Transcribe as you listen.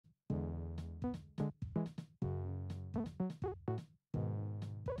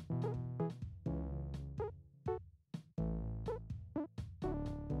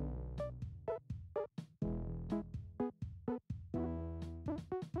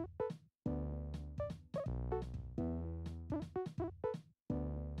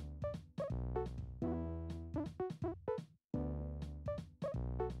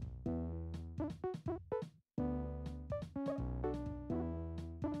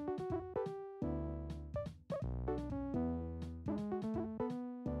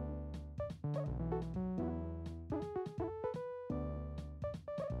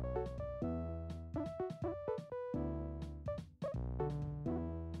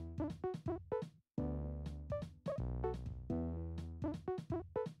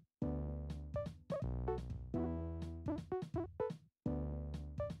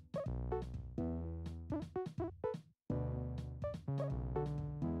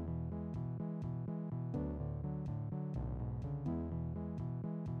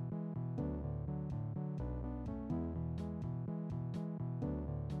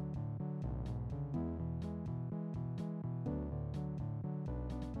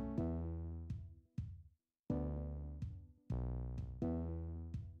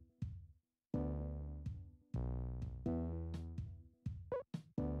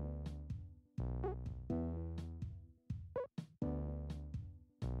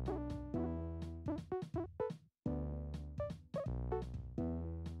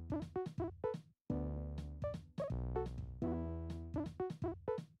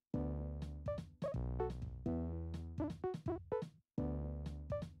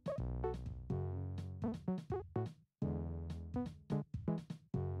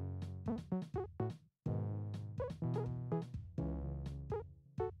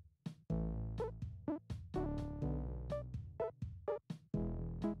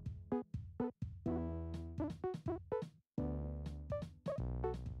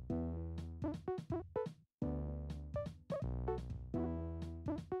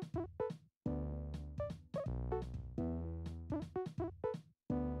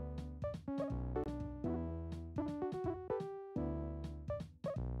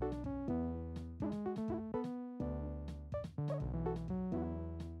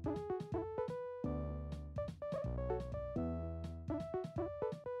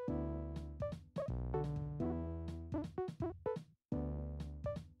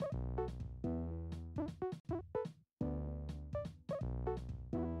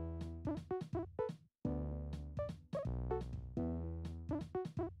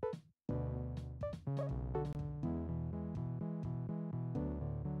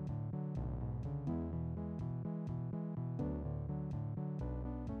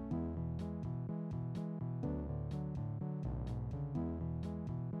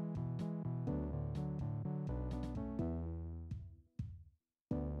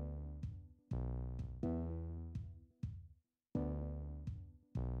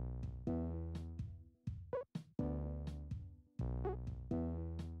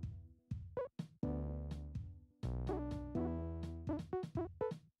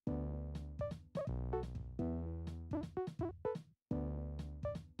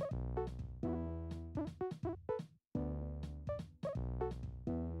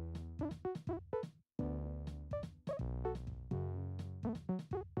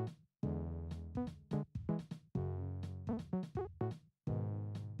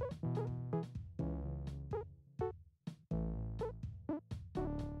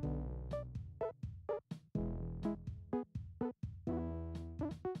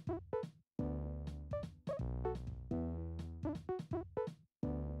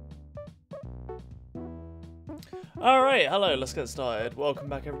Alright, hello, let's get started. Welcome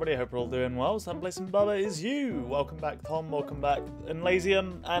back everybody, hope you're all doing well. Someplace in Bubba is you. Welcome back Tom, welcome back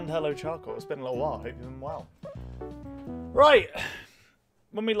Inlasium, and hello Charcoal. It's been a little while, hope you've been well. Right,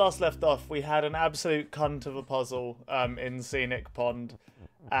 when we last left off, we had an absolute cunt of a puzzle in Scenic Pond.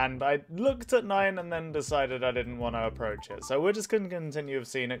 And I looked at 9 and then decided I didn't want to approach it. So we're just going to continue with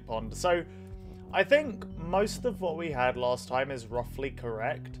Scenic Pond. So I think most of what we had last time is roughly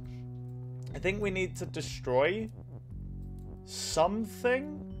correct. I think we need to destroy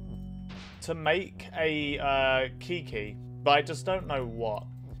something to make a Kiki, but I just don't know what.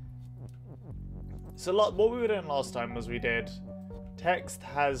 So what we were doing last time was we did text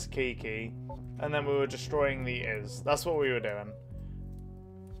has Kiki, and then we were destroying the is. That's what we were doing.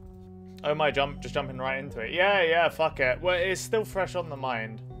 Oh my, just jumping right into it. Yeah, fuck it. Well, it's still fresh on the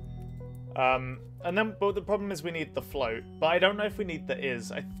mind. And then, but the problem is we need the float. But I don't know if we need the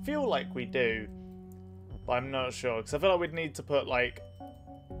is. I feel like we do. But I'm not sure. Because I feel like we'd need to put, like...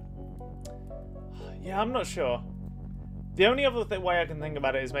 Yeah, I'm not sure. The only other way I can think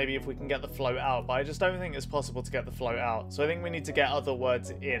about it is maybe if we can get the float out. But I just don't think it's possible to get the float out. So I think we need to get other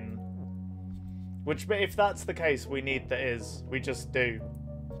words in. Which, if that's the case, we need the is. We just do.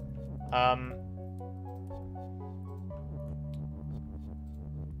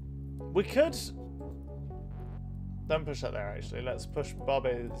 We could... Don't push that there, actually. Let's push Bob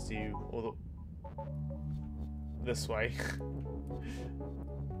is you all the... this way.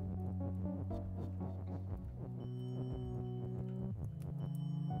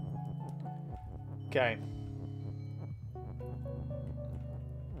 Okay.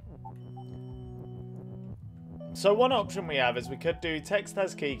 So one option we have is we could do text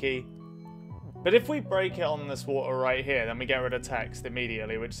has Kiki. But if we break it on this water right here, then we get rid of text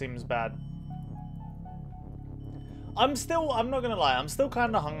immediately, which seems bad. I'm not gonna lie, I'm still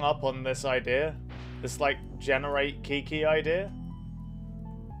kind of hung up on this idea. This, like, generate Kiki idea.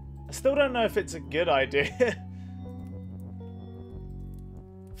 I still don't know if it's a good idea.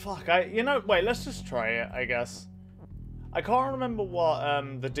 Fuck, you know, wait, let's just try it, I guess. I can't remember what,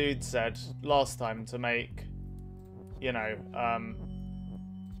 the dude said last time to make, you know,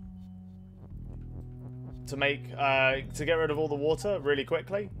 to get rid of all the water really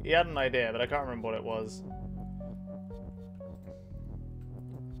quickly. He had an idea, but I can't remember what it was.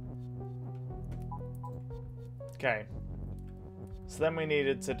 Okay. So then we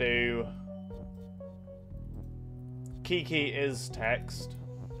needed to do Kiki is text.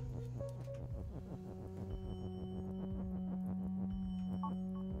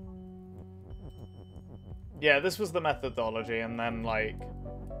 Yeah, this was the methodology, and then, like,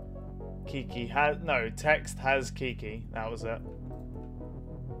 Kiki has... No, text has Kiki. That was it.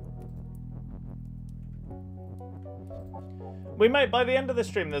 We may... By the end of the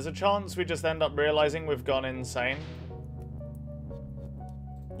stream, there's a chance we just end up realizing we've gone insane.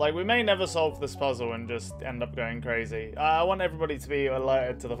 Like, we may never solve this puzzle and just end up going crazy. I want everybody to be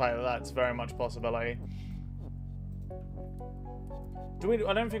alerted to the fact that that's very much a possibility.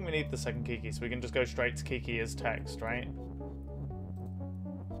 I don't think we need the second Kiki, so we can just go straight to Kiki as text, right?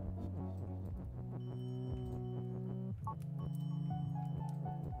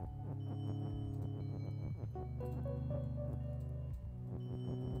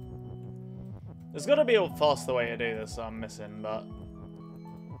 There's got to be a faster way to do this I'm missing, but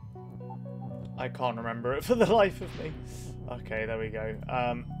I can't remember it for the life of me. Okay, there we go.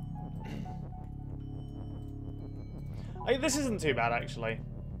 This isn't too bad, actually.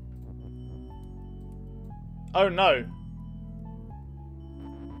 Oh, no.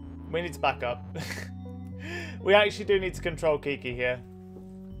 We need to back up. We actually do need to control Kiki here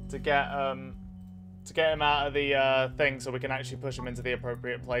to get him out of the thing so we can actually push him into the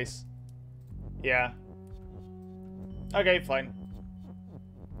appropriate place. Yeah. Okay, fine.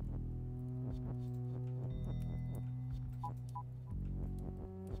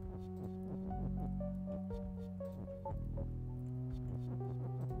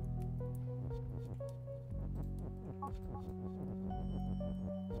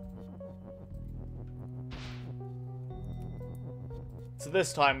 So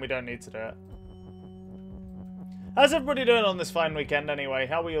this time we don't need to do it. How's everybody doing on this fine weekend anyway?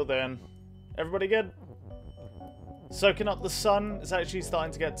 How are we all doing? Everybody good? Soaking up the sun. It's actually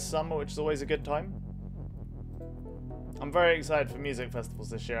starting to get to summer, which is always a good time. I'm very excited for music festivals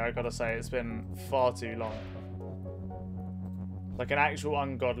this year, I gotta say. It's been far too long. Like, an actual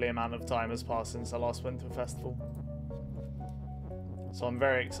ungodly amount of time has passed since I last went to a festival. So I'm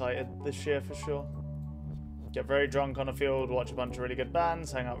very excited this year for sure. Get very drunk on a field, watch a bunch of really good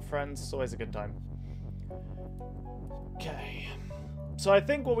bands, hang out with friends. It's always a good time. Okay. So I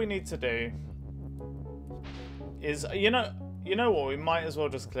think what we need to do is, you know what, we might as well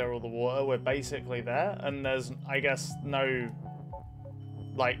just clear all the water. We're basically there, and there's, I guess, no,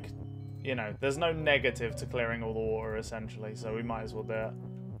 like, you know, there's no negative to clearing all the water, essentially, so we might as well do it.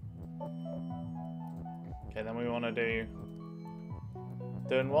 Okay, then we want to do...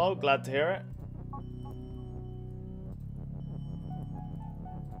 Doing well, glad to hear it.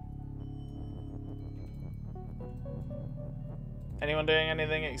 Anyone doing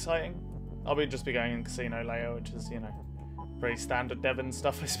anything exciting? I'll just be going in casino later, which is, you know, pretty standard Devin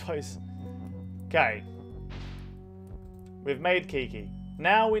stuff, I suppose. Okay. We've made Kiki.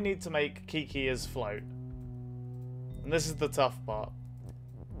 Now we need to make Kiki as float. And this is the tough part.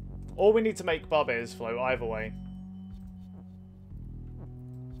 Or we need to make Bubba as float, either way.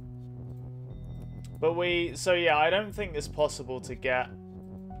 But so yeah, I don't think it's possible to get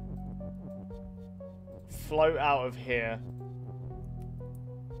float out of here.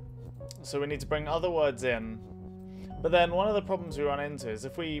 So we need to bring other words in. But then one of the problems we run into is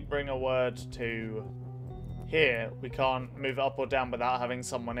if we bring a word to here, we can't move it up or down without having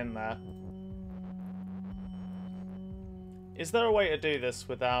someone in there. Is there a way to do this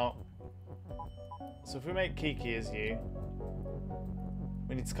without... So if we make Kiki as you,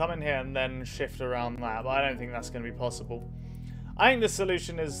 we need to come in here and then shift around that, but I don't think that's going to be possible. I think the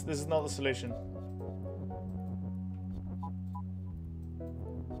solution is... This is not the solution.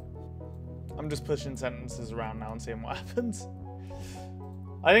 I'm just pushing sentences around now and seeing what happens.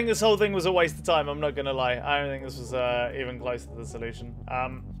 I think this whole thing was a waste of time, I'm not going to lie. I don't think this was even close to the solution.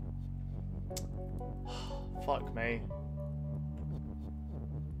 Fuck me.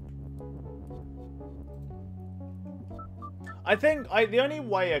 I think the only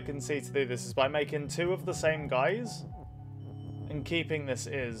way I can see to do this is by making two of the same guys and keeping this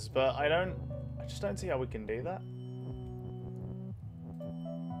is, but I just don't see how we can do that.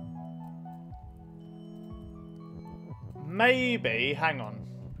 Maybe, hang on.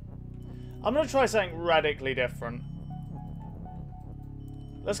 I'm going to try something radically different.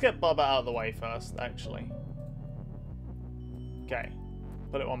 Let's get Bubba out of the way first, actually. Okay.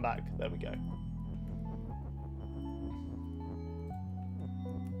 Put it one back. There we go.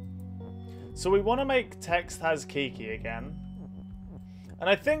 So we want to make text has Kiki again. And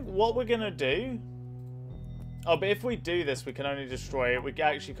I think what we're going to do... Oh, but if we do this, we can only destroy it. We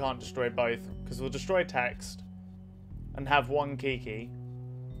actually can't destroy both, because we'll destroy text and have one Kiki.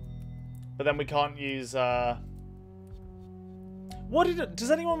 But then we can't use... Does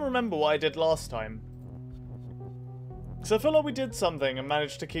anyone remember what I did last time? Because I feel like we did something and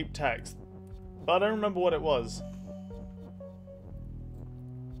managed to keep text. But I don't remember what it was.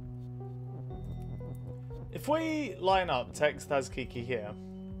 If we line up text has Kiki here,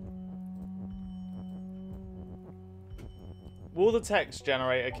 will the text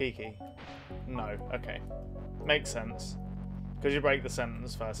generate a Kiki? No. Okay. Makes sense. Because you break the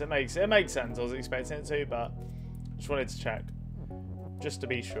sentence first. It makes sense. I was expecting it to, but just wanted to check. Just to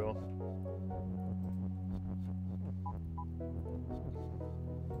be sure.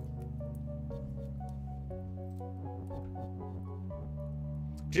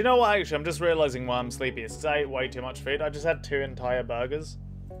 Do you know what, actually, I'm just realising why I'm sleepy. It's because I ate way too much food. I just had 2 entire burgers.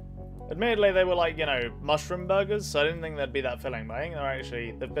 Admittedly, they were like, you know, mushroom burgers, so I didn't think they'd be that filling, but I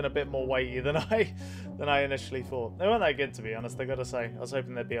think they've been a bit more weighty than I initially thought. They weren't that good, to be honest, I gotta say. I was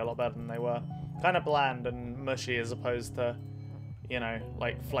hoping they'd be a lot better than they were. Kind of bland and mushy as opposed to, you know,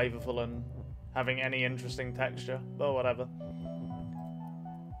 like, flavourful and having any interesting texture, but whatever.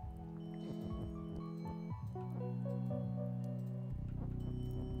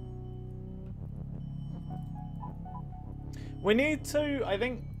 We need to, I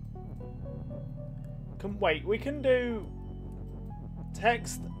think... Wait, we can do...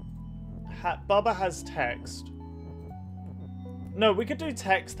 Text... Bubba has text. No, we could do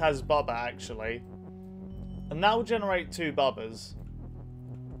text has Bubba, actually. And that will generate 2 Bubbas.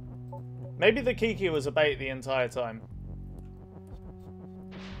 Maybe the Kiki was a bait the entire time.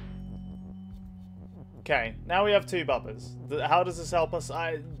 Okay, now we have 2 Bubbas. How does this help us?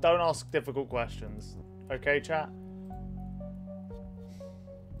 Don't ask difficult questions. Okay, chat?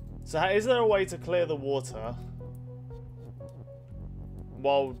 So is there a way to clear the water?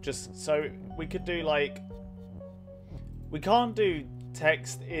 Well, just... So we could do, like... We can't do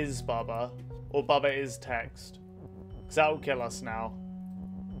text is Bubba. Or Bubba is text. Because that will kill us now.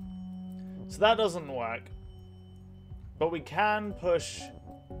 So that doesn't work. But we can push...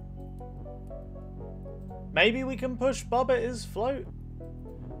 Maybe we can push Bubba is float?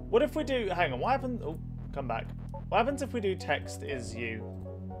 What if we do... Hang on, what happens... Oh, come back. What happens if we do text is you?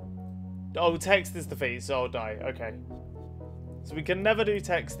 Oh, text is defeat, so I'll die. Okay. So we can never do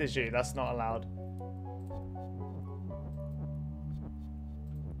text is you. That's not allowed.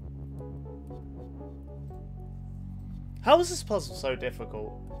 How is this puzzle so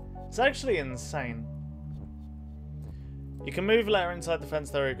difficult? It's actually insane. You can move a letter inside the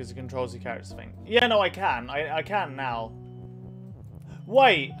fenced area because it controls your character's thing. Yeah, no, I can. I can now.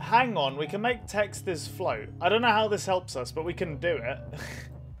 Wait, hang on. We can make text this float. I don't know how this helps us, but we can do it.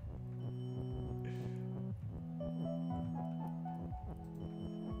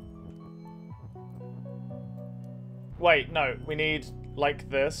 Wait, no. We need, like,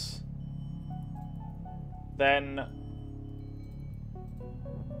 this. Then...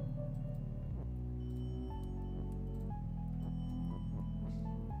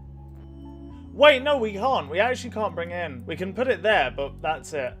 Wait, no, we can't. We actually can't bring it in. We can put it there, but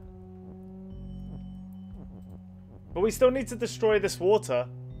that's it. But we still need to destroy this water.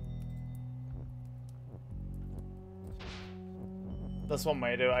 That's one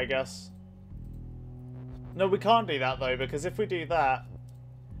way to do it, I guess. No, we can't do that, though, because if we do that...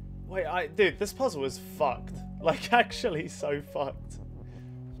 Wait, dude, this puzzle is fucked. Like, actually so fucked.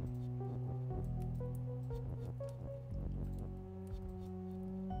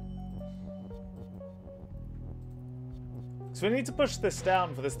 So we need to push this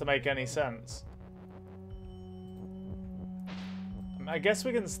down for this to make any sense. I guess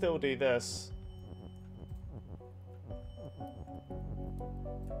we can still do this.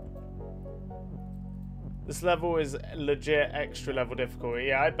 This level is legit extra level difficulty.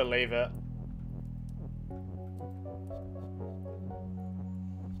 Yeah, I believe it.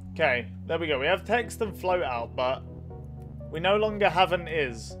 Okay, there we go. We have text and float out, but we no longer have an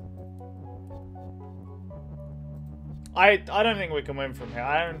is. I don't think we can win from here.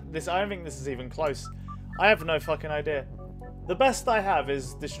 I don't think this is even close. I have no fucking idea. The best I have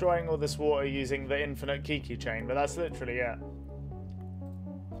is destroying all this water using the infinite Kiki chain, but that's literally it.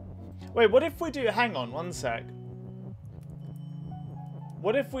 Wait, what if we do... Hang on, one sec.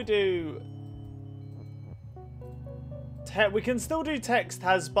 What if we do... We can still do text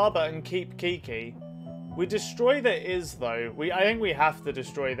has Bubba and keep Kiki. We destroy the is, though. I think we have to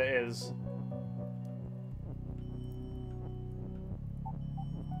destroy the is.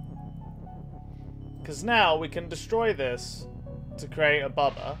 Because now we can destroy this to create a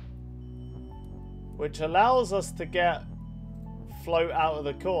Bubba, which allows us to get float out of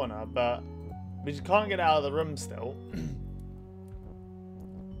the corner, but we just can't get out of the room still.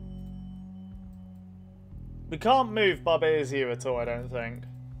 We can't move Bubba is you at all, I don't think.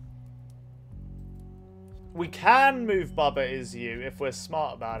 We can move Bubba is you if we're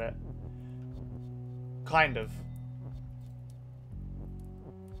smart about it. Kind of.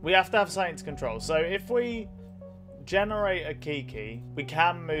 We have to have something to control. So if we generate a Kiki, we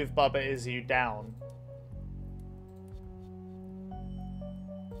can move Bubba is you down.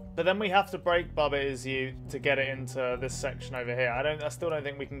 But then we have to break Bubba is you to get it into this section over here. I still don't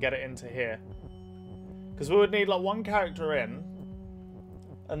think we can get it into here. Because we would need like one character in.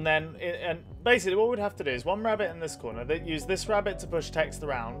 And then, basically what we'd have to do is one rabbit in this corner. Use this rabbit to push text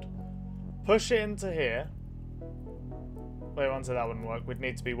around. Push it into here. Wait, one sec, that wouldn't work. We'd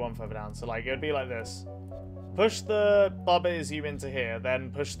need to be one further down. So, like, it would be like this. Push the Bubba is you into here.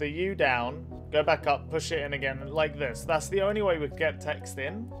 Then push the U down. Go back up. Push it in again. Like this. That's the only way we could get text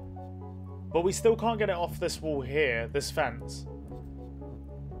in. But we still can't get it off this wall here. This fence.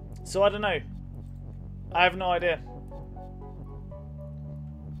 So, I don't know. I have no idea.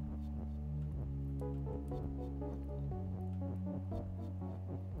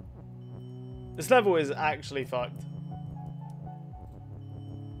 This level is actually fucked.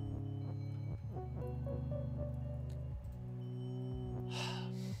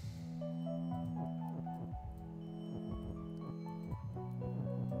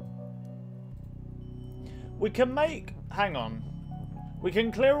 We can make... Hang on. We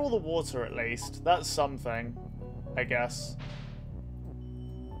can clear all the water at least. That's something, I guess.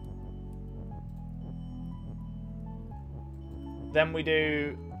 Then we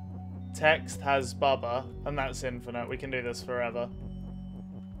do... Text has Bubba, and that's infinite. We can do this forever.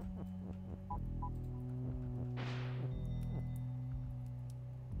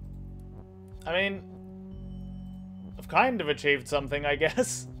 I mean... I've kind of achieved something, I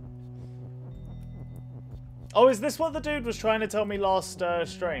guess. Oh, is this what the dude was trying to tell me last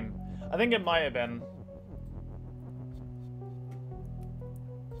stream? I think it might have been.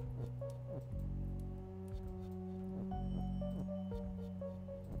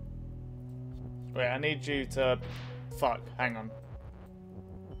 Wait, I need you to... Fuck, hang on.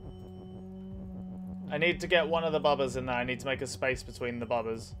 I need to get one of the bubbas in there. I need to make a space between the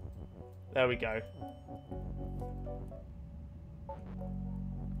bubbas. There we go.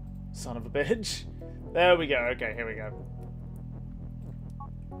 Son of a bitch. There we go. Okay, here we go.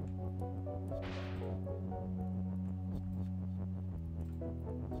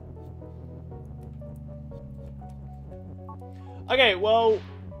 Okay, well,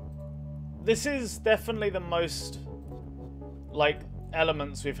 this is definitely the most, like,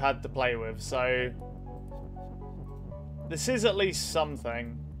 elements we've had to play with, so this is at least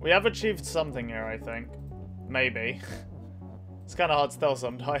something. We have achieved something here, I think. Maybe. It's kind of hard to tell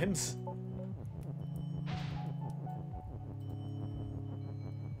sometimes.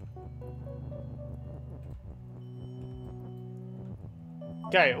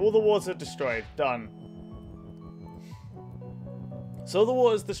 Okay, all the water destroyed. Done. So all the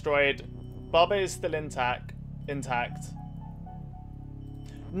water's destroyed. Bubba is still intact.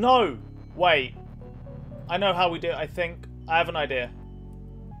 No! Wait. I know how we do it, I think. I have an idea.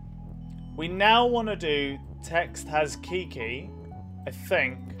 We now want to do text has Kiki, I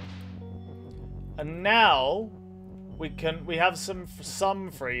think. And now we have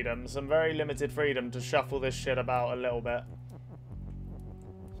some freedom, some very limited freedom to shuffle this shit about a little bit.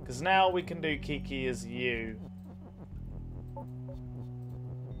 Because now we can do Kiki as you.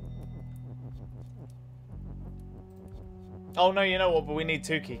 Oh no, you know what? But we need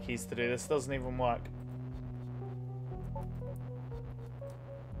 2 Kikis to do this. Doesn't even work.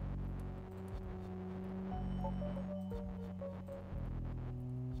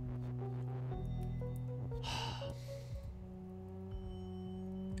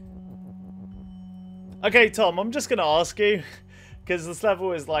 Okay, Tom, I'm just going to ask you, because this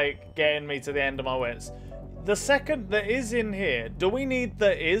level is, like, getting me to the end of my wits. The second that is in here, do we need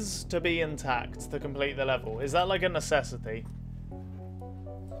the is to be intact to complete the level? Is that, like, a necessity?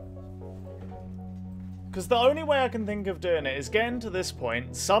 Because the only way I can think of doing it is getting to this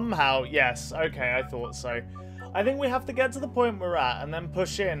point. Somehow, yes, okay, I thought so. I think we have to get to the point we're at and then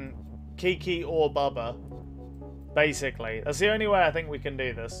push in Kiki or Bubba. Basically. That's the only way I think we can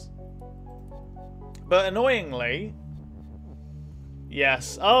do this. But annoyingly...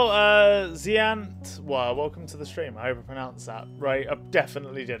 Yes. Oh, Ziant. Well, welcome to the stream. I hope I pronounced that right. I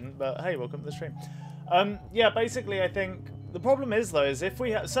definitely didn't, but hey, welcome to the stream. Yeah, basically, I think the problem is, though, is if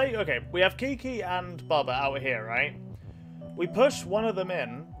we have... Say, okay, we have Kiki and Bubba out here, right? We push one of them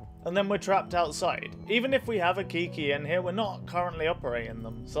in, and then we're trapped outside. Even if we have a Kiki in here, we're not currently operating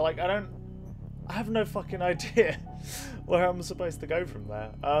them. So, like, I have no fucking idea where I'm supposed to go from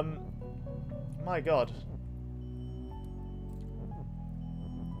there. My god.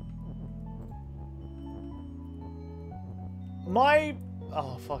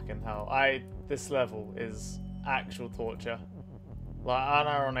 Oh, fucking hell. This level is actual torture. Like,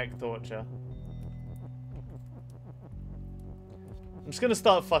 unironic torture. I'm just gonna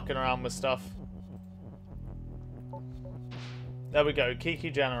start fucking around with stuff. There we go.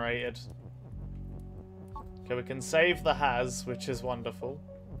 Kiki generated. Okay, we can save the has, which is wonderful.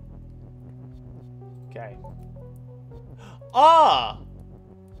 Okay. Ah!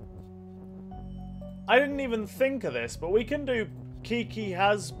 I didn't even think of this, but we can do Kiki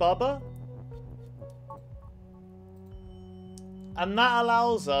has Bubba. And that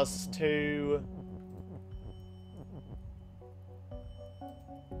allows us to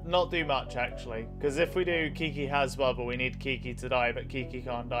not do much, actually. Because if we do Kiki has Bubba, we need Kiki to die, but Kiki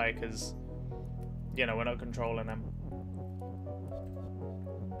can't die because, you know, we're not controlling him.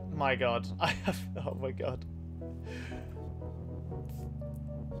 My god. Oh my god.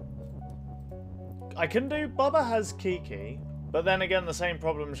 I can do Bubba has Kiki, but then again the same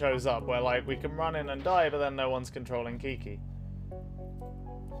problem shows up where, like, we can run in and die, but then no one's controlling Kiki.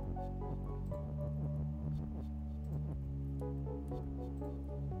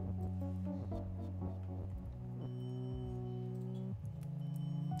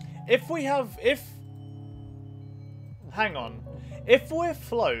 Hang on. If we're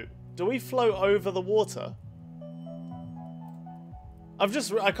float, do we float over the water? I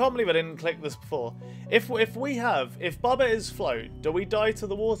can't believe I didn't click this before. If Bubba is float, do we die to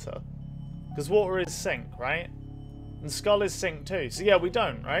the water? Because water is sink, right? And Skull is sink too. So yeah, we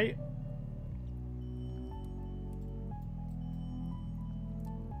don't, right?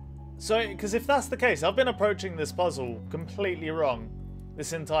 So, because if that's the case, I've been approaching this puzzle completely wrong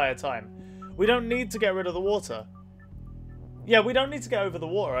this entire time. We don't need to get rid of the water. Yeah, we don't need to get over the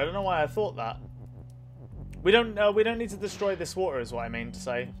water. I don't know why I thought that. We don't need to destroy this water is what I mean to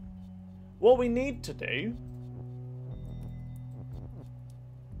say. What we need to do...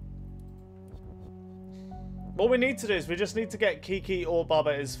 What we need to do is we just need to get Kiki or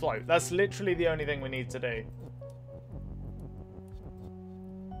Bubba is float. That's literally the only thing we need to do.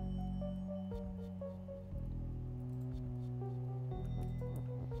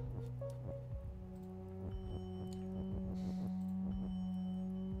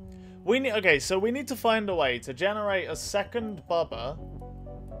 Okay, so we need to find a way to generate a second Bubba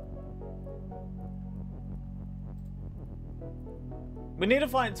We need to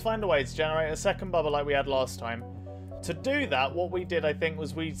find a way to generate a second bubble like we had last time. To do that, what we did, I think,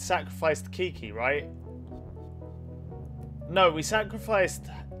 was we sacrificed Kiki, right? No, we sacrificed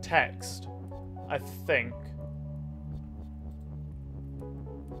text, I think.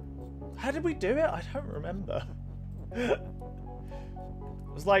 How did we do it? I don't remember. It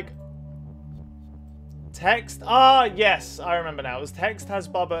was like... Text? Ah, yes, I remember now. It was text has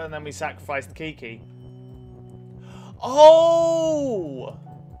Bubba and then we sacrificed Kiki. Oh!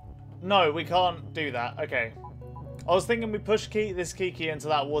 No, we can't do that. Okay. I was thinking we push this Kiki into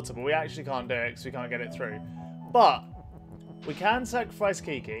that water, but we actually can't do it because we can't get it through. But we can sacrifice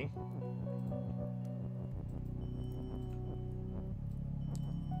Kiki.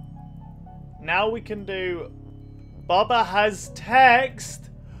 Now we can do... Bubba has text.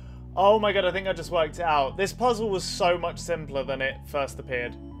 Oh my god, I think I just worked it out. This puzzle was so much simpler than it first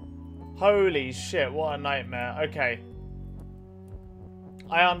appeared. Holy shit, what a nightmare. Okay.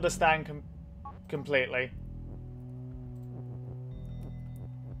 I understand completely.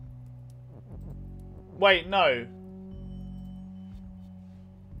 Wait, no.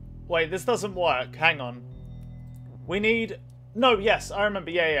 Wait, this doesn't work. Hang on. We need... No, yes, I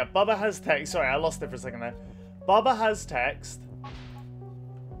remember. Yeah. Bubba has text. Sorry, I lost it for a second there. Bubba has text.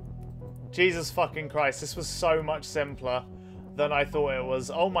 Jesus fucking Christ, this was so much simpler than I thought it was.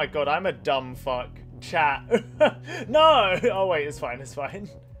 Oh my god, I'm a dumb fuck. Chat. No! Oh wait, it's fine, it's fine.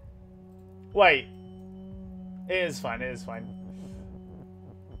 Wait. It is fine, it is fine.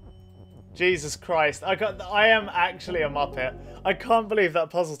 Jesus Christ, I am actually a Muppet. I can't believe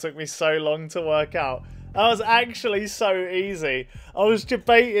that puzzle took me so long to work out. That was actually so easy. I was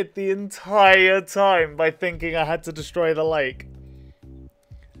debated the entire time by thinking I had to destroy the lake.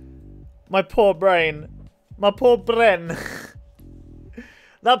 My poor brain. My poor brain.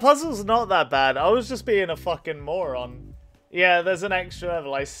 That puzzle's not that bad. I was just being a fucking moron. Yeah, there's an extra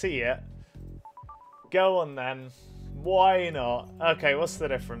level. I see it. Go on then. Why not? Okay, what's the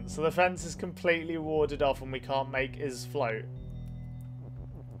difference? So the fence is completely warded off and we can't make his float.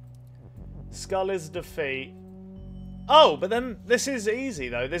 Skull is defeat. Oh, but then this is easy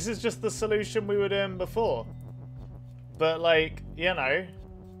though. This is just the solution we were doing before. But like, you know.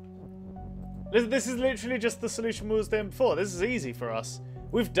 This is literally just the solution we was doing before. This is easy for us.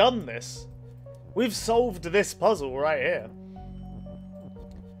 We've done this. We've solved this puzzle right here.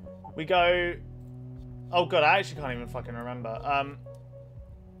 We go... Oh god, I actually can't even fucking remember. I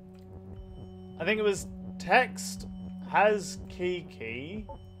think it was text has Kiki.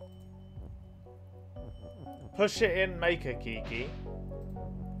 Push it in, make a Kiki.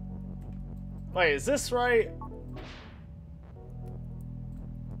 Wait, is this right?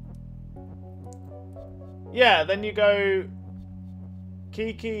 Yeah, then you go...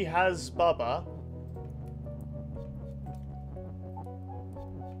 Kiki has Bubba.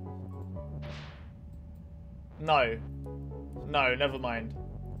 No. No, never mind.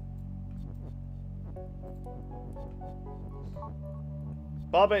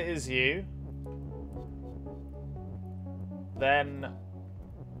 Bubba is you. Then...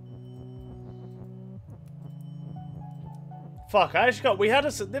 Fuck, I actually got... We had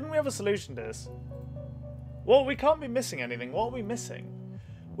a... Didn't we have a solution to this? Well, we can't be missing anything. What are we missing?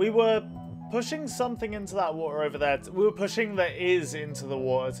 We were pushing something into that water over there. We were pushing the is into the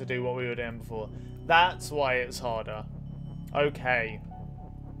water to do what we were doing before. That's why it's harder. Okay.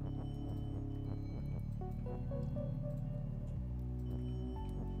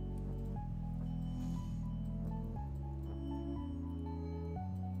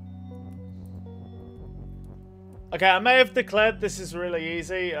 Okay, I may have declared this is really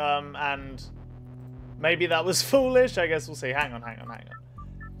easy, and maybe that was foolish. I guess we'll see. Hang on.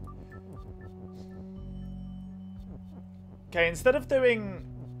 Okay, instead of doing...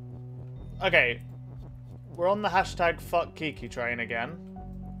 Okay, we're on the hashtag fuck Kiki train again.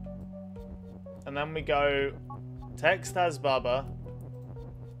 And then we go text as Bubba.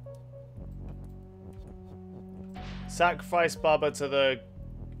 Sacrifice Bubba to the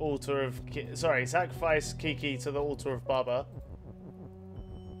altar of... Sorry, sacrifice Kiki to the altar of Bubba.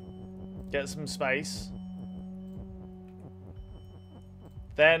 Get some space.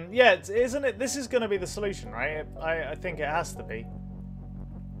 Then, yeah, isn't it? This is going to be the solution, right? I think it has to be.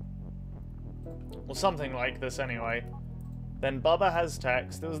 Or something like this, anyway. Then Bubba has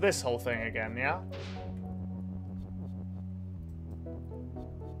text. It was this whole thing again, yeah?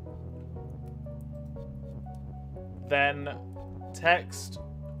 Then text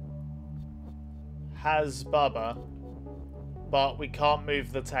has Bubba. But we can't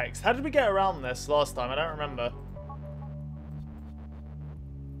move the text. How did we get around this last time? I don't remember.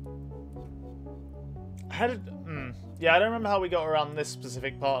 How did... Yeah, I don't remember how we got around this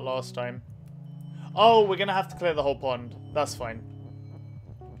specific part last time. Oh, we're gonna have to clear the whole pond. That's fine.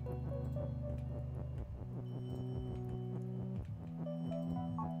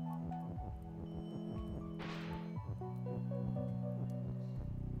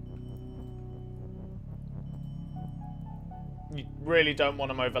 You really don't want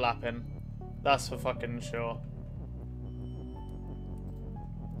them overlapping. That's for fucking sure.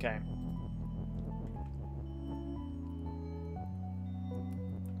 Okay.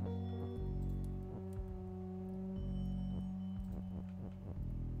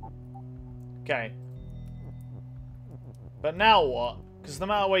 Okay. But now what? Because no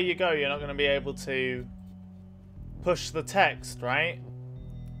matter where you go, you're not going to be able to push the text, right?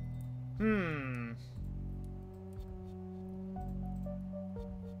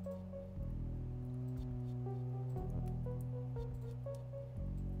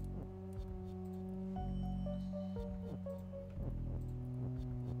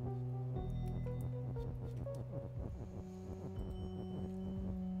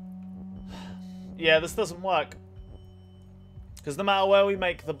 Yeah, this doesn't work. Because no matter where we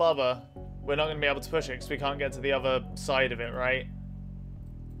make the bubba, we're not going to be able to push it because we can't get to the other side of it, right?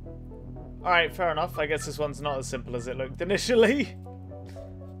 Alright, fair enough. I guess this one's not as simple as it looked initially.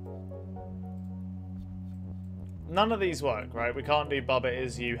 None of these work, right? We can't do bubba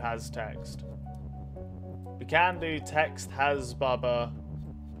is you has text. We can do text has bubba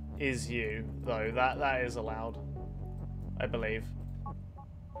is you, though. That is allowed, I believe.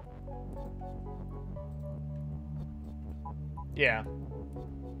 Yeah.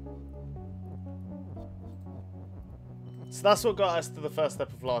 So that's what got us to the first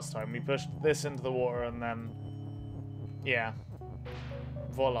step of last time. We pushed this into the water and then... yeah.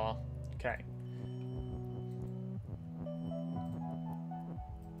 Voila. Okay.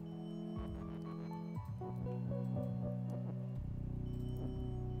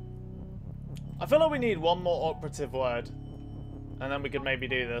 I feel like we need one more operative word. And then we could maybe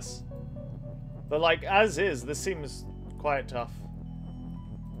do this. But like, as is, this seems... quite tough.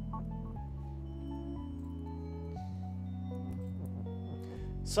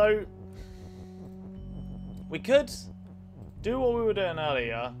 So, we could do what we were doing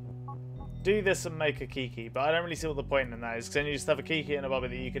earlier, do this and make a Kiki, but I don't really see what the point in that is, because then you just have a Kiki and a bubba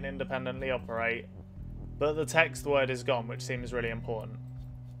that you can independently operate, but the text word is gone, which seems really important.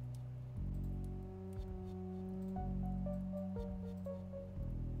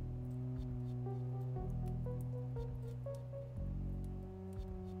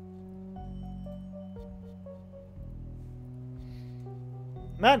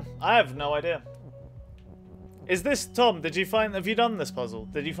 Man, I have no idea. Is this, Tom, have you done this puzzle?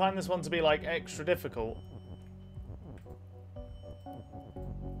 Did you find this one to be, like, extra difficult?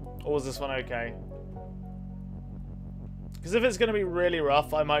 Or was this one okay? Because if it's going to be really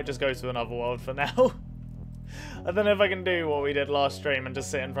rough, I might just go to another world for now. I don't know if I can do what we did last stream and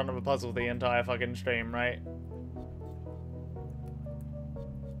just sit in front of a puzzle the entire fucking stream, right?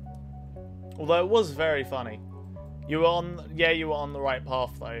 Although it was very funny. You were on... yeah, you were on the right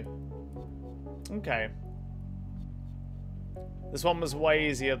path, though. Okay. This one was way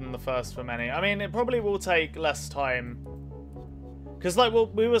easier than the first for many. I mean, it probably will take less time. Because, like,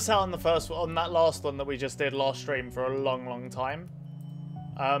 we were sat on the first one, on that last one that we just did last stream for a long, long time.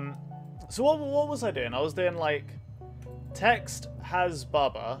 So what was I doing? I was doing, like, text has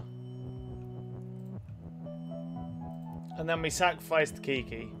bubba. And then we sacrificed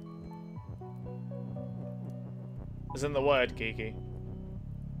Kiki. As in the word Kiki.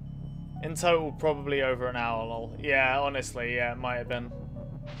 In total, probably over an hour, lol. Yeah, honestly, yeah, it might have been.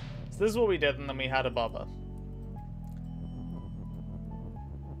 So this is what we did, and then we had a bubba.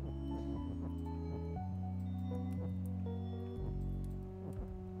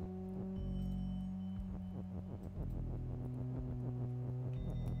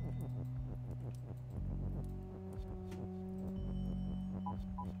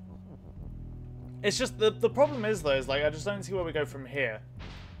 It's just, the problem is, though, is, like, I just don't see where we go from here.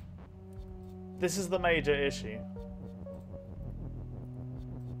 This is the major issue.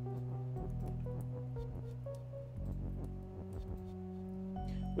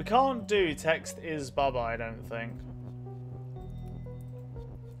 We can't do text is bubba, I don't think.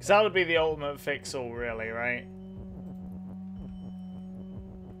 Because that would be the ultimate fix-all, really, right?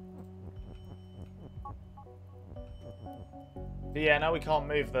 But yeah, now we can't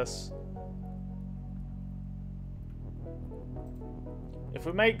move this. If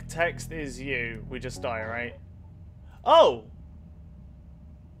we make text is you, we just die, right? Oh!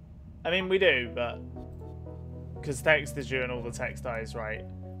 I mean, we do, but... because text is you and all the text dies, right?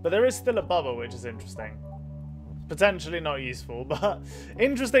 But there is still a bubba, which is interesting. Potentially not useful, but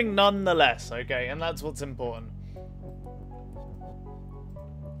interesting nonetheless, okay? And that's what's important.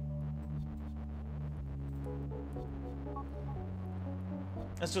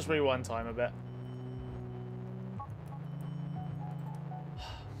 Let's just rewind time a bit.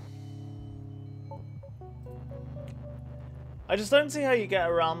 I just don't see how you get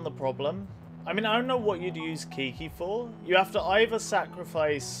around the problem. I mean, I don't know what you'd use Kiki for. You have to either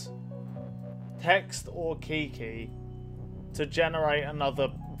sacrifice text or Kiki to generate another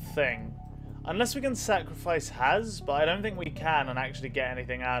thing. Unless we can sacrifice has, but I don't think we can and actually get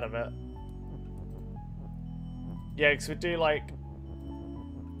anything out of it. Yeah, because we do like...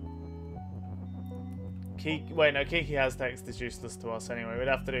 Kiki... Wait, no, Kiki has text is useless to us anyway. We'd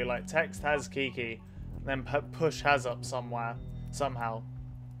have to do like text has Kiki, and then push has up somewhere, somehow.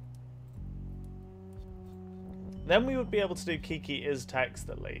 Then we would be able to do Kiki is text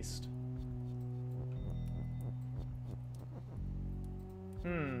at least.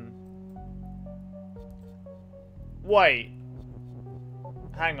 Wait.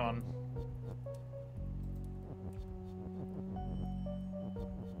 Hang on.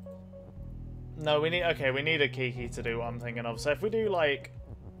 No, we need... Okay, we need a Kiki to do what I'm thinking of. So if we do, like...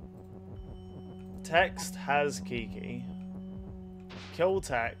 Text has Kiki. Kill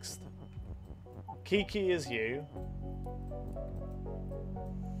text. Kiki is you.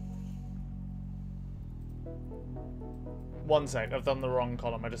 One sec, I've done the wrong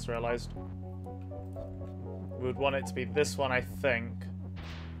column, I just realised. We would want it to be this one, I think.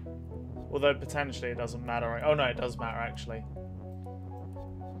 Although potentially it doesn't matter. Oh no, it does matter actually.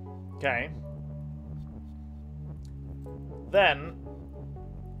 Okay. Then,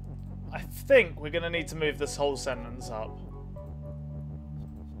 I think we're going to need to move this whole sentence up.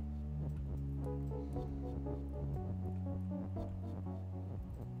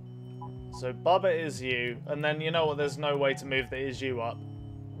 So Bubba is you, and then you know what, there's no way to move the is you up.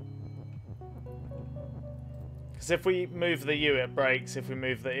 Because if we move the you, it breaks. If we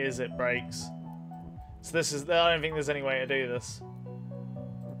move the is, it breaks. So this is, I don't think there's any way to do this.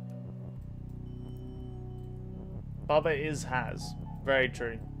 Bubba is has. Very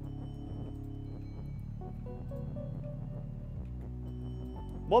true.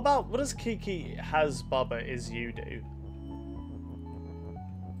 What does Kiki has Bubba is you do?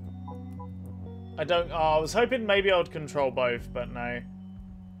 I don't... Oh, I was hoping maybe I would control both, but no.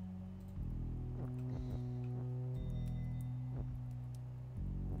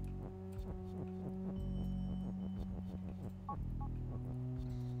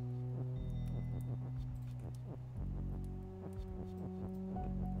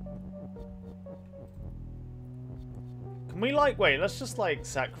 Can we, like... Wait, let's just, like,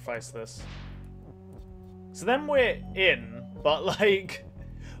 sacrifice this. So then we're in, but, like...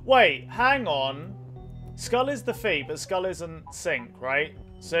 Wait, hang on. Skull is defeat, but Skull isn't sink, right?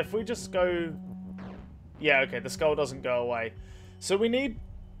 So if we just go... Yeah, okay, the skull doesn't go away. So we need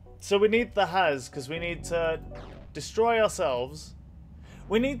the has, because we need to destroy ourselves.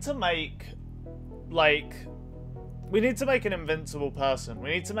 We need to make, like... We need to make an invincible person. We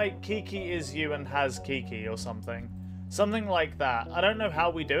need to make Kiki is you and has Kiki or something. Something like that. I don't know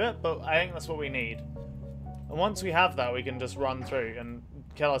how we do it, but I think that's what we need. And once we have that, we can just run through and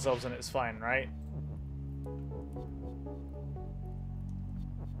kill ourselves and it's fine, right?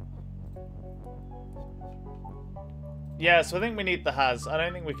 Yeah, so I think we need the has. I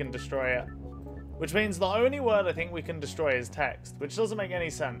don't think we can destroy it. Which means the only word I think we can destroy is text, which doesn't make any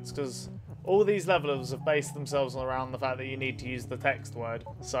sense, because all these levels have based themselves around the fact that you need to use the text word.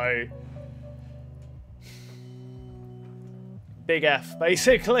 So... Big F,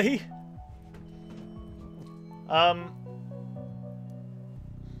 basically.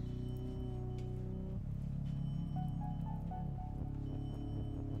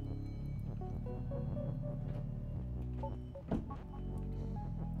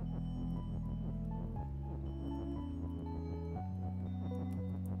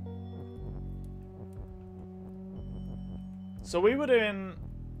 So we were doing...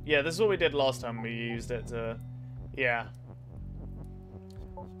 Yeah, this is what we did last time we used it to... Yeah.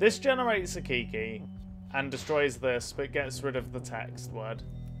 This generates a Kiki and destroys this, but gets rid of the text word.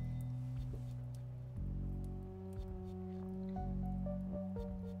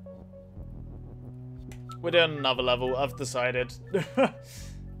 We're doing another level, I've decided. That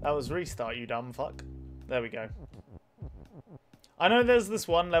was restart, you dumb fuck. There we go. I know there's this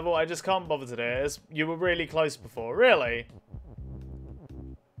one level, I just can't bother to do it. You were really close before. Really?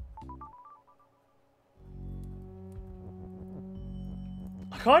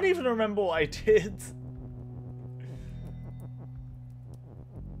 I can't even remember what I did.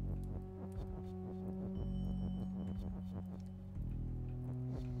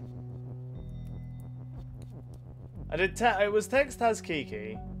 I did it was text has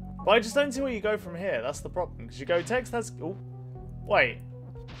Kiki. But I just don't see where you go from here. That's the problem. Because you go text has... Oh, wait.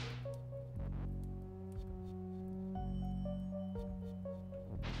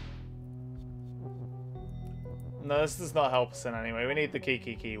 No, this does not help us in any way. We need the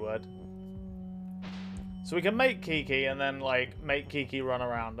Kiki keyword. So we can make Kiki and then, like, make Kiki run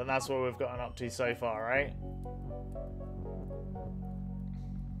around. And that's what we've gotten up to so far, right?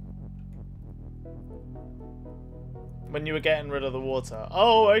 When you were getting rid of the water.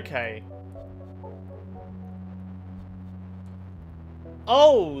 Oh, okay.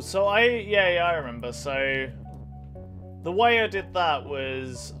 Oh, so yeah, I remember. So the way I did that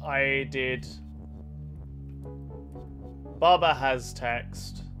was I did Baba has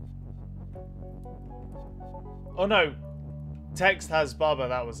text. Oh no, text has Baba,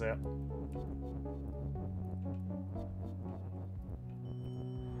 that was it.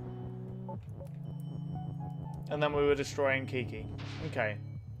 And then we were destroying Kiki. Okay.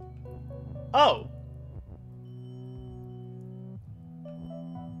 Oh!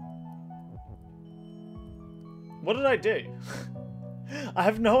 What did I do? I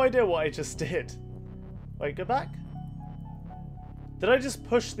have no idea what I just did. Wait, go back? Did I just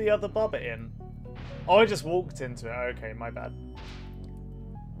push the other Bubba in? Oh, I just walked into it. Okay, my bad.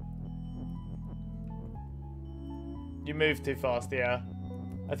 You moved too fast, yeah.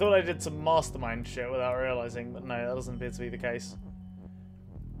 I thought I did some mastermind shit without realizing, but no, that doesn't appear to be the case.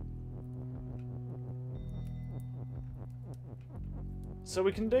 So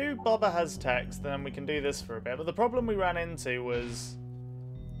we can do Bubba has text, and then we can do this for a bit. But the problem we ran into was...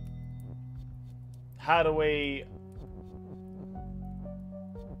 How do we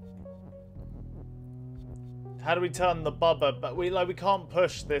turn the Bubba... But we can't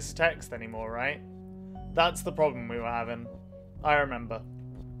push this text anymore, right? That's the problem we were having. I remember.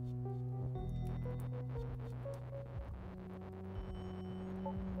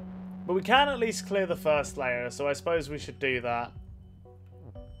 But we can at least clear the first layer, so I suppose we should do that.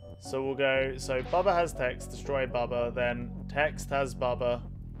 So we'll go, so Bubba has text, destroy Bubba, then text has Bubba.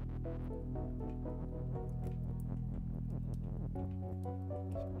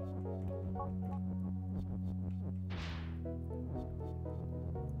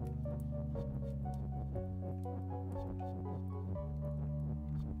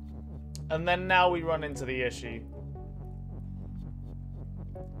 And then now we run into the issue.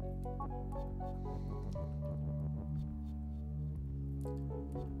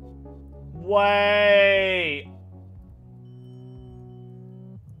 Wait.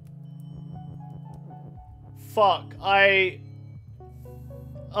 Fuck,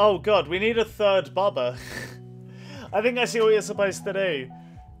 oh god, we need a third Bubba. I think I see what you're supposed to do.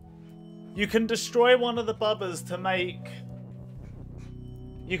 You can destroy one of the Bubbas to make...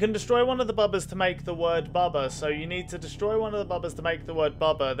 You can destroy one of the Bubbas to make the word Bubba, so you need to destroy one of the Bubbas to make the word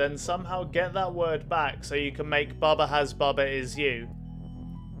Bubba, then somehow get that word back so you can make Bubba has Bubba is you.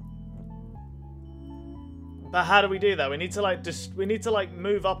 But how do we do that? We need to like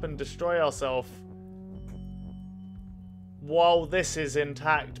move up and destroy ourselves while this is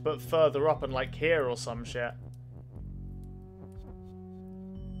intact, but further up and like here or some shit.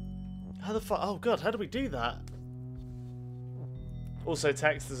 How the fuck? Oh god, how do we do that? Also,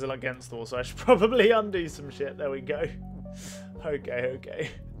 text is against the wall, so I should probably undo some shit. There we go. Okay,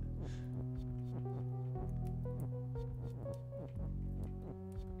 okay.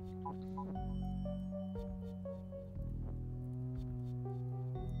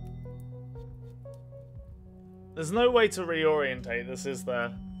 There's no way to reorientate this, is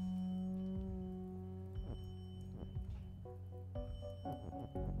there?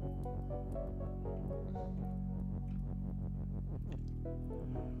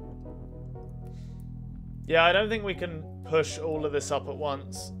 Yeah, I don't think we can push all of this up at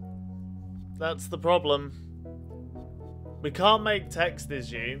once. That's the problem. We can't make text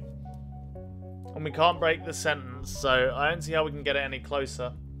is you. And we can't break the sentence, so I don't see how we can get it any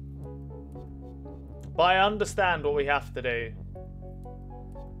closer. But I understand what we have to do.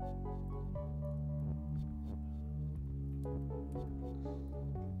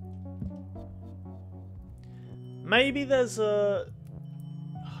 Maybe there's a...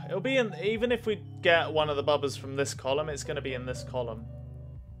 It'll be in... Even if we get one of the Bubbas from this column, it's going to be in this column.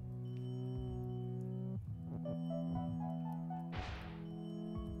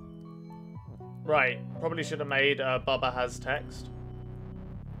 Right. Probably should have made Bubba has text.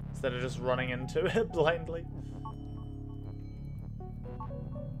 Instead of just running into it blindly.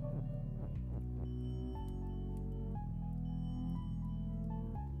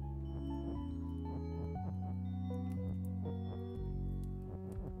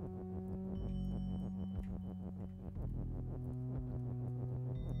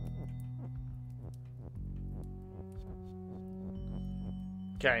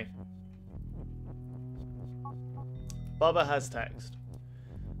 Okay. Bubba has text.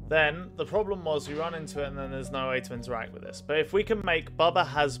 Then, the problem was we run into it and then there's no way to interact with this. But if we can make Bubba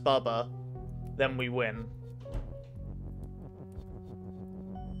has Bubba, then we win.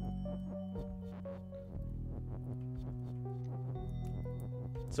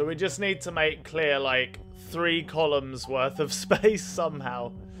 So we just need to make clear, like, 3 columns worth of space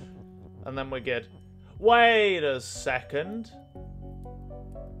somehow. And then we're good. Wait a second.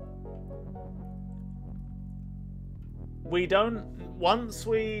 We don't... Once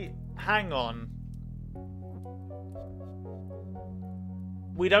we... Hang on.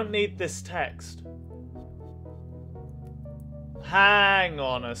 We don't need this text. Hang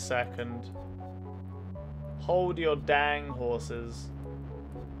on a second. Hold your dang horses.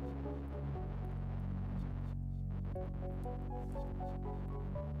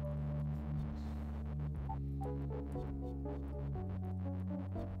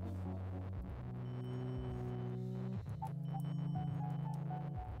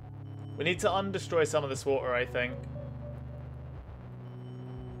 We need to undestroy some of this water, I think.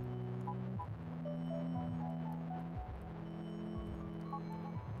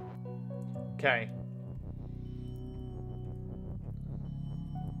 Okay.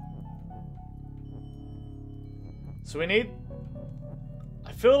 So we need...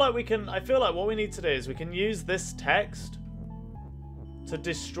 I feel like what we need to do is we can use this text to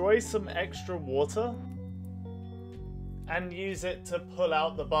destroy some extra water and use it to pull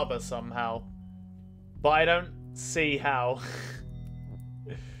out the Bubba somehow. But I don't see how.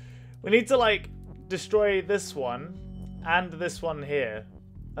 We need to, like, destroy this one and this one here.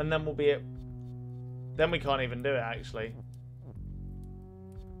 And then we'll be... Then we can't even do it, actually.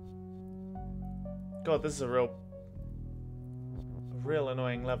 God, this is a real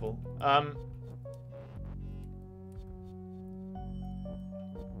annoying level.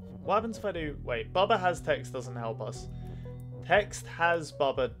 What happens if I do... Wait, Bubba has text doesn't help us. Text has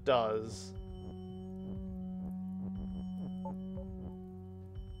Bubba does.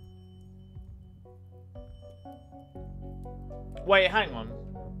 Wait, hang on.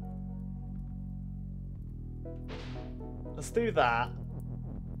 Let's do that.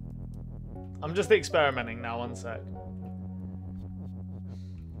 I'm just experimenting now, one sec.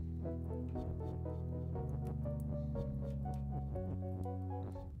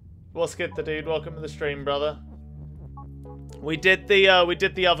 What's good, the dude? Welcome to the stream, brother. We did the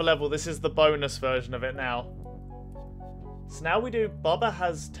other level. This is the bonus version of it now. So now we do Bubba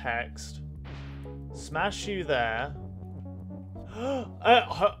has text. Smash you there.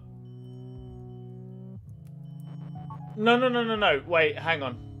 No. Wait, hang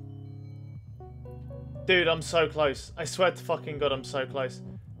on. Dude, I'm so close. I swear to fucking God, I'm so close.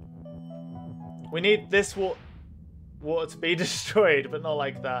 We need this water to be destroyed, but not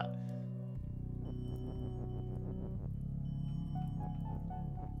like that.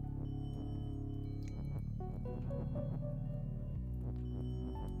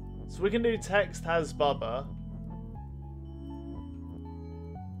 So we can do text has Bubba.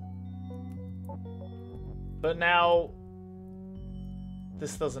 But now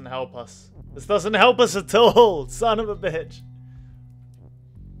this doesn't help us. This doesn't help us at all, son of a bitch.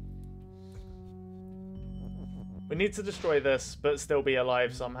 We need to destroy this, but still be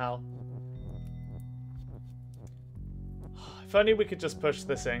alive somehow. If only we could just push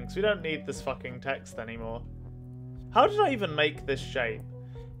this in, because we don't need this fucking text anymore. How did I even make this shape?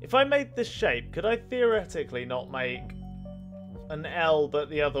 If I made this shape, could I theoretically not make an L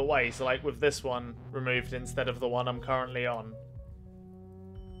but the other way? So like with this one removed instead of the one I'm currently on.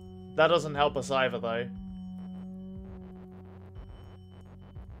 That doesn't help us either though.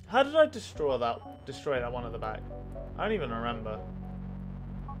 How did I destroy that one at the back? I don't even remember.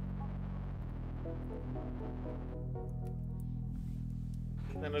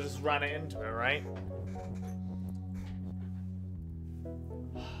 Then I just ran it into it, right?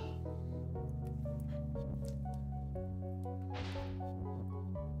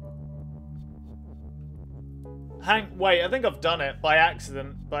 Wait, I think I've done it by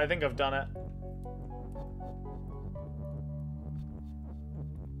accident, but I think I've done it.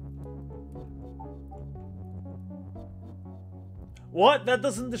 What? That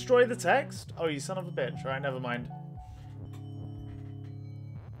doesn't destroy the text? Oh, you son of a bitch. Right, never mind.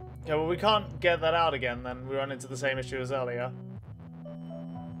 Okay, well, we can't get that out again, then. We run into the same issue as earlier.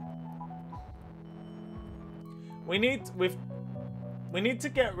 We need to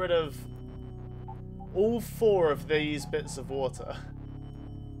get rid of all 4 of these bits of water.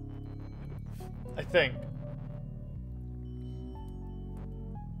 I think.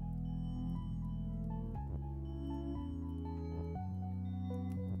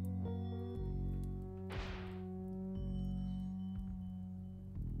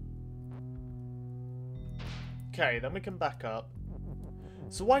 Okay, then we can back up.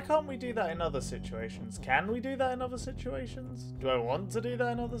 So why can't we do that in other situations? Can we do that in other situations? Do I want to do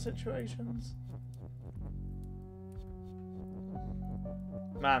that in other situations?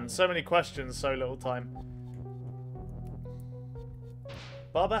 Man, so many questions, so little time.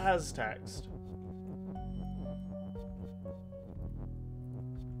 Bubba has text.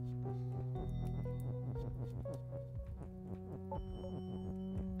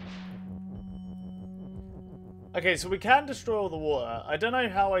 Okay, so we can destroy all the water. I don't know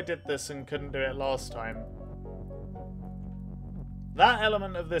how I did this and couldn't do it last time. That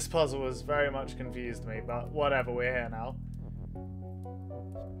element of this puzzle has very much confused me, but whatever, we're here now.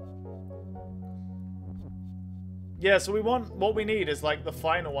 Yeah, so what we need is like the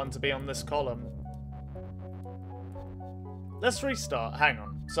final one to be on this column. Let's restart, hang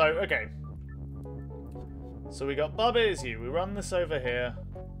on. So, okay. So we got Bubba is you, we run this over here.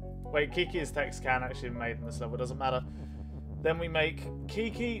 Wait, Kiki's text can actually be made in this level, doesn't matter. Then we make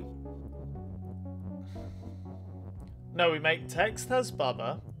Kiki... No, we make text has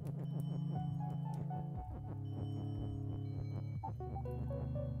Bubba.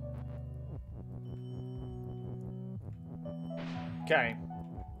 Okay.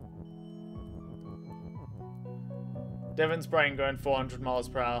 Devin's brain going 400 miles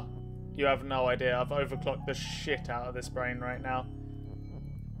per hour. You have no idea. I've overclocked the shit out of this brain right now.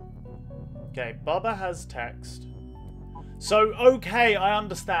 Okay, Bubba has text. So, okay, I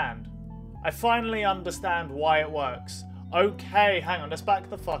understand. I finally understand why it works. Okay, hang on, let's back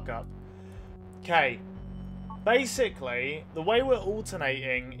the fuck up. Okay. Basically, the way we're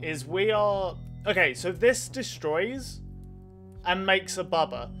alternating is we are... Okay, so this destroys and makes a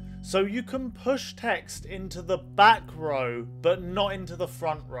Bubba. So you can push text into the back row, but not into the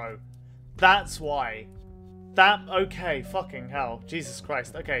front row. That's why. Okay, fucking hell. Jesus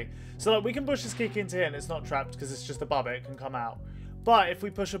Christ. Okay, so like, we can push this Kiki into here and it's not trapped because it's just a Bubba, it can come out. But if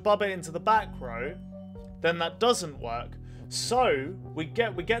we push a Bubba into the back row, then that doesn't work. So, we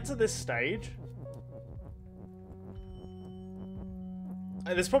get to this stage.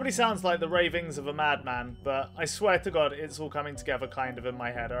 And this probably sounds like the ravings of a madman, but I swear to God, it's all coming together kind of in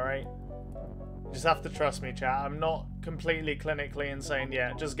my head, alright? You just have to trust me, chat. I'm not completely clinically insane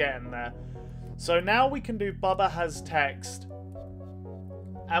yet, just getting there. So now we can do Bubba has text.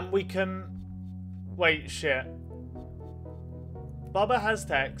 And we can... Wait, shit. Bubba has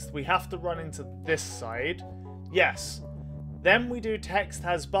text. We have to run into this side. Yes. Then we do text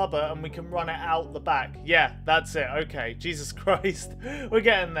has Bubba and we can run it out the back. Yeah, that's it. Okay. Jesus Christ. We're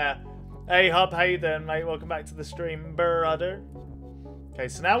getting there. Hey, Hub. How you doing, mate? Welcome back to the stream, brother. Okay,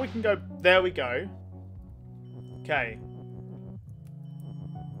 so now we can go... There we go. Okay.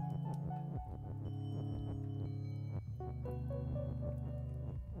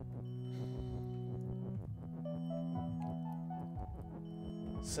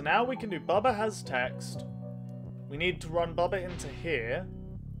 So now we can do Bubba has text. We need to run Bubba into here.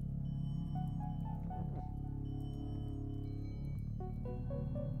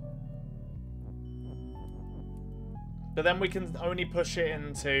 But then we can only push it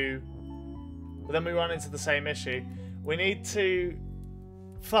into... But then we run into the same issue. We need to...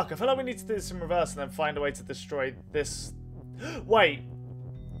 Fuck, I feel like we need to do this in reverse and then find a way to destroy this... Wait!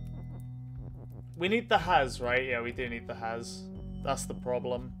 We need the has, right? Yeah, we do need the has. That's the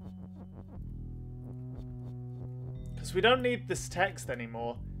problem. Because we don't need this text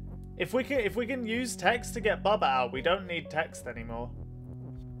anymore. If we can use text to get Bubba out, we don't need text anymore.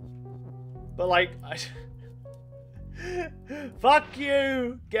 But like, fuck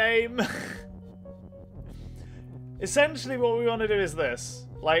you, game. Essentially, what we want to do is this.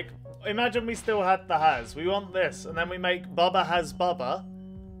 Like, imagine we still had the has. We want this, and then we make Bubba has Bubba,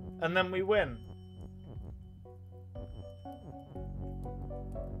 and then we win.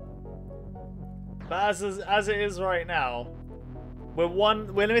 But as it is right now,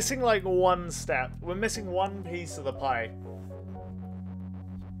 we're missing like one step. We're missing one piece of the pie.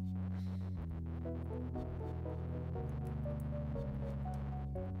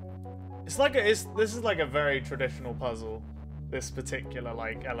 This is like a very traditional puzzle. This particular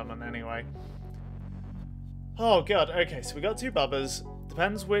like element anyway. Oh god, okay, so we got two Bubbas.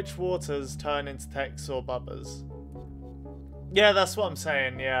 Depends which waters turn into text or Bubbas. Yeah, that's what I'm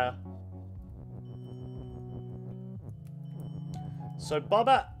saying, yeah. So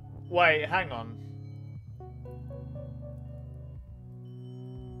Bubba... Wait, hang on.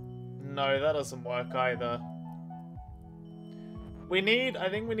 No, that doesn't work either. I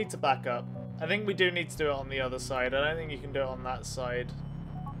think we need to back up. I think we do need to do it on the other side. I don't think you can do it on that side.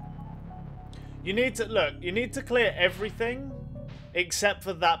 You need to... Look, you need to clear everything Except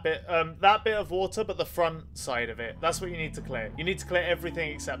for that bit of water, but the front side of it. That's what you need to clear. You need to clear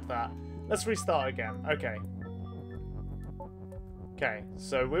everything except that. Let's restart again. Okay. Okay,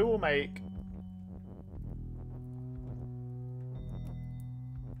 so we will make...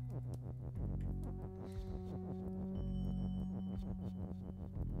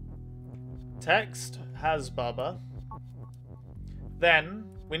 Text has Bubba. Then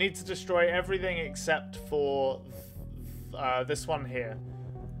we need to destroy everything except for this one here.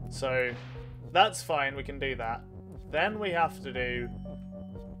 So that's fine, we can do that. Then we have to do...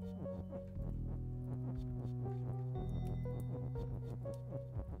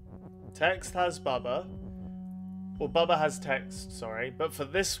 Text has Bubba. Well, Bubba has text, sorry. But for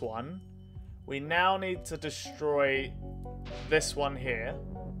this one, we now need to destroy this one here.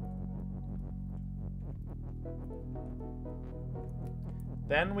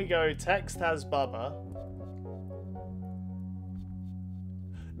 Then we go text has Bubba.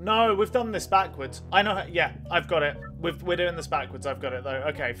 No, we've done this backwards. I know. Yeah, I've got it. We're doing this backwards. I've got it, though.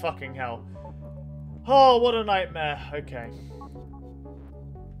 Okay, fucking hell. Oh, what a nightmare. Okay.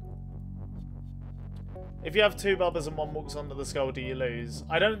 If you have 2 Bubbas and one walks onto the skull, do you lose?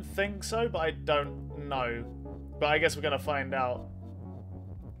 I don't think so, but I don't know. But I guess we're going to find out.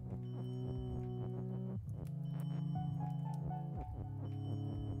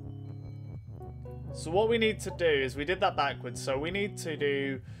 So what we need to do is, we did that backwards, so we need to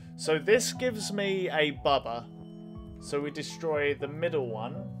do... So this gives me a Bubba. So we destroy the middle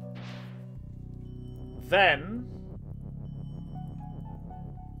one. Then...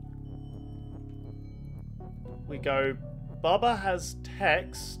 we go, Bubba has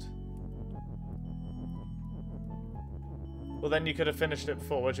text. Well, then you could have finished it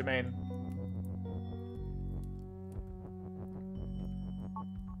before. What do you mean?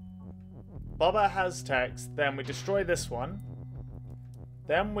 Bubba has text. Then we destroy this one.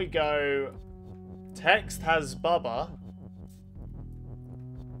 Then we go, text has Bubba.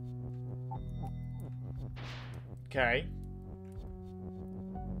 Okay.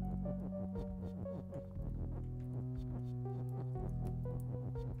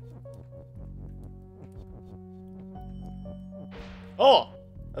 Oh!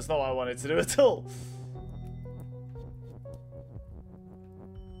 That's not what I wanted to do at all.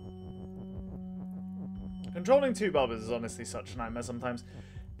 Controlling 2 Bubbas is honestly such a nightmare sometimes.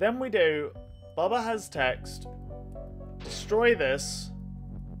 Then we do... Bubba has text. Destroy this.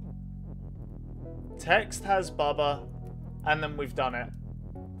 Text has Bubba. And then we've done it.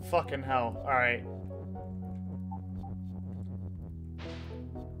 Fucking hell. Alright.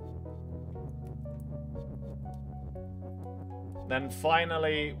 Then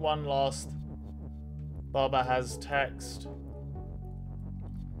finally, one last. Bubba has text.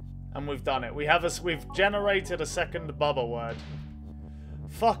 And we've done it. We've generated a second Bubba word.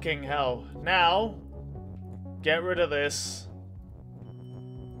 Fucking hell. Now, get rid of this.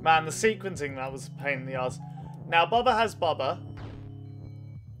 Man, the sequencing, that was a pain in the ass. Now, Bubba has Bubba.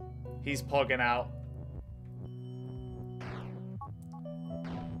 He's pogging out.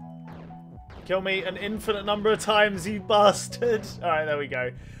 Kill me an infinite number of times, you bastard. Alright, there we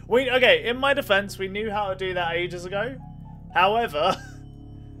go. Okay, in my defense, we knew how to do that ages ago. However,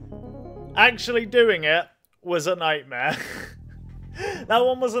 actually doing it was a nightmare. That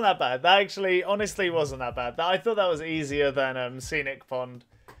one wasn't that bad. That actually, honestly, wasn't that bad. I thought that was easier than Scenic Pond.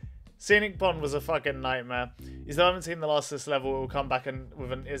 Scenic Pond was a fucking nightmare. You still haven't seen the last of this level. We'll come back and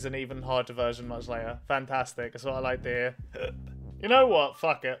is an even harder version much later. Fantastic. That's what I like to hear. You know what?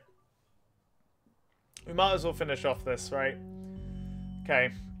 Fuck it. We might as well finish off this, right?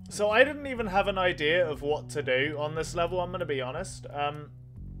 Okay. So I didn't even have an idea of what to do on this level, I'm going to be honest. I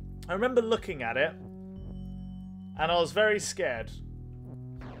remember looking at it, and I was very scared.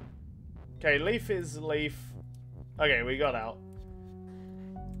 Okay, leaf is leaf. Okay, we got out.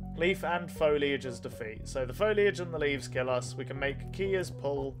 Leaf and foliage is defeat. So the foliage and the leaves kill us. We can make key as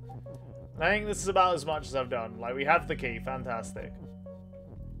pull. And I think this is about as much as I've done. Like, we have the key. Fantastic.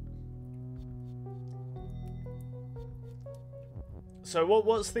 So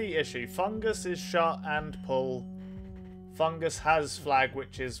what's the issue? Fungus is shut and pull. Fungus has flag,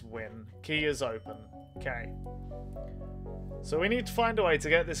 which is win. Key is open. Okay. So we need to find a way to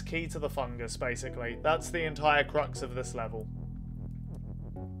get this key to the fungus, basically. That's the entire crux of this level.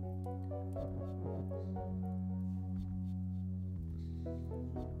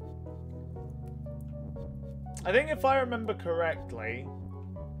 I think if I remember correctly,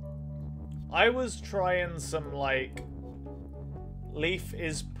 I was trying some, like, leaf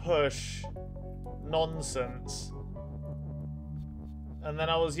is push nonsense. And then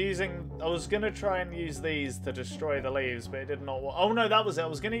I was going to try and use these to destroy the leaves, but it did not work. Oh no, that was it. I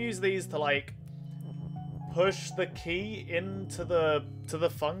was going to use these to, like, push the key into the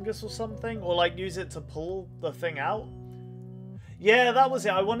fungus or something, or like use it to pull the thing out. Yeah, that was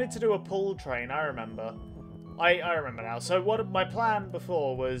it. I wanted to do a pull train. I remember. I remember now. So what my plan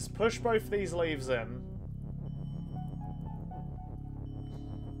before was push both these leaves in,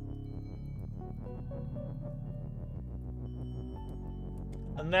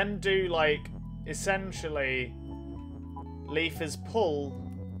 and then do, like, essentially leaf is pull.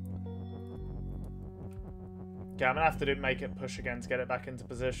 Okay, I'm gonna have to make it push again to get it back into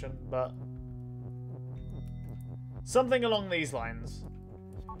position, but something along these lines.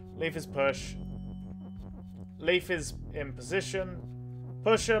 Leaf is push. Leaf is in position.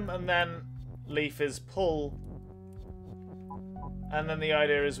 Push them, and then leaf is pull. And then the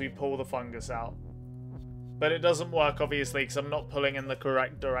idea is we pull the fungus out. But it doesn't work, obviously, because I'm not pulling in the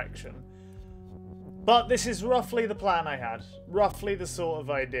correct direction. But this is roughly the plan I had. Roughly the sort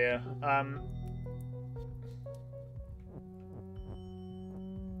of idea.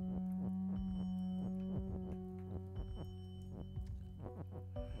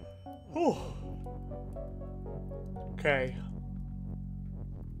 Whew. Okay.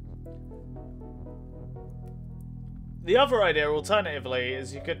 The other idea, alternatively,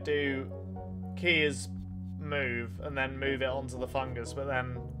 is you could do key is move and then move it onto the fungus, but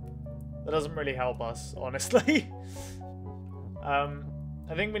then that doesn't really help us, honestly. I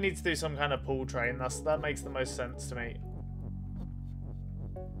think we need to do some kind of pull train. That makes the most sense to me.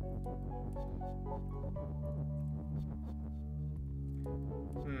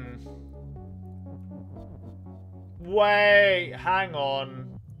 Wait, hang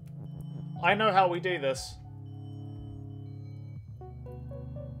on. I know how we do this.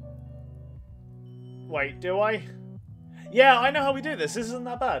 Wait, do I? Yeah, I know how we do this. This isn't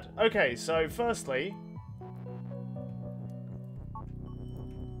that bad. Okay, so firstly,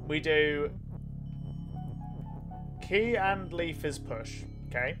 we do key and leaf is push.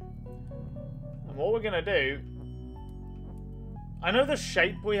 Okay. And what we're going to do, I know the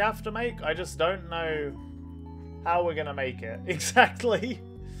shape we have to make. I just don't know how we're going to make it exactly.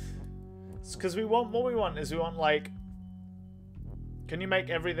 Because what we want is like, can you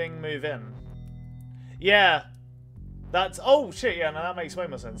make everything move in? Yeah. That's, oh shit, yeah, no, that makes way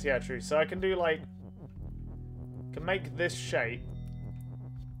more sense. Yeah, true. So I can do, like, can make this shape.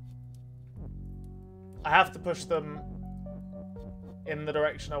 I have to push them in the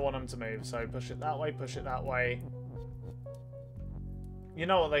direction I want them to move. So push it that way, push it that way. You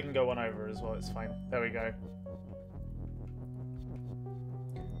know what, they can go one over as well, it's fine. There we go.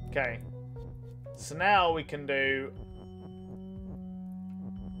 Okay. So now we can do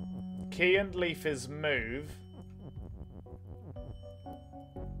key and leaf is move.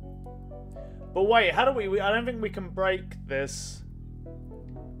 But wait, how do we I don't think we can break this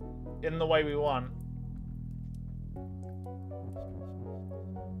in the way we want.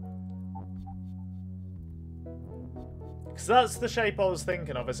 Because that's the shape I was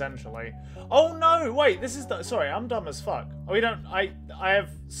thinking of, essentially. Oh no, wait, this is the, sorry, I'm dumb as fuck. We don't, I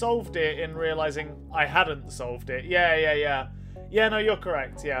have solved it in realizing I hadn't solved it. Yeah. Yeah, no, you're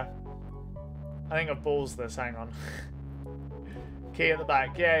correct, yeah. I think I've paused this, hang on. Key at the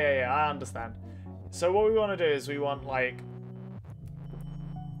back, yeah, I understand. So what we want to do is we want, like,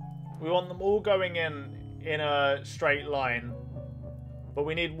 we want them all going in a straight line, but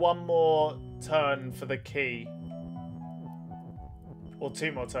we need one more turn for the key. Or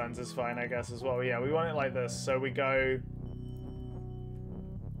two more turns is fine, I guess, as well. Yeah, we want it like this. So we go...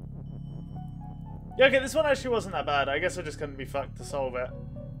 Yeah, okay, this one actually wasn't that bad. I guess I just couldn't be fucked to solve it.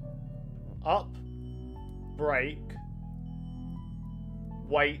 Up. Break.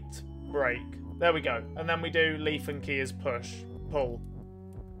 Wait. Break. There we go. And then we do leaf and key as push. Pull.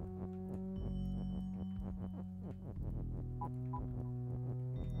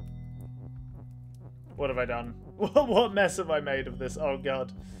 What have I done? What mess have I made of this? Oh,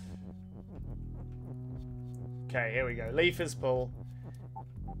 God. Okay, here we go. Leaf is pull.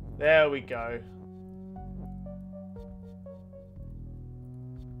 There we go.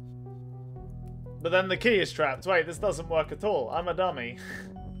 But then the key is trapped. Wait, this doesn't work at all. I'm a dummy.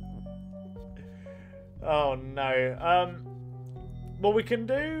 Oh, no. What we can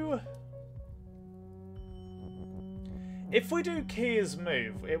do... If we do key as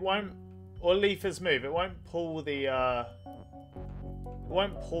move, it won't... Or leaf as move, it won't pull the, it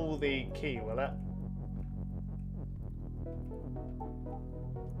won't pull the key, will it?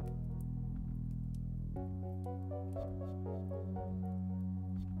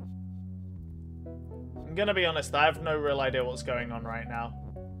 I'm gonna be honest, I have no real idea what's going on right now.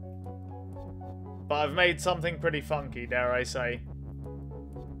 But I've made something pretty funky, dare I say.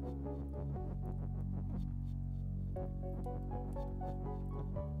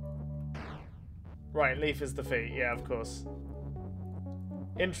 Right, leaf is the feet. Yeah, of course.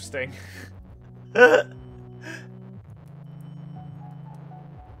 Interesting.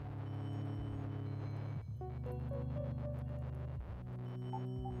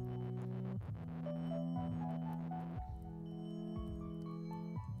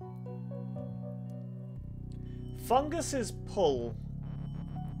 Funguses pull.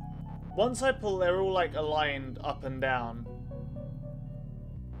 Once I pull, they're all like aligned up and down.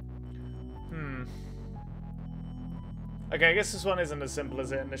 Okay, I guess this one isn't as simple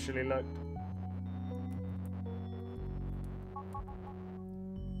as it initially looked.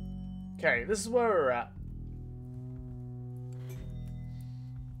 Okay, this is where we're at.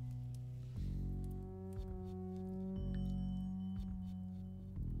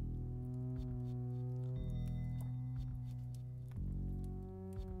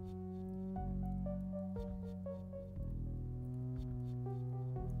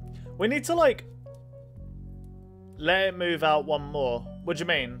 We need to, like, let it move out one more. What do you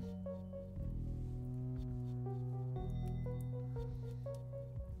mean?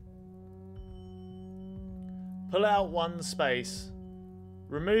 Pull out one space.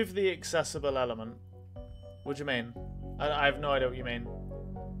 Remove the accessible element. What do you mean? I have no idea what you mean.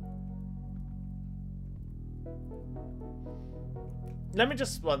 Let me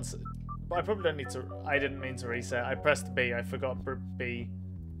just once... I probably don't need to... I didn't mean to reset. I pressed B. I forgot B.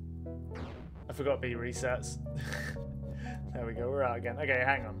 I forgot B resets. There we go, we're out again. Okay,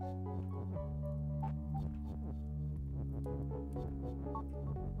 hang on.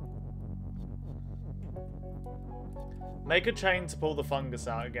 Make a chain to pull the fungus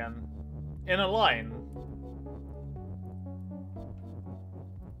out again. In a line.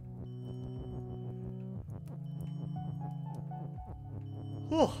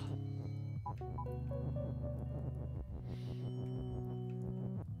 Whew.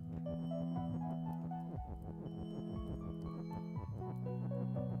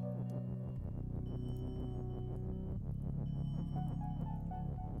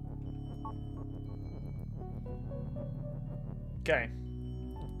 Okay.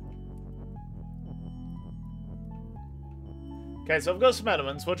 Okay, so I've got some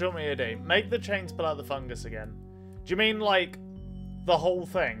elements. What do you want me to do? Make the chains pull out the fungus again. Do you mean, like, the whole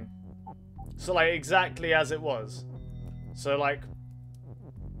thing? So, like, exactly as it was? So, like...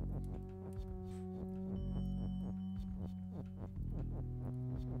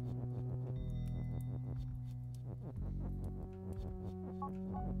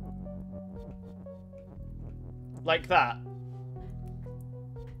 like that?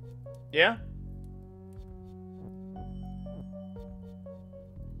 Yeah?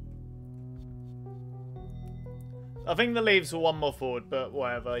 I think the leaves were one more forward, but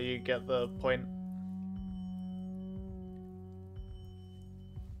whatever, you get the point.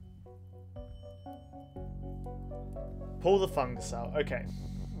 Pull the fungus out, okay.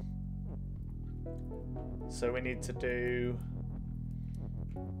 So we need to do...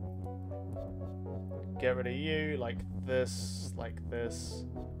 get rid of you, like this,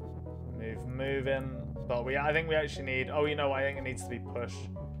 moving. But I think we actually need, oh, you know what, I think it needs to be pushed.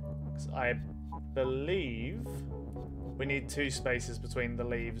 'Cause I believe we need 2 spaces between the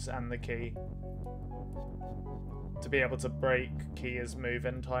leaves and the key to be able to break key as move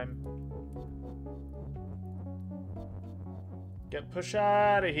in time. Get push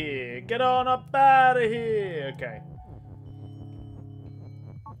out of here. Get on up out of here. Okay.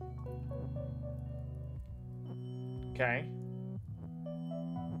 Okay.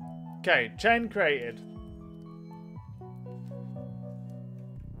 Okay, chain created.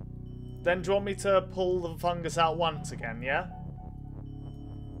 Then do you want me to pull the fungus out once again, yeah?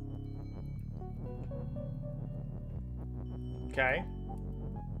 Okay.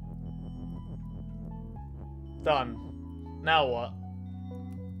 Done. Now what?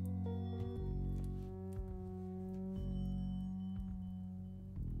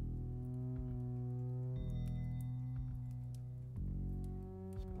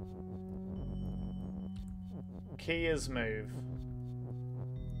 Key is move.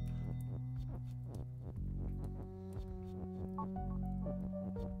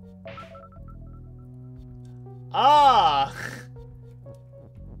 Ah!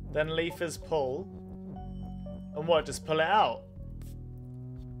 Then leaf is pull. And what, just pull it out?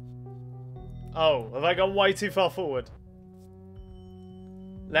 Oh, have I gone way too far forward?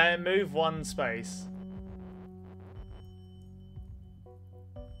 Let it move 1 space.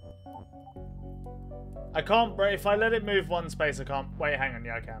 I can't, if I let it move one space, I can't. Wait, hang on.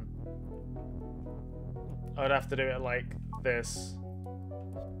 Yeah, I can. I would have to do it like this.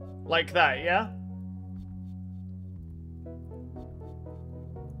 Like that, yeah?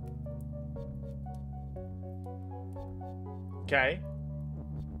 Okay.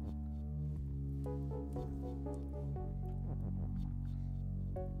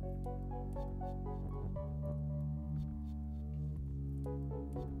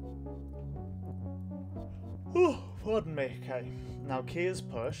 Oh, pardon me. Okay. Now key is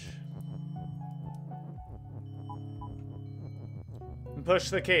push. And push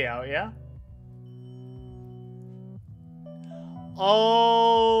the key out, yeah?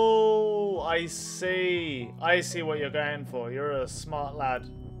 Oh, I see. I see what you're going for. You're a smart lad.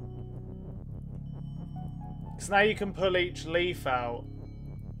 Because now you can pull each leaf out.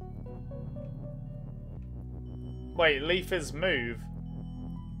 Wait, leaf is move.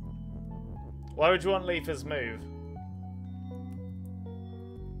 Why would you want leaf as move?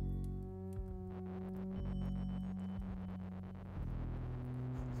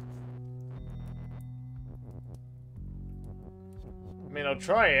 I mean, I'll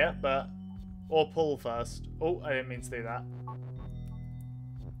try it, but... Or pull first. Oh, I didn't mean to do that.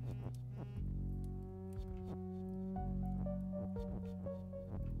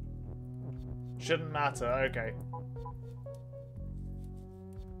 Shouldn't matter, okay.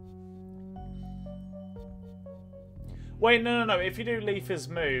 Wait, no. If you do leaf is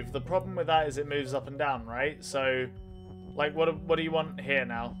move, the problem with that is it moves up and down, right? So, like, what do you want here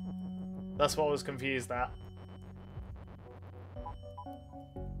now? That's what I was confused at.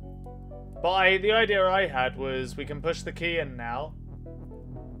 But the idea I had was we can push the key in now.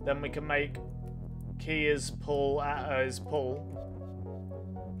 Then we can make key is pull.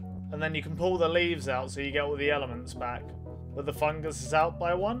 And then you can pull the leaves out so you get all the elements back. But the fungus is out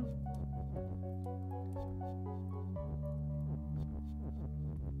by one.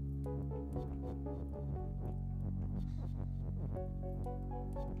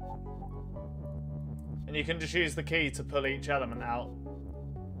 And you can just use the key to pull each element out.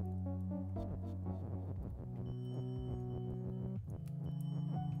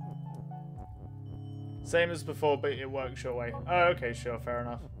 Same as before, but it works your way. Oh, okay, sure, fair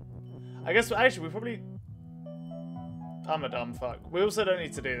enough. I guess, actually, we probably... I'm a dumb fuck. We also don't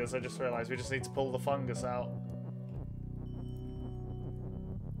need to do this, I just realised. We just need to pull the fungus out.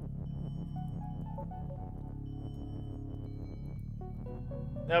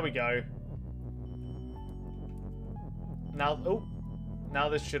 There we go. Now, oh, now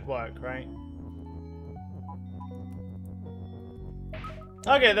this should work, right?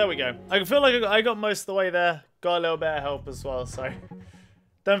 Okay, there we go. I feel like I got most of the way there. Got a little bit of help as well, so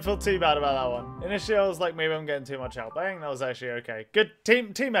don't feel too bad about that one. Initially, I was like, maybe I'm getting too much help. I think that was actually okay. Good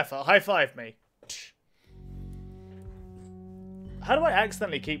team effort. High five me. How do I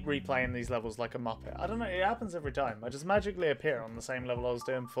accidentally keep replaying these levels like a muppet? I don't know. It happens every time. I just magically appear on the same level I was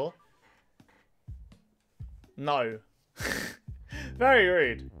doing before. No. Very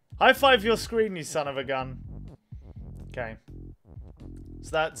rude. High five your screen, you son of a gun. Okay. So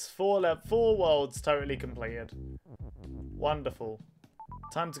that's four worlds totally completed. Wonderful.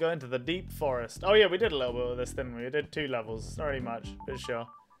 Time to go into the deep forest. Oh yeah, we did a little bit of this, didn't we? We did 2 levels. It's not really much, but sure.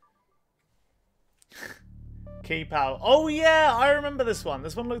 Keep out. Oh yeah, I remember this one.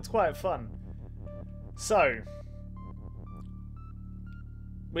 This one looked quite fun. So,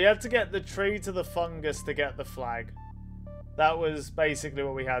 we had to get the tree to the fungus to get the flag. That was basically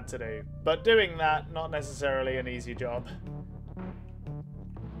what we had to do. But doing that, not necessarily an easy job.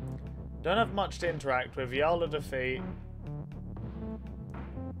 Don't have much to interact with. Yala defeat.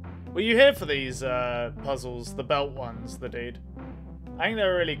 Were you here for these puzzles? The belt ones, the dude? I think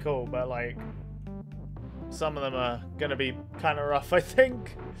they're really cool, but like... some of them are going to be kind of rough, I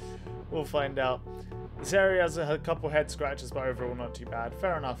think. We'll find out. This area has a couple head scratches, but overall not too bad.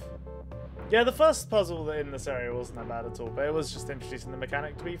 Fair enough. Yeah, the first puzzle in this area wasn't that bad at all, but it was just introducing the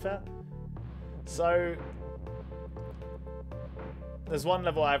mechanic, to be fair. So, there's one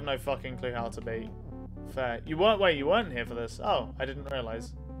level I have no fucking clue how to beat. Fair. You weren't here for this. Oh, I didn't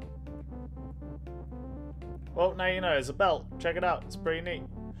realise. Well, now you know, there's a belt. Check it out. It's pretty neat.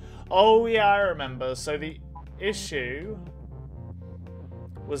 Oh, yeah, I remember. So the issue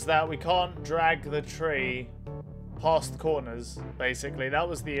was that we can't drag the tree past corners, basically. That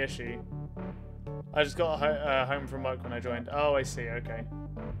was the issue. I just got home from work when I joined. Oh, I see. Okay.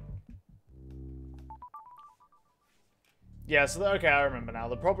 Yeah, so, okay, I remember now.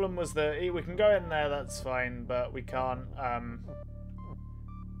 The problem was that we can go in there, that's fine, but we can't,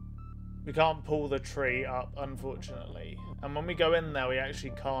 We can't pull the tree up, unfortunately. And when we go in there, we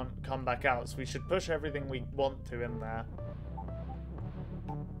actually can't come back out. So we should push everything we want to in there.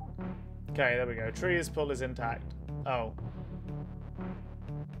 Okay, there we go. Tree's pull is intact. Oh.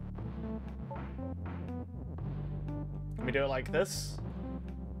 Can we do it like this?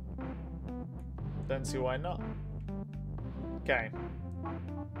 Don't see why not. Okay.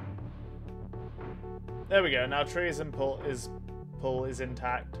 There we go. Now trees and pull is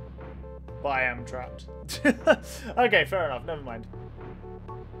intact. But I am trapped. Okay, fair enough. Never mind.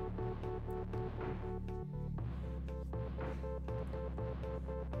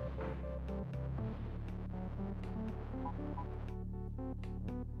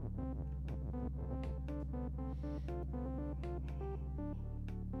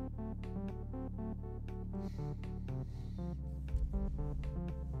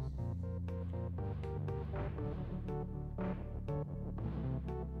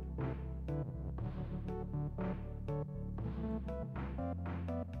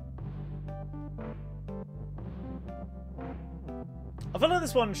 I feel like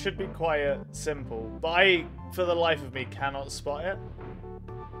this one should be quite simple, but I, for the life of me, cannot spot it.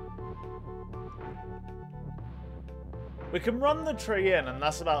 We can run the tree in, and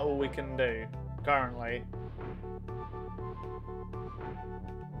that's about all we can do, currently.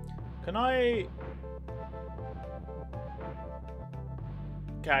 Can I...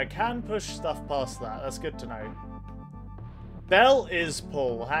 Okay, I can push stuff past that. That's good to know. Belt is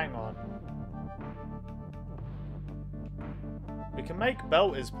pull. Hang on. We can make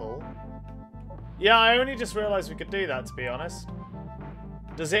belt is pull. Yeah, I only just realised we could do that, to be honest.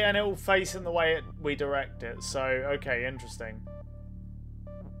 Does it? And it will face in the way we direct it. So, okay, interesting.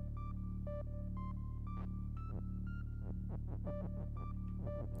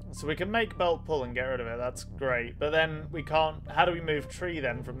 So we can make belt pull and get rid of it. That's great. But then we can't... How do we move tree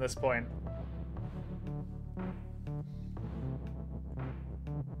then from this point?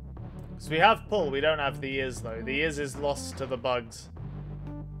 So we have pull, we don't have the is though. The is lost to the bugs.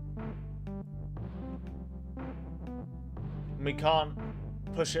 And we can't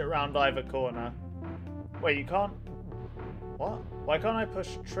push it around either corner. Wait, you can't? What? Why can't I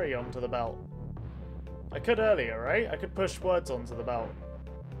push tree onto the belt? I could earlier, right? I could push words onto the belt.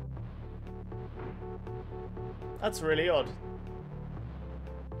 That's really odd.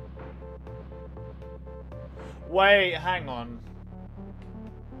 Wait, hang on.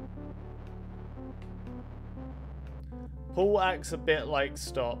 Pull acts a bit like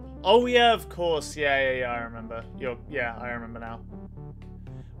stop. Oh yeah, of course. Yeah, I remember. Yeah, I remember now.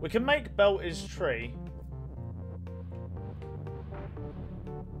 We can make belt is tree.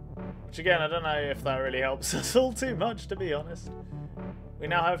 Which again, I don't know if that really helps us all too much, to be honest. We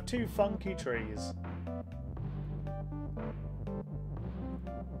now have two funky trees.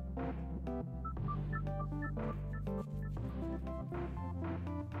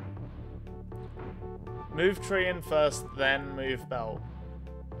 Move tree in first, then move belt.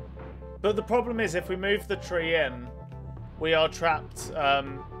 But the problem is, if we move the tree in, we are trapped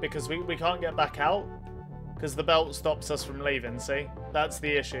because we can't get back out because the belt stops us from leaving, see? That's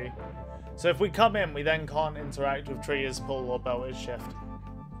the issue. So if we come in, we then can't interact with tree as pull or belt as shift.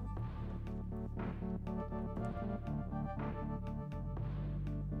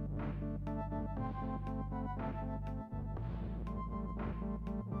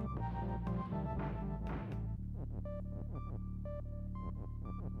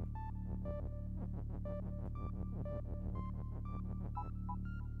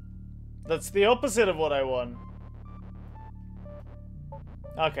 That's the opposite of what I want.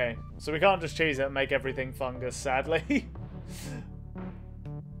 Okay, so we can't just choose it and make everything fungus, sadly.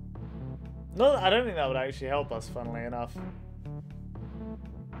 No, I don't think that would actually help us, funnily enough.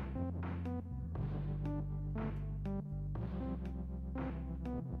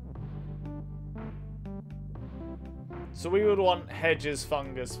 So we would want hedges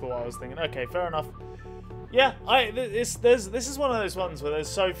fungus for what I was thinking. Okay, fair enough. Yeah, this is one of those ones where there's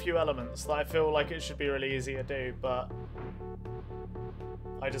so few elements that I feel like it should be really easy to do, but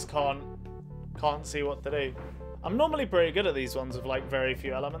I just can't see what to do. I'm normally pretty good at these ones with like very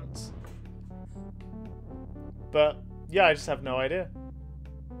few elements, but yeah, I just have no idea.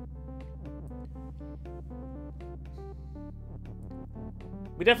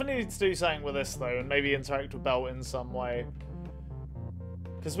 We definitely need to do something with this though, and maybe interact with belt in some way.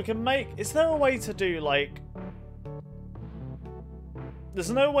 Because we can make... Is there a way to do, like... There's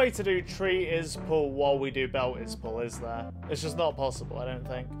no way to do tree is pull while we do belt is pull, is there? It's just not possible, I don't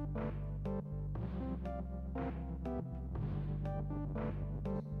think.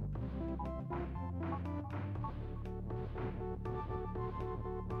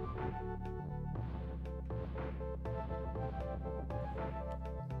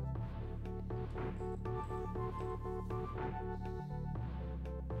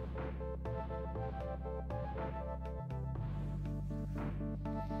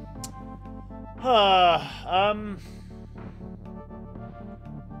 Um...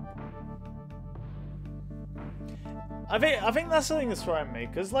 I think that's the thing that's throwing me,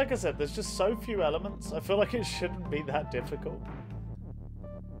 because like I said, there's just so few elements. I feel like it shouldn't be that difficult.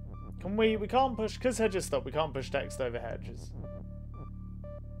 Can we can't push, because hedges stop, we can't push text over hedges.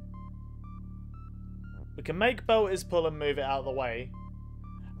 We can make belt is pull and move it out of the way.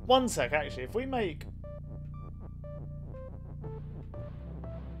 One sec, actually, if we make...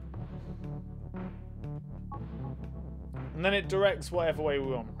 And then it directs whatever way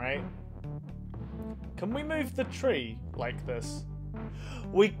we want, right? Can we move the tree like this?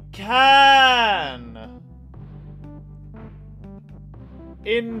 We can!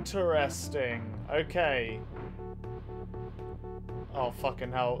 Interesting. Okay. Oh,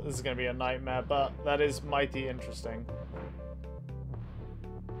 fucking hell. This is going to be a nightmare, but that is mighty interesting.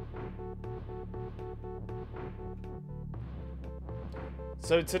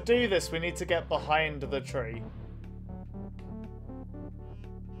 So to do this, we need to get behind the tree.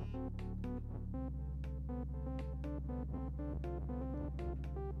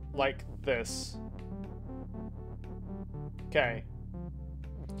 Like this. Okay.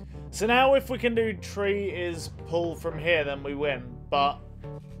 So now if we can do tree is pull from here, then we win. But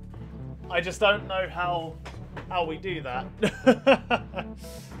I just don't know how we do that.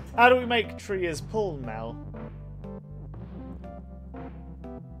 How do we make tree is pull now?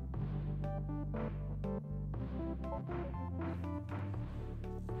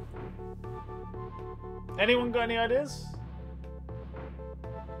 Anyone got any ideas?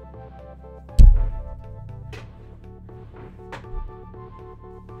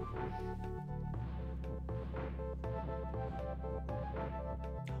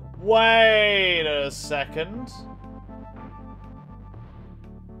 Wait a second.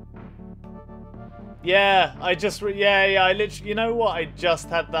 Yeah, I literally, you know what? I just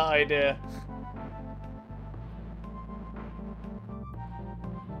had that idea.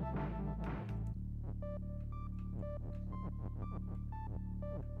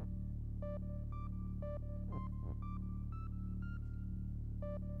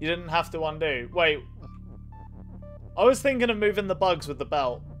 You didn't have to undo. Wait. I was thinking of moving the bugs with the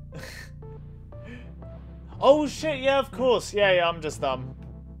belt. Oh shit, yeah, of course. Yeah, I'm just dumb.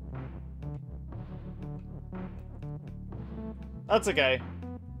 That's okay.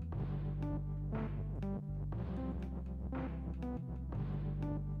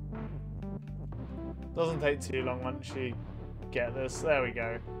 Doesn't take too long once you get this. There we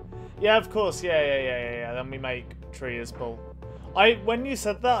go. Yeah, of course. Yeah. Then we make tree as pull. When you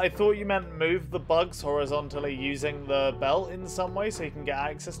said that, I thought you meant move the bugs horizontally using the belt in some way so you can get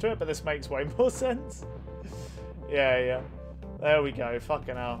access to it, but this makes way more sense. Yeah. There we go.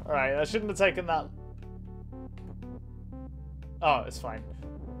 Fucking hell. Alright, I shouldn't have taken that. Oh, it's fine.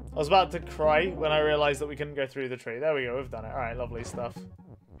 I was about to cry when I realised that we couldn't go through the tree. There we go, we've done it. Alright, lovely stuff.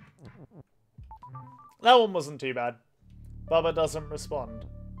 That one wasn't too bad. Bubba doesn't respond.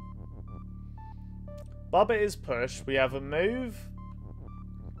 Bubba is push. We have a move.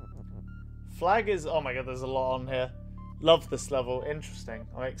 Flag is... Oh my god, there's a lot on here. Love this level. Interesting.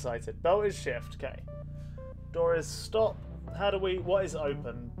 I'm excited. Belt is shift. Okay. Door is stop. How do we... What is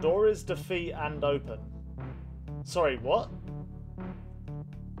open? Door is defeat and open. Sorry, what?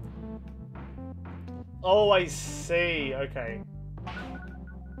 Oh, I see. Okay.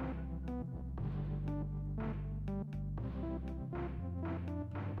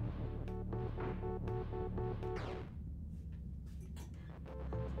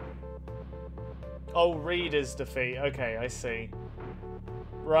 Oh, read is defeat. Okay, I see.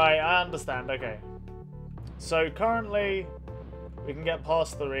 Right, I understand. Okay. So currently, we can get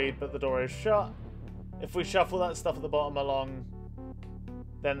past the read, but the door is shut. If we shuffle that stuff at the bottom along,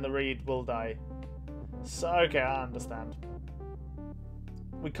 then the read will die. So, okay, I understand.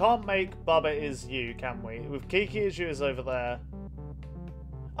 We can't make Bubba is you, can we? With Kiki is you is over there.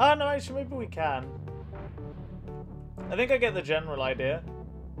 Oh, no, actually, maybe we can. I think I get the general idea.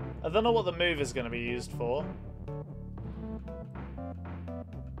 I don't know what the move is going to be used for.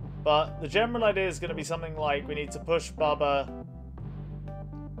 But the general idea is going to be something like we need to push Bubba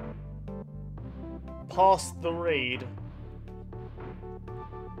past the read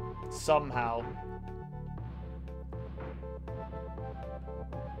somehow.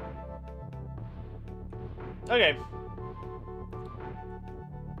 Okay.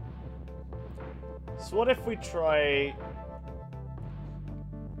 So what if we try...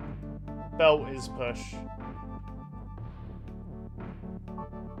 Belt is push.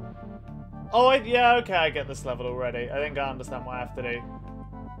 Oh, yeah, okay, I get this level already. I think I understand what I have to do.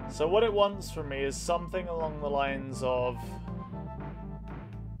 So what it wants from me is something along the lines of...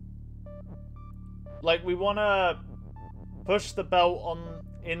 Like, we want to push the belt on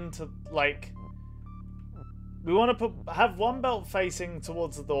into, like... We want to have one belt facing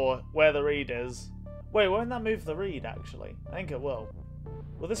towards the door where the reed is. Wait, won't that move the reed, actually? I think it will.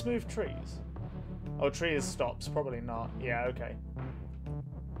 Will this move trees? Oh, trees stops. Probably not. Yeah, okay.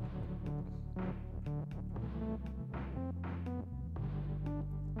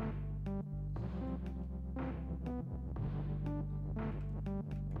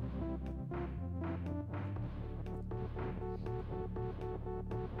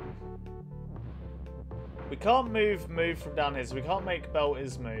 We can't move from down here, so we can't make belt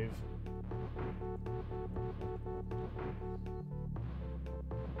is move.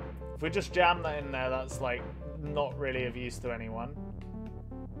 If we just jam that in there, that's like not really of use to anyone.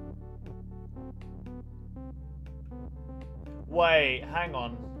 Wait, hang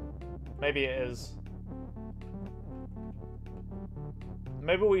on. Maybe it is.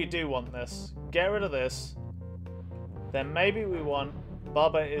 Maybe we do want this. Get rid of this. Then maybe we want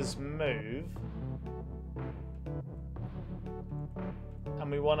Bubba is move. And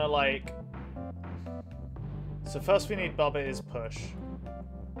we want to like... So first we need Bubba is push.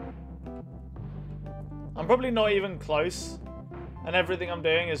 I'm probably not even close. And everything I'm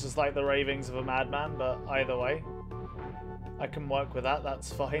doing is just like the ravings of a madman. But either way, I can work with that.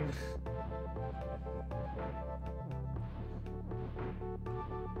 That's fine.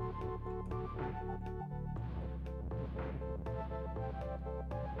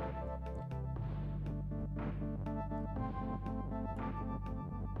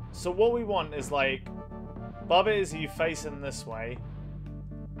 So what we want is like, Bubba is you facing this way,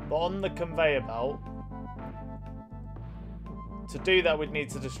 but on the conveyor belt, to do that we'd need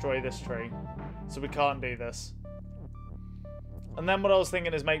to destroy this tree. So we can't do this. And then what I was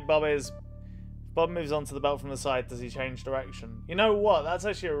thinking is make Bubba is, if Bubba moves onto the belt from the side, does he change direction? You know what? That's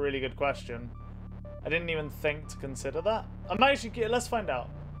actually a really good question. I didn't even think to consider that. I'm actually, let's find out.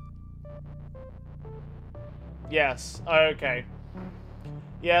 Yes, okay.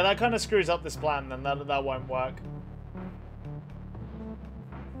 Yeah, that kind of screws up this plan, then that won't work.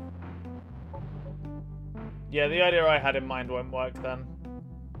 Yeah, the idea I had in mind won't work then.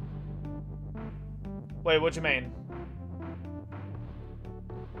 Wait, what do you mean?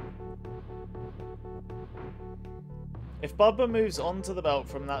 If Bubba moves onto the belt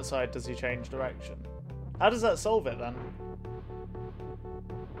from that side, does he change direction? How does that solve it then?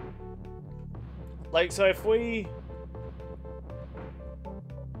 Like, so if we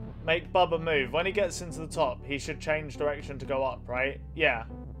make Bubba move, when he gets into the top, he should change direction to go up, right? Yeah.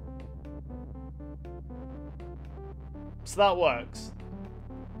 So that works.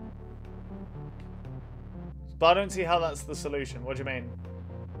 But I don't see how that's the solution. What do you mean?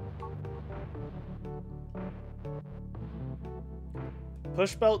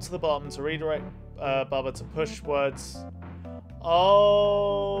 Push belt to the bottom to redirect Bubba to push words.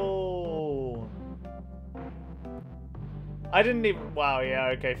 Oh. I didn't even... Wow, yeah,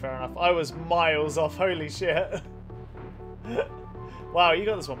 okay, fair enough. I was miles off, holy shit. Wow, you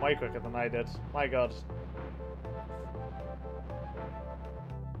got this one way quicker than I did. My god.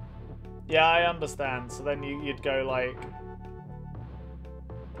 Yeah, I understand. So then you'd go like...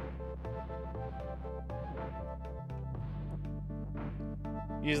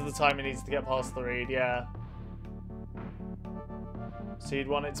 Use the time it needs to get past the reed, yeah. So you'd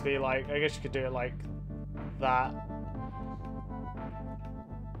want it to be like... I guess you could do it like that.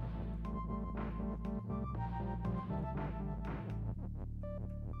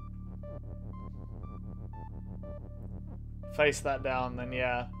 Face that down, then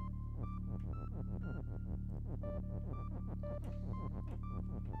yeah.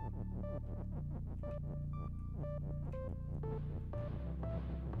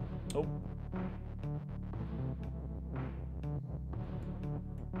 Oh.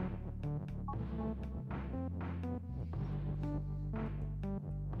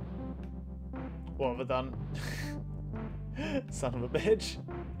 What have I done? Son of a bitch.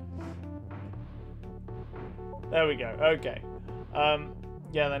 There we go. Okay.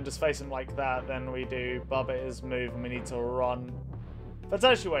 Yeah, then just face him like that. Then we do Bubba is move and we need to run. That's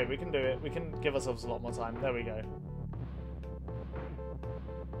actually wait, we can do it. We can give ourselves a lot more time. There we go.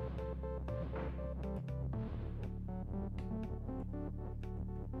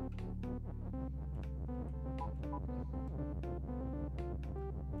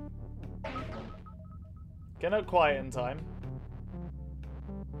 Get out quiet in time.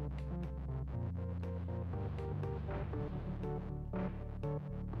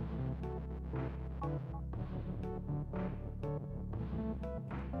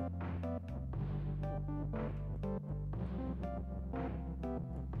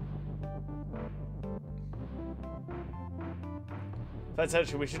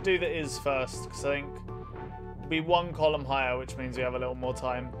 Potentially, we should do the is first, because I think it'll be one column higher, which means we have a little more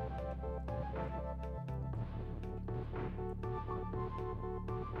time.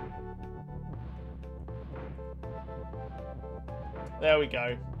 There we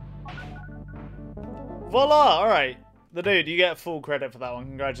go. Voila! Alright. The dude, you get full credit for that one.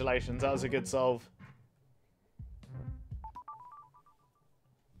 Congratulations. That was a good solve.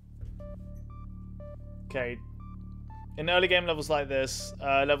 Okay. In early game levels like this,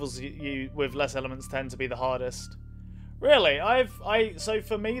 levels with less elements tend to be the hardest. Really? So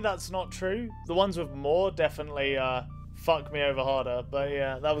for me, that's not true. The ones with more definitely fuck me over harder. But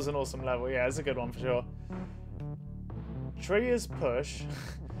yeah, that was an awesome level. Yeah, it's a good one for sure. Tree is push.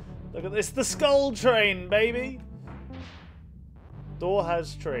 Look at this, the skull train, baby! Door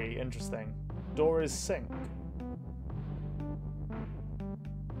has tree, interesting. Door is sink.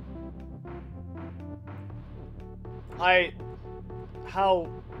 How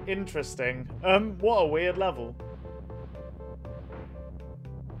interesting. What a weird level.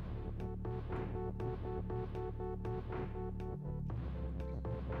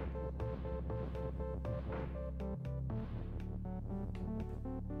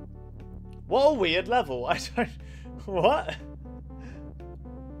 What a weird level. I don't... What?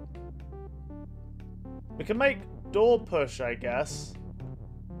 We can make door push, I guess.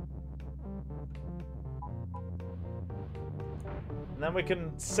 And then we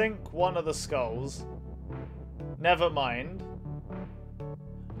can sink one of the skulls. Never mind.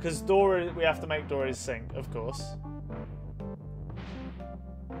 Because door, we have to make door is sink, of course.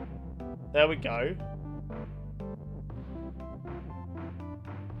 There we go.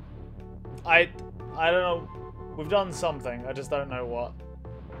 I don't know. We've done something. I just don't know what.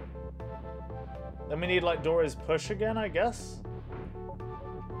 Then we need like door is push again, I guess.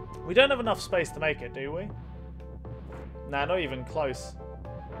 We don't have enough space to make it, do we? Nah, not even close.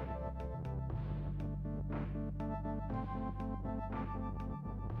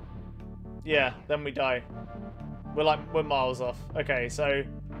 Yeah, then we die. We're miles off. Okay, so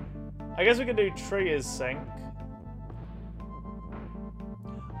I guess we can do tree is sink.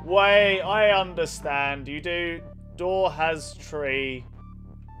 Wait, I understand. You do door has tree.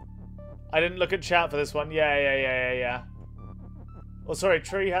 I didn't look at chat for this one. Yeah. Oh, sorry,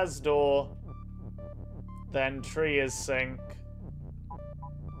 tree has door. Then tree is sink.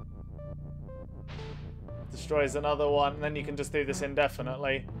 Destroys another one. And then you can just do this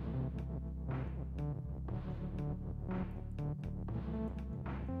indefinitely.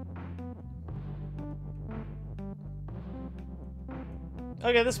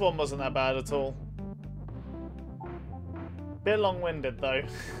 Okay, this one wasn't that bad at all. Bit long-winded, though.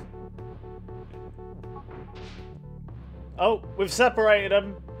 Oh, we've separated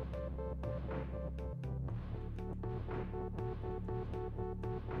them.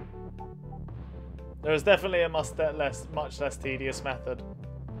 There is definitely a much less tedious method.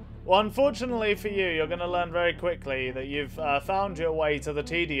 Well, unfortunately for you, you're going to learn very quickly that you've found your way to the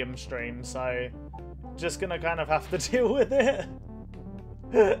tedium stream, so just going to kind of have to deal with it.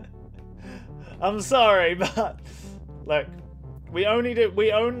 I'm sorry, but look, we only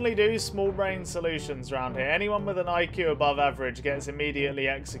do small brain solutions around here. Anyone with an IQ above average gets immediately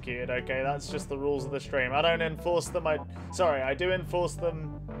executed, okay? That's just the rules of the stream. I don't enforce them. Sorry, I do enforce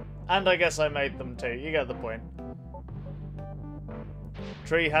them, and I guess I made them too. You get the point.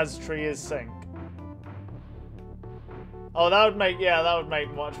 Tree has tree is sink. Oh, that would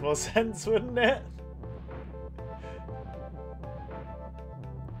make much more sense, wouldn't it?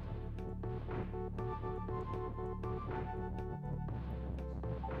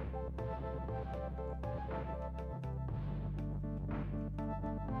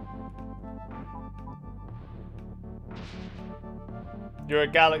 You're a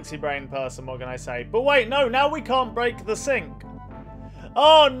galaxy brain person, what can I say? But wait, no, now we can't break the sink.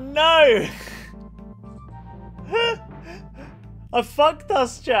 Oh no! I fucked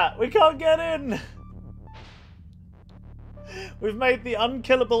us, chat. We can't get in. We've made the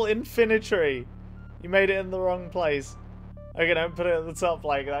unkillable infinitry. You made it in the wrong place. Okay, don't put it at the top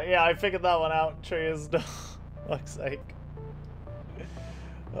like that. Yeah, I figured that one out. Tree is done. Fuck's sake.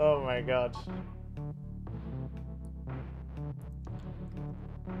 Oh my god.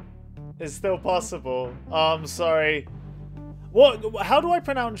 It's still possible. Oh, I'm sorry. What? How do I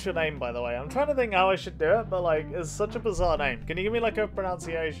pronounce your name, by the way? I'm trying to think how I should do it, but like, it's such a bizarre name. Can you give me like a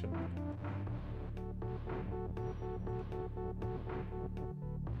pronunciation?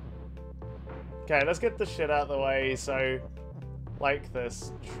 Okay, let's get the shit out of the way. So, like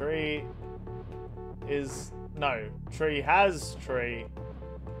this. Tree is... No. Tree has tree.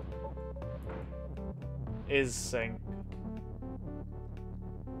 Is sink.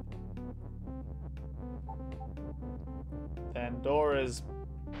 fine. Door is...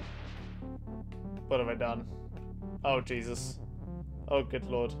 What have I done? Oh, Jesus. Oh, good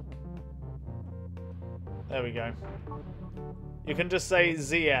lord. There we go. You can just say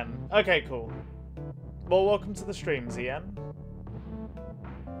ZN. Okay, cool. Well, welcome to the stream, ZN.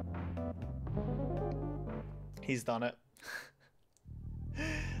 He's done it.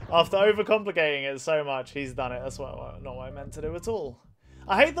 After overcomplicating it so much, he's done it. That's not what I meant to do at all.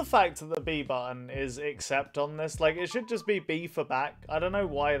 I hate the fact that the B button is accept on this. Like, it should just be B for back. I don't know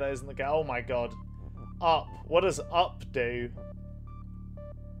why that isn't the case. Oh my god. Up. What does up do?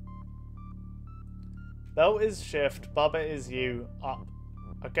 Belt is shift, Bubba is U, up.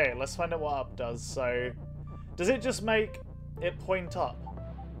 Okay, let's find out what up does. So, does it just make it point up?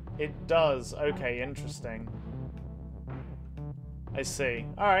 It does. Okay, interesting. I see.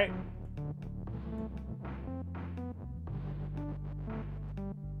 Alright.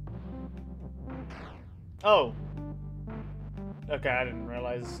 Oh. Okay, I didn't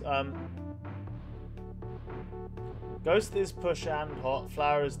realize. Ghost is push and hot.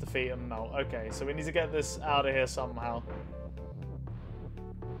 Flower is defeat and melt. Okay, so we need to get this out of here somehow.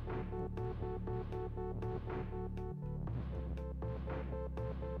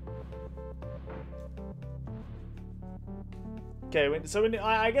 Okay, so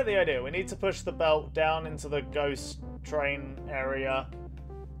I get the idea. We need to push the belt down into the ghost train area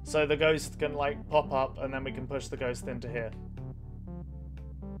so the ghost can, like, pop up and then we can push the ghost into here.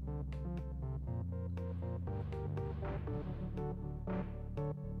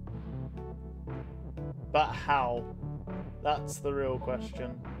 But how? That's the real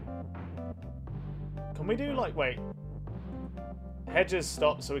question. Can we do, like, wait. Hedges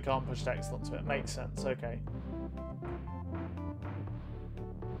stop so we can't push text onto it. Makes sense, okay.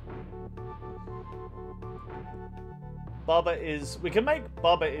 Bubba is... We can make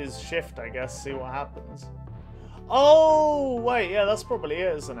Bubba is shift, I guess, see what happens. Oh, wait, yeah, that's probably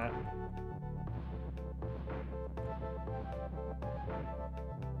it, isn't it?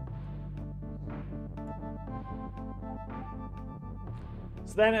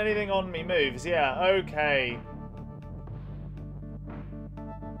 So then anything on me moves. Yeah, okay.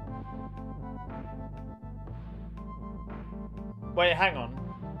 Wait, hang on.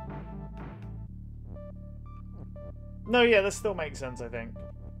 No, yeah, this still makes sense, I think.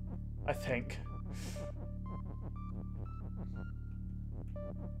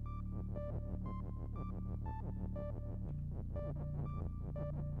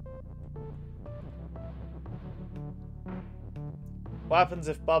 What happens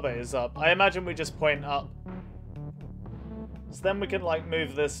if Bubba is up? I imagine we just point up. So then we can, like,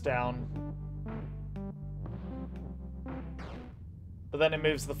 move this down. But then it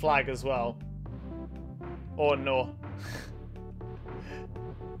moves the flag as well. Or no.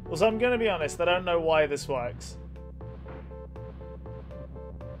 Well, so I'm going to be honest, I don't know why this works.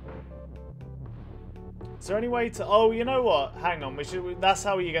 Is there any way to... Oh, you know what? Hang on. That's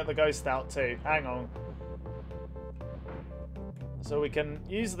how you get the ghost out too. Hang on. So we can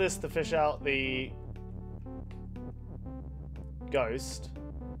use this to fish out the ghost.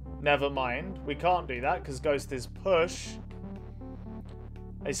 Never mind. We can't do that because ghost is push.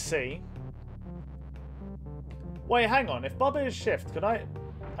 I see. Wait, hang on. If Bubba is shift, could I...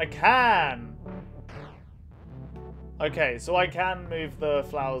 I can! Okay, so I can move the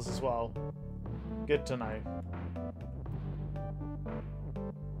flowers as well. Good to know.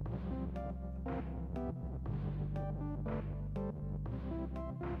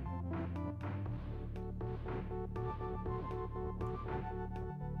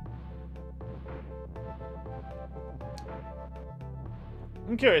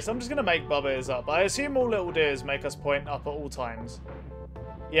 I'm curious, I'm just going to make Bubba is up. I assume all little deers make us point up at all times.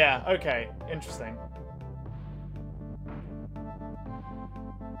 Yeah, okay. Interesting.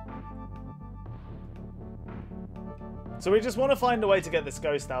 So we just want to find a way to get this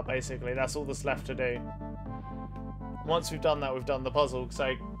ghost out, basically. That's all that's left to do. Once we've done that, we've done the puzzle.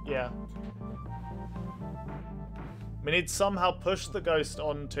 So, yeah. We need to somehow push the ghost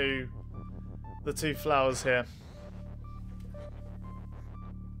onto the two flowers here.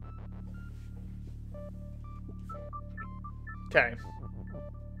 Okay.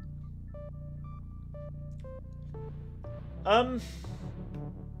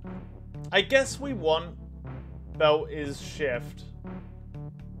 I guess we want belt is shift.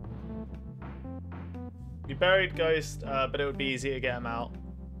 We buried ghost, but it would be easy to get him out.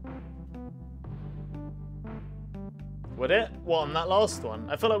 Would it? What, on that last one?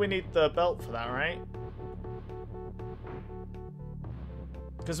 I feel like we need the belt for that, right?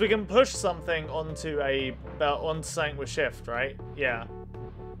 Because we can push something onto a belt, onto something with shift, right? Yeah.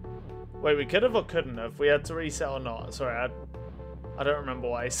 Wait, we could have or couldn't have? We had to reset or not? Sorry, I don't remember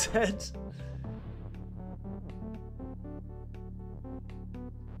what I said.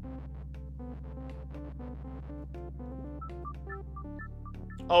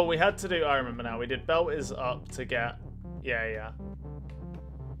 Oh, we had to do... I remember now. We did belt is up to get... Yeah.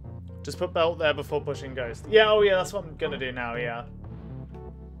 Just put belt there before pushing ghost. Yeah, oh yeah, that's what I'm going to do now, yeah.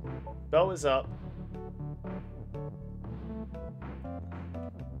 Belt is up.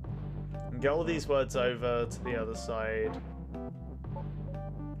 And get all these words over to the other side.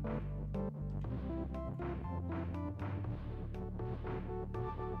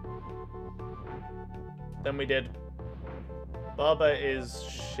 Then we did Baba is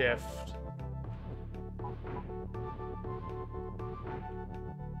shift.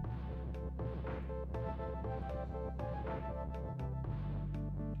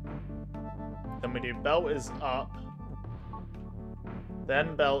 Then we do belt is up.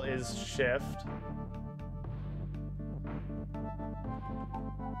 Then belt is shift.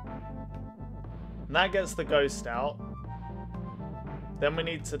 And that gets the ghost out. Then we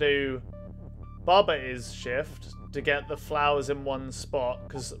need to do Baba is shift to get the flowers in one spot.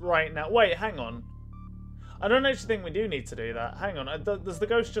 Because right now... Wait, hang on. I don't actually think we do need to do that. Hang on. Does the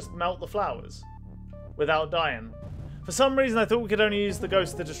ghost just melt the flowers without dying? For some reason, I thought we could only use the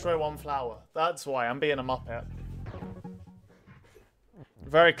ghost to destroy one flower. That's why. I'm being a muppet.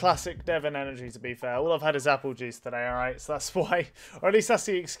 Very classic Devin energy, to be fair. All I've had is apple juice today, alright? So that's why. Or at least that's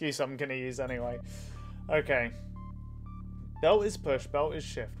the excuse I'm going to use anyway. Okay. Belt is push, belt is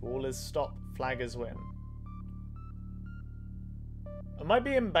shift, wall is stop, flag is win. Am I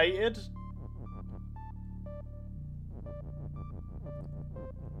being baited?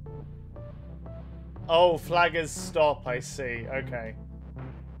 Oh, flag is stop, I see. Okay.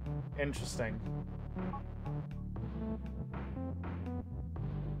 Interesting.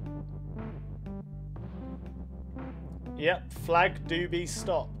 Yep, flag do be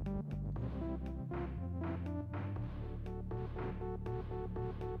stop.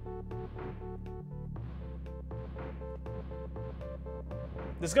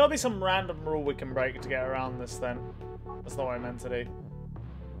 There's got to be some random rule we can break to get around this then. That's not what I meant to do.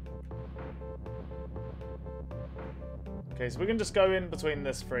 Okay, so we can just go in between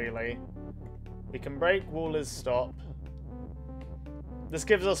this freely. We can break wall is stop. This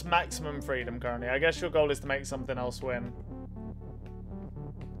gives us maximum freedom currently. I guess your goal is to make something else win.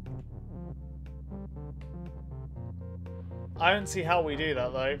 I don't see how we do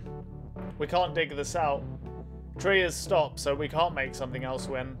that though. We can't dig this out. Tree is stop, so we can't make something else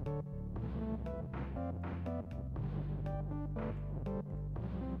win.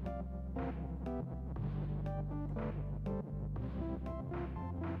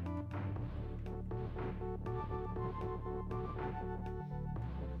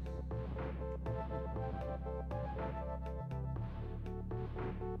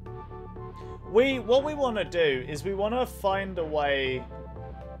 What we want to do is we want to find a way...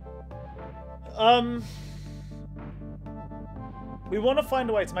 We want to find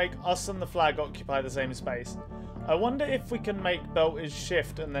a way to make us and the flag occupy the same space. I wonder if we can make belt is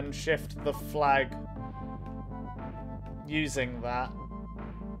shift and then shift the flag using that.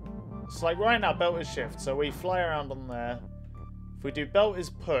 So like right now, belt is shift, so we fly around on there. If we do belt is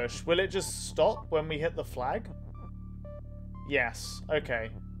push, will it just stop when we hit the flag? Yes,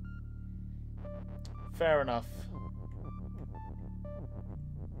 okay. Fair enough.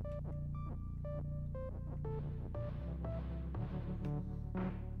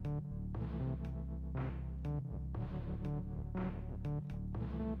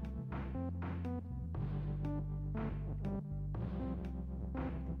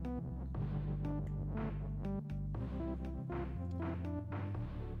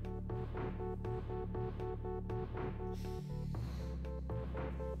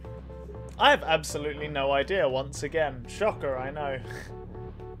 I have absolutely no idea once again. Shocker, I know.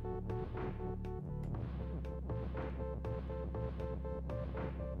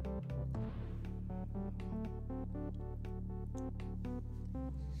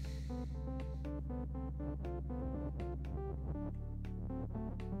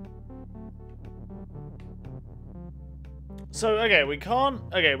 So, okay, we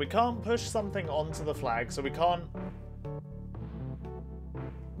can't push something onto the flag, so we can't...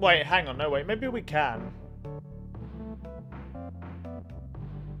 Wait, hang on, no, wait, maybe we can.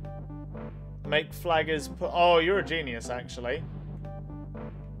 Make flaggers put... Oh, you're a genius, actually.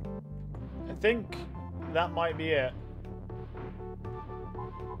 I think that might be it.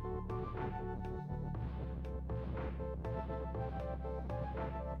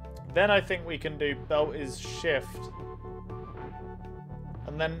 Then I think we can do belt is shift.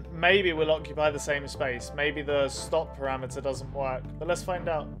 And And then maybe we'll occupy the same space. Maybe the stop parameter doesn't work. But let's find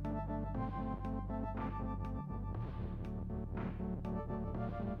out.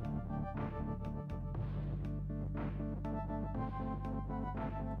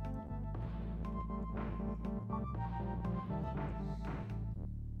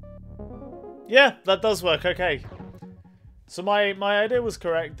 Yeah, that does work. Okay. So my idea was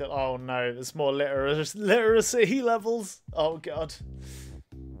correct that, oh no, there's more literacy levels. Oh god.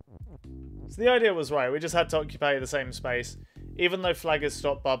 So the idea was right. We just had to occupy the same space. Even though flag is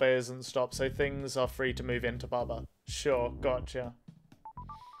stop, Bubba isn't stop, so things are free to move into Bubba. Sure, gotcha.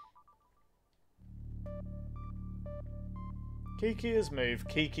 Kiki is move,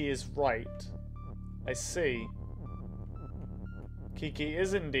 Kiki is right. I see. Kiki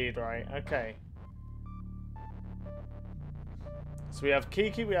is indeed right, okay. So we have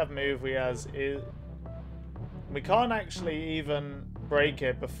Kiki, we have move, we can't actually even break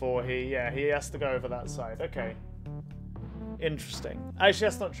it before he has to go over that side. Okay. Interesting. Actually,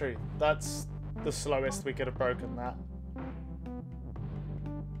 that's not true. That's the slowest we could have broken that.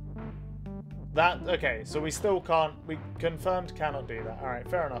 Okay, so we still can't, we confirmed cannot do that. Alright,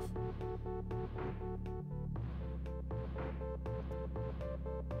 fair enough.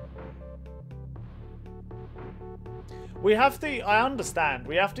 We have to, I understand,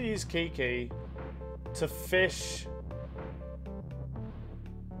 we have to use Kiki to fish.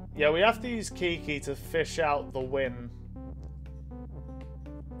 Yeah, we have to use Kiki to fish out the win.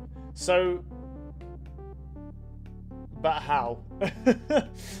 So, but how?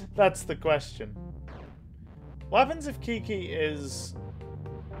 That's the question. What happens if Kiki is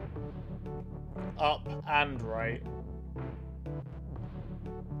up and right?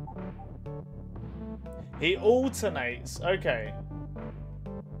 He alternates. Okay.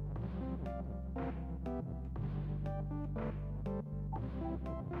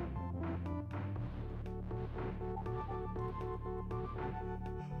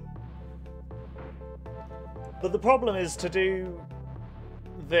 But the problem is, to do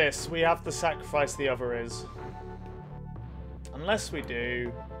this, we have to sacrifice the other is. Unless we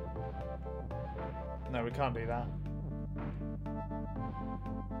do... No, we can't do that.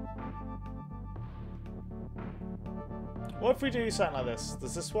 What if we do something like this?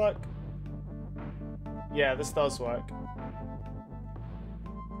 Does this work? Yeah, this does work.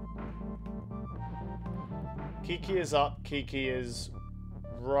 Kiki is up, Kiki is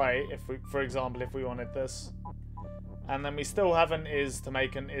right, if we, for example, if we wanted this. And then we still have an is to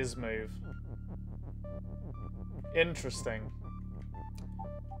make an is move. Interesting.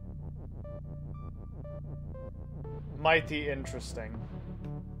 Mighty interesting.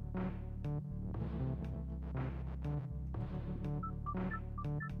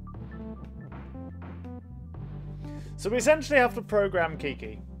 So we essentially have to program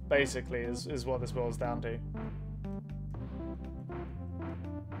Kiki, basically, is what this boils down to.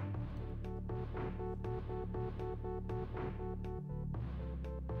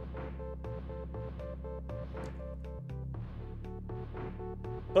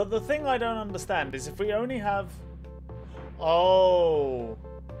 But the thing I don't understand is if we only have... Oh...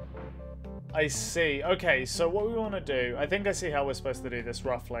 I see. Okay, so what we want to do... I think I see how we're supposed to do this,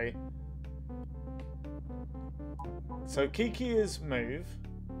 roughly. So Kiki is move.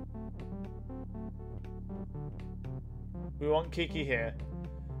 We want Kiki here.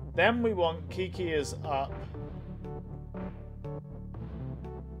 Then we want Kiki is up.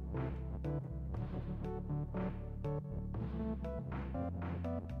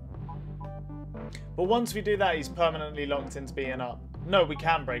 But once we do that, he's permanently locked into being up. No, we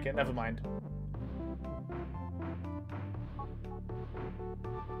can break it. Never mind.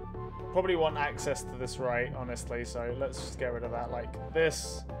 Probably want access to this right, honestly, so let's just get rid of that like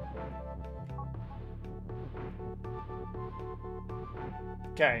this.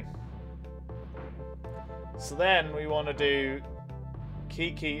 Okay. So then we want to do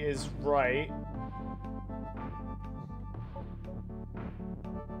Kiki is right.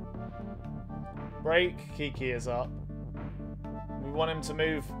 Break, Kiki is up. We want him to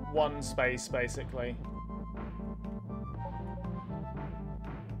move one space, basically.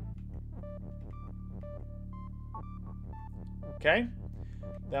 Okay.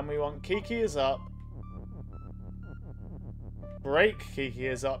 Then we want Kiki is up. Break, Kiki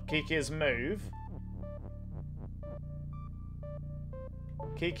is up. Kiki is move.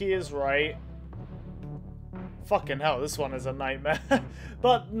 Kiki is right. Fucking hell, this one is a nightmare.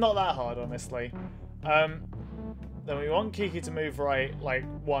 But not that hard, honestly. Then we want Kiki to move right, like,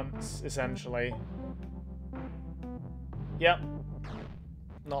 once, essentially. Yep.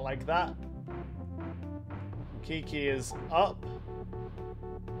 Not like that. Kiki is up.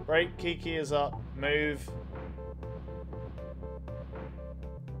 Great, Kiki is up. Move.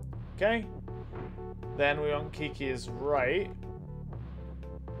 Okay. Then we want Kiki is right.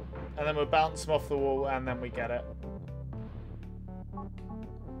 And then we'll bounce him off the wall and then we get it.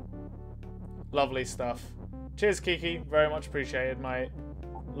 Lovely stuff. Cheers, Kiki. Very much appreciated, my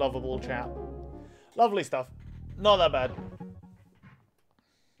lovable chap. Lovely stuff. Not that bad.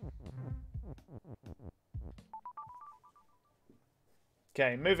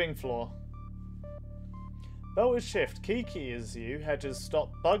 Okay, moving floor. Belt is shift. Kiki is you. Hedges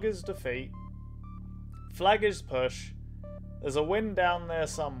stop. Bug is defeat. Flag is push. There's a win down there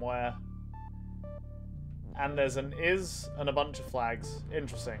somewhere. And there's an is and a bunch of flags.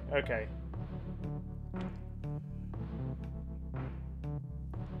 Interesting. Okay.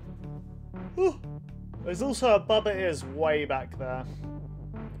 Whew. There's also a Bubba is way back there.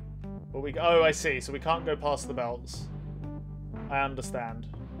 But we... Oh, I see. So we can't go past the belts. I understand.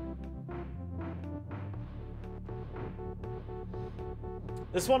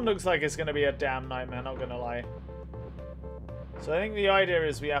 This one looks like it's going to be a damn nightmare, not going to lie. So I think the idea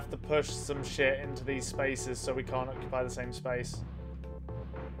is we have to push some shit into these spaces so we can't occupy the same space.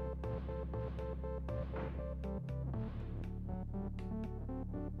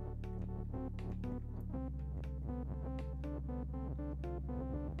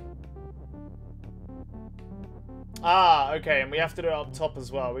 Ah, okay, and we have to do it up top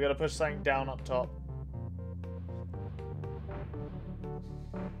as well. We got to push something down up top.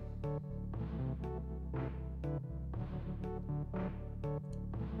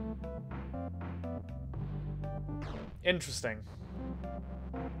 Interesting.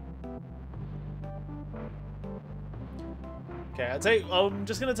 Okay, I'm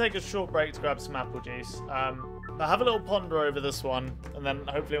just going to take a short break to grab some apple juice. I'll have a little ponder over this one, and then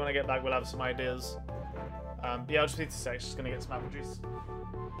hopefully when I get back we'll have some ideas. But yeah, I'll just need to say, just going to get some apple juice.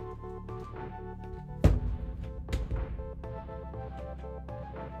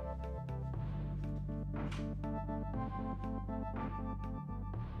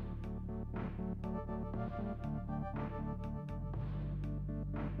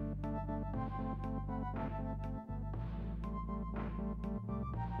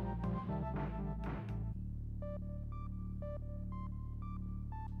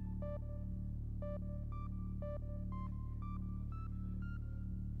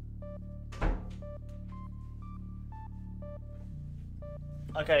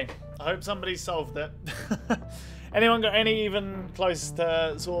 Okay, I hope somebody solved it. Anyone got any even close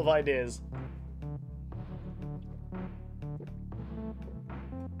to sort of ideas?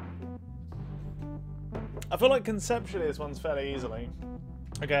 I feel like conceptually this one's fairly easily.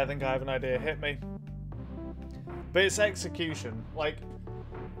 Okay, I think I have an idea. Hit me. But it's execution. Like,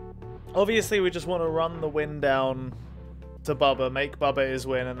 obviously we just want to run the win down to Bubba, make Bubba his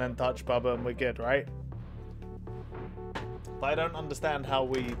win, and then touch Bubba and we're good, right? But I don't understand how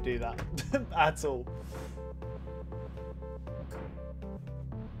we do that at all.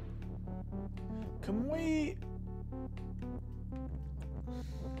 Can we...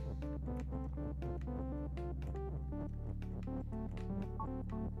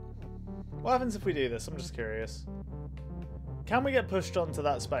 What happens if we do this? I'm just curious. Can we get pushed onto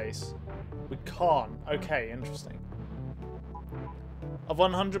that space? We can't. Okay, interesting. I've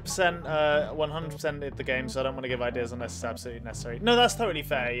 100% hit the game, so I don't want to give ideas unless it's absolutely necessary. No, that's totally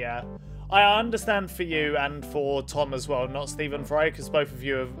fair, yeah. I understand for you and for Tom as well, not Stephen Fry, because both of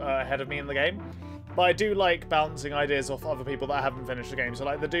you are ahead of me in the game. But I do like bouncing ideas off other people that haven't finished the game. So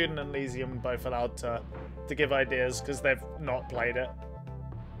like the Dude and Elysium are both allowed to give ideas because they've not played it.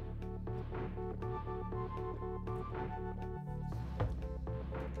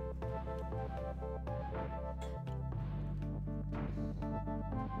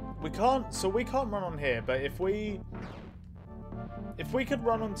 We can't run on here, but if we could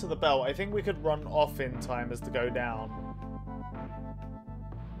run onto the belt, I think we could run off in time as to go down.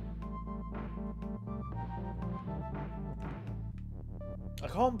 I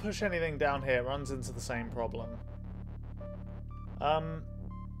can't push anything down here, it runs into the same problem.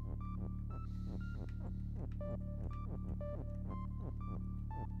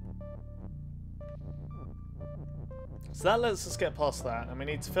 So that lets us get past that, and we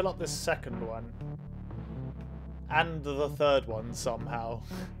need to fill up this second one. And the third one, somehow.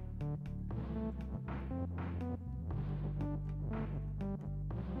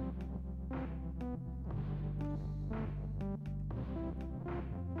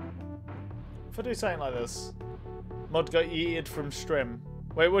 If I do something like this... Mod got yeeted from Strim.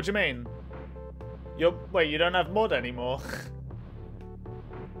 Wait, what do you mean? Wait, you don't have mod anymore?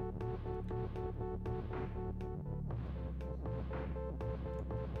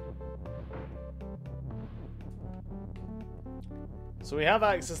 So we have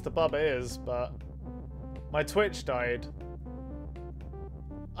access to Bubba Ears, but my Twitch died.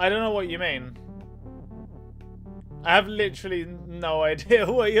 I don't know what you mean. I have literally no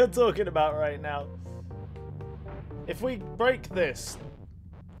idea what you're talking about right now. If we break this,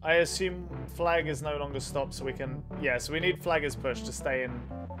 I assume flag is no longer stopped, so we can... Yeah, so we need flag is push to stay in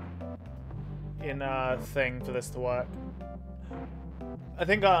thing for this to work. I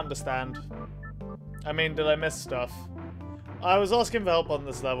think I understand. I mean, did I miss stuff? I was asking for help on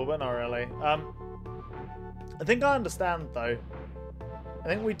this level, but not really. I think I understand, though. I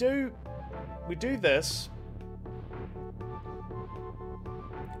think we do this.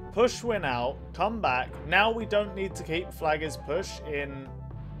 Push win out, come back. Now we don't need to keep flag is push in...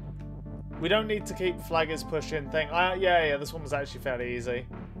 We don't need to keep flag is push in thing. Yeah, this one was actually fairly easy.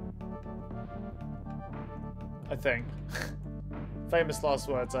 I think. Famous last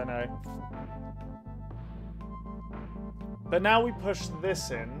words, I know. But now we push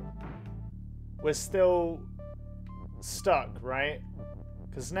this in. We're still stuck, right?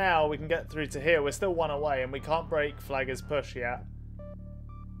 Because now we can get through to here. We're still one away and we can't break flag is push yet.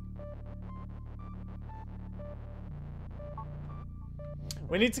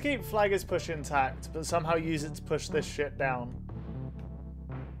 We need to keep flag is push intact, but somehow use it to push this shit down.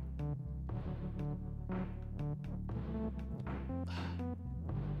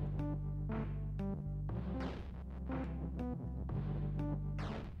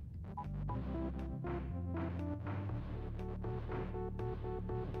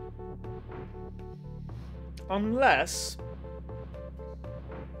 Unless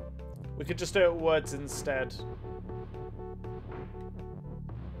we could just do it with words instead.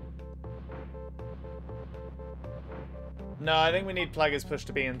 No, I think we need flag is push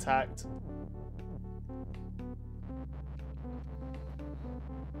to be intact.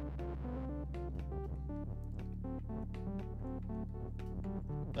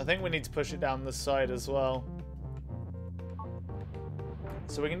 I think we need to push it down this side as well.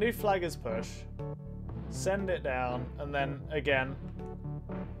 So we can do flag is push, send it down, and then again.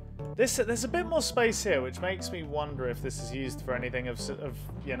 There's a bit more space here, which makes me wonder if this is used for anything of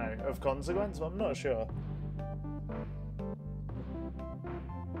you know, of consequence. But I'm not sure.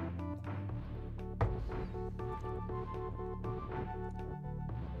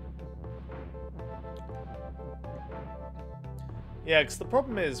 Yeah, because the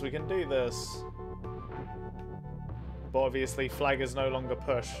problem is we can do this, but obviously flag is no longer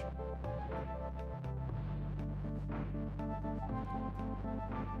push.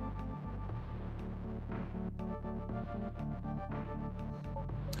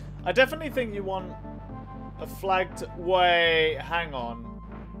 I definitely think you want a flagged way. Hang on.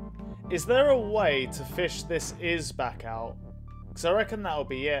 Is there a way to fish this is back out? Because I reckon that'll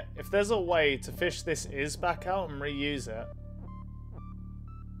be it. If there's a way to fish this is back out and reuse it.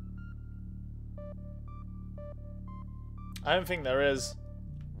 I don't think there is.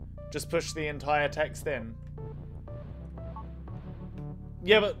 Just push the entire text in.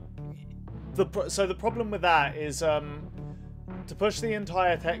 Yeah, but so the problem with that is to push the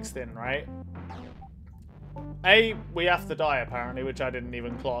entire text in, right? A, we have to die apparently, which I didn't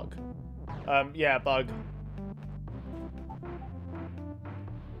even clock. Yeah, bug.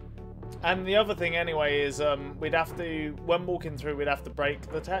 And the other thing anyway is we'd have to, when walking through, we'd have to break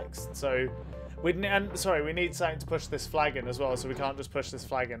the text. So we need something to push this flag in as well, so we can't just push this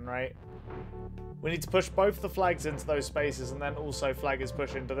flag in, right? We need to push both the flags into those spaces and then also flag is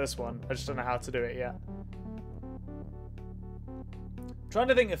push into this one. I just don't know how to do it yet. I'm trying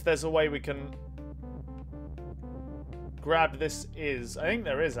to think if there's a way we can grab this is. I think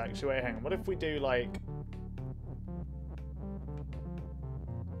there is actually. Wait, hang on. What if we do like...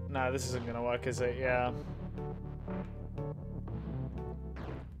 No, this isn't going to work, is it? Yeah.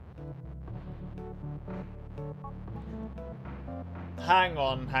 Hang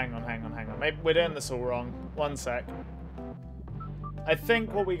on. Maybe we're doing this all wrong. One sec. I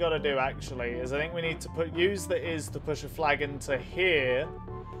think what we got to do actually is I think we need to use the is to push a flag into here,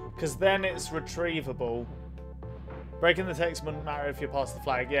 because then it's retrievable. Breaking the text wouldn't matter if you pass the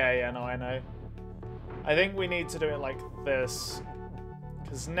flag. Yeah, no, I know. I think we need to do it like this.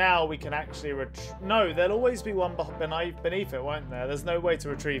 Because now we can actually no, there'll always be one beneath it, won't there? There's no way to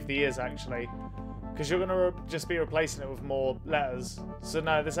retrieve the ears, actually. Because you're going to just be replacing it with more letters. So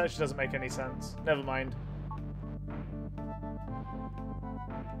no, this actually doesn't make any sense. Never mind.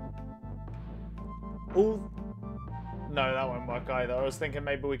 Ooh. No, that won't work either. I was thinking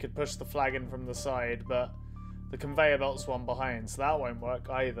maybe we could push the flag in from the side, but the conveyor belt's one behind, so that won't work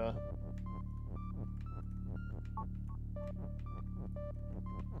either.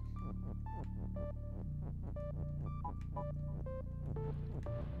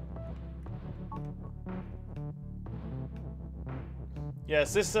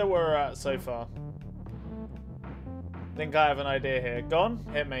 Yes, this is where we're at so far. Think I have an idea here. Go on,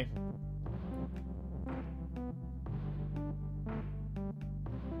 hit me.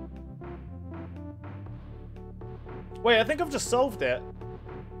 Wait, I think I've just solved it.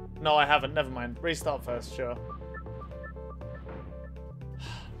 No, I haven't. Never mind. Restart first, sure.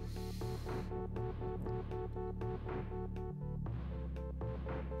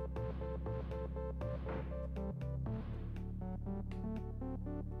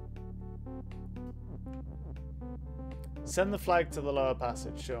 Send the flag to the lower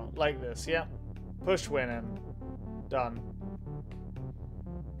passage, sure. Like this, yeah. Push win in. Done.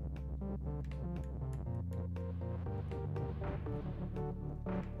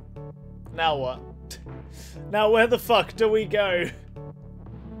 Now what? Now where the fuck do we go?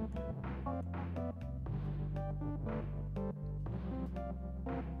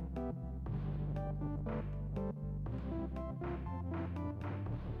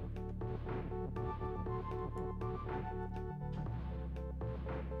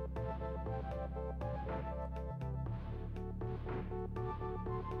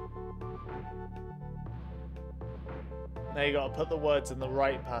 Now you gotta put the words in the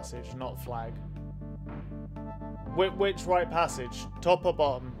right passage, not flag. Which right passage? Top or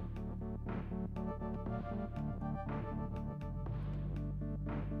bottom?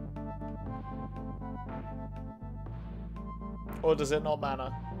 Or does it not matter?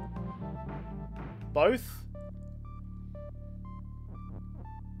 Both?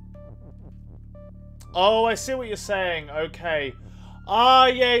 Oh, I see what you're saying. Okay. Ah,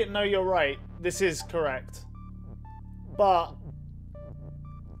 yeah, no, you're right. This is correct. But...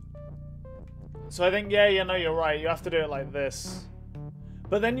 So I think, yeah, no, you're right. You have to do it like this.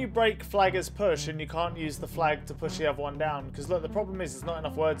 But then you break flag as push and you can't use the flag to push the other one down. Because look, the problem is there's not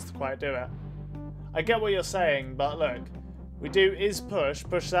enough words to quite do it. I get what you're saying, but look. We do is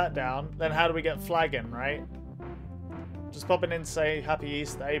push that down. Then how do we get flag in, right? Just popping in to say Happy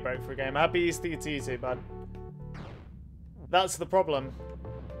Easter. Hey, broke for a game. Happy Easter, it's easy, bud. That's the problem.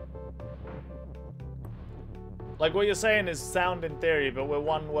 Like, what you're saying is sound in theory, but we're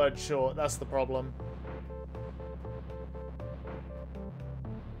one word short. That's the problem.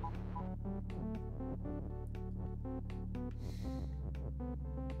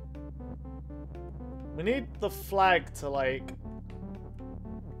 We need the flag to, like...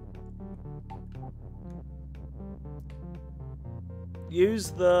 use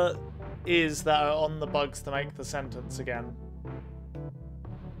the is that are on the bugs to make the sentence again.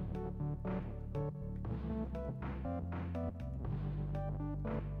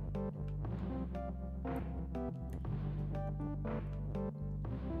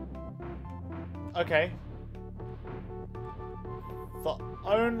 Okay. The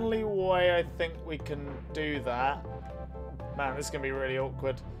only way I think we can do that... Man, this is going to be really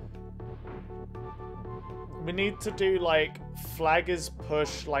awkward. We need to do, like, flag is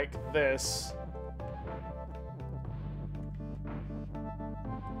push like this.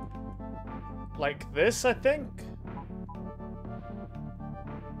 Like this, I think?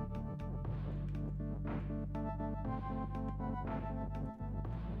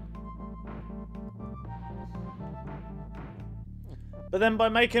 But then by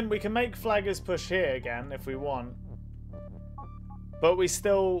making, we can make flag is push here again if we want. But we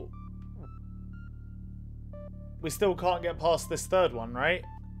still can't get past this third one, right?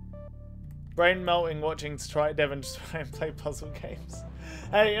 Brain melting watching to try Devin to try and play puzzle games.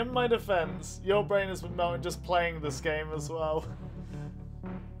 Hey, in my defense, your brain has been melting just playing this game as well.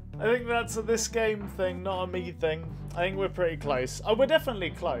 I think that's a this game thing, not a me thing. I think we're pretty close. Oh, we're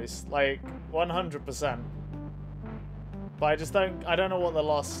definitely close, like 100%. But I don't know what the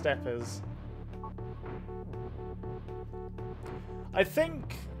last step is. I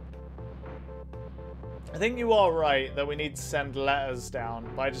think you are right that we need to send letters down,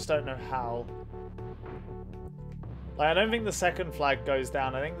 but I just don't know how. Like, I don't think the second flag goes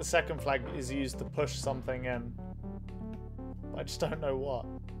down. I think the second flag is used to push something in. I just don't know what.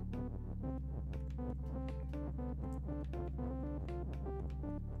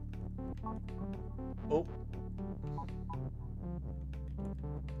 Oh.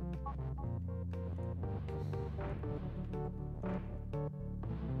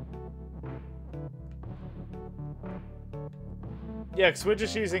 Yeah, because we're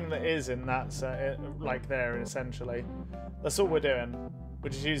just using the is in that set, like there, essentially. That's all we're doing. We're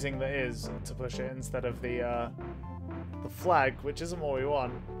just using the is to push it instead of the flag, which isn't what we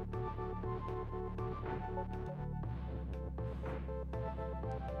want.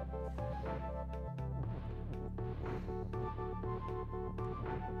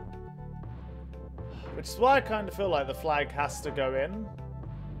 Which is why I kind of feel like the flag has to go in.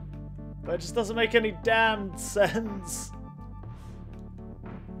 But it just doesn't make any damned sense.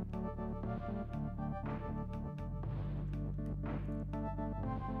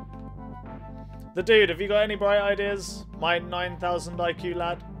 The dude, have you got any bright ideas? My 9,000 IQ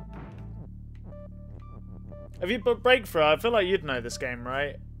lad? Have you put Breakthrough? I feel like you'd know this game,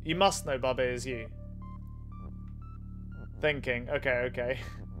 right? You must know Bubba Is You. Thinking. Okay, okay.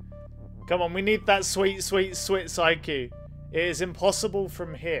 Come on, we need that sweet, sweet, sweet IQ. It is impossible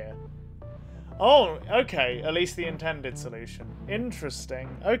from here. Oh, okay. At least the intended solution. Interesting.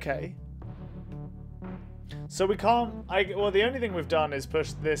 Okay. So we can't... well, the only thing we've done is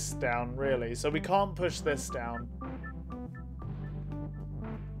push this down, really. So we can't push this down.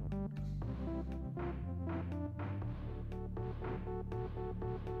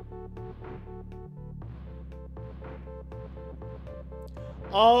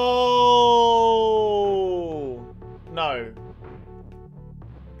 Oh! No.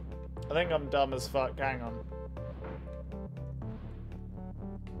 I think I'm dumb as fuck. Hang on.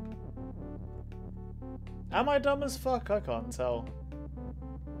 Am I dumb as fuck? I can't tell.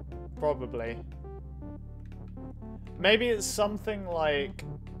 Probably. Maybe it's something like...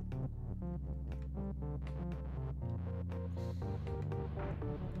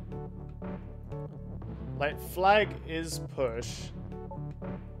 like flag is push.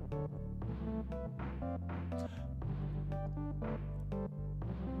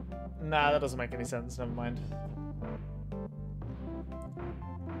 Nah, that doesn't make any sense. Never mind.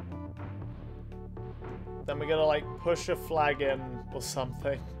 Then we gotta like push a flag in or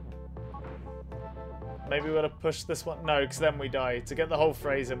something. Maybe we gotta push this one. No, because then we die. To get the whole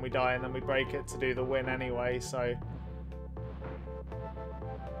phrase in, we die, and then we break it to do the win anyway, so...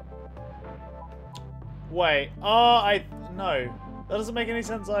 Wait. Oh, no. That doesn't make any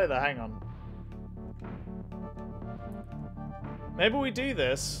sense either. Hang on. Maybe we do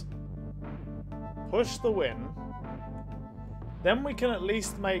this. Push the win. Then we can at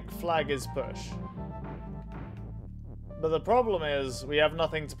least make flag is push. But the problem is, we have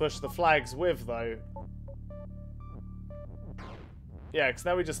nothing to push the flags with, though. Yeah, because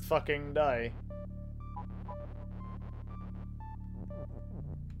now we just fucking die.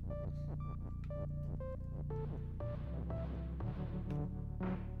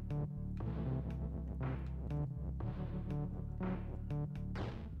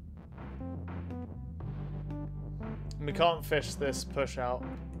 We can't fish this push out.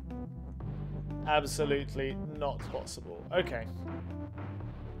 Absolutely not possible. Okay.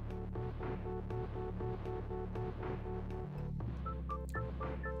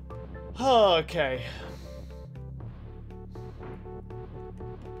 Okay.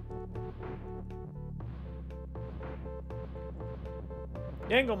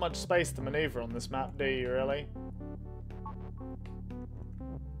 You ain't got much space to maneuver on this map, do you, really?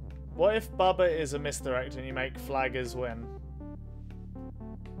 What if Bubba is a misdirect and you make flag is win?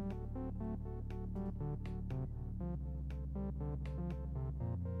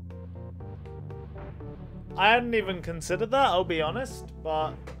 I hadn't even considered that, I'll be honest,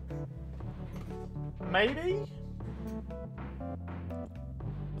 but... maybe?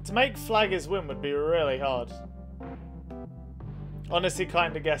 To make flag is win would be really hard. Honestly,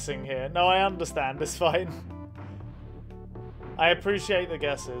 kind of guessing here. No, I understand, it's fine. I appreciate the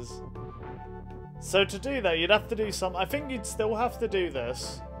guesses. So to do that, you'd have to do some... I think you'd still have to do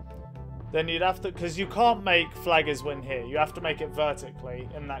this. Then you'd have to... because you can't make flag is win here. You have to make it vertically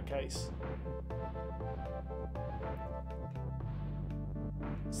in that case.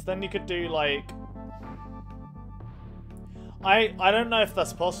 So then you could do like... I don't know if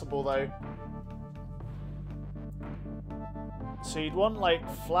that's possible though. So you'd want like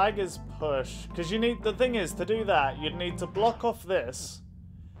flag is push. Because you need... the thing is, to do that, you'd need to block off this.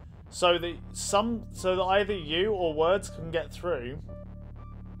 So that either you or words can get through.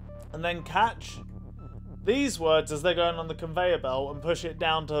 And then catch these words as they're going on the conveyor belt and push it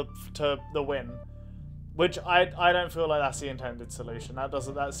down to the win. Which I don't feel like that's the intended solution.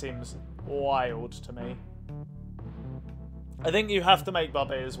 That seems wild to me. I think you have to make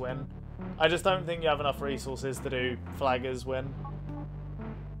Bubba is win. I just don't think you have enough resources to do flag is win.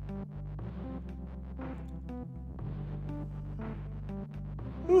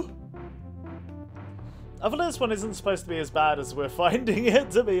 I feel like this one isn't supposed to be as bad as we're finding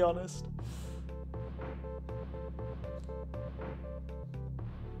it, to be honest.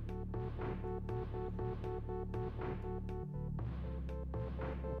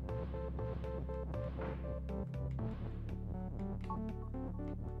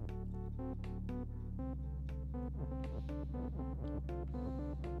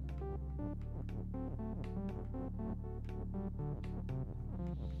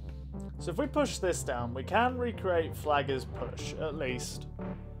 So if we push this down, we can recreate flag as push, at least.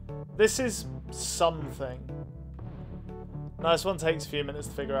 This is something. Nice one, takes a few minutes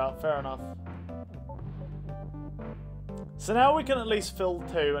to figure out, fair enough. So now we can at least fill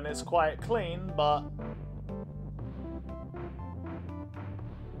 2, and it's quite clean, but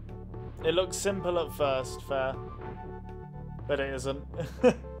it looks simple at first, fair. But it isn't.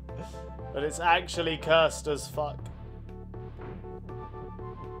 But it's actually cursed as fuck.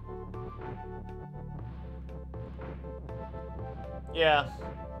 Yeah,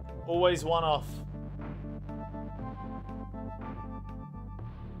 always one off.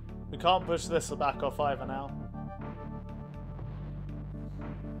 We can't push this back off either now.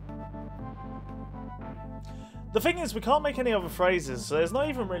 The thing is, we can't make any other phrases, so there's not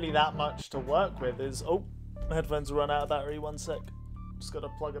even really that much to work with. Oh, my headphones run out of battery, 1 sec. Just gotta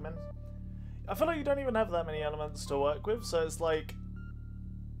plug them in. I feel like you don't even have that many elements to work with, so it's like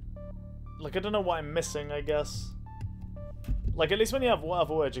I don't know what I'm missing, I guess. Like, at least when you have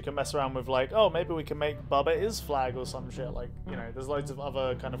other words, you can mess around with, like, oh, maybe we can make Bubba is flag or some shit. Like, you know, there's loads of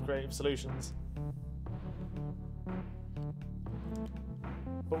other kind of creative solutions.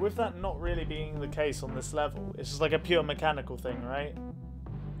 But with that not really being the case on this level, it's just like a pure mechanical thing, right?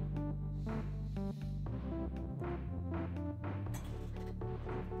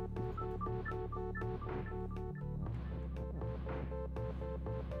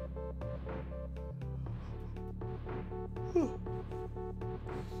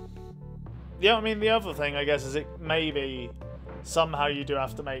 Yeah, I mean, the other thing, I guess, is it maybe somehow you do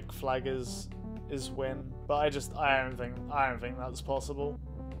have to make flag is win, but I don't think that's possible.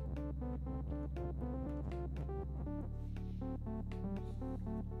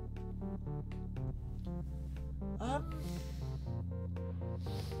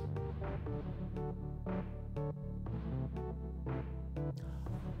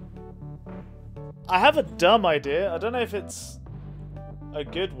 I have a dumb idea. I don't know if it's a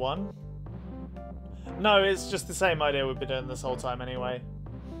good one. No, it's just the same idea we've been doing this whole time anyway.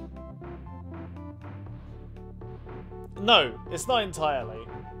 No, it's not entirely.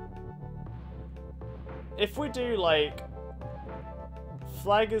 If we do, like,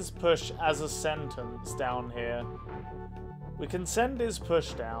 flag is push as a sentence down here, we can send is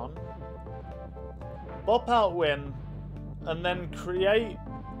push down, bop out win, and then create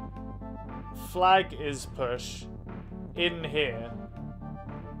flag is push in here.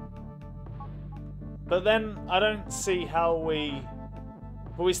 But then I don't see how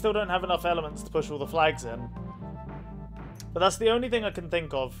but we still don't have enough elements to push all the flags in. But that's the only thing I can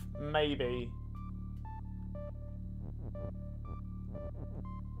think of, maybe.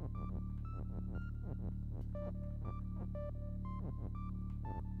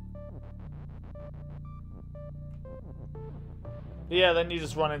 But yeah, then you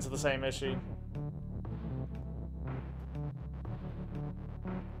just run into the same issue.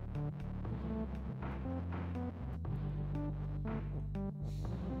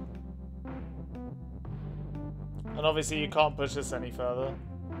 And obviously you can't push this any further.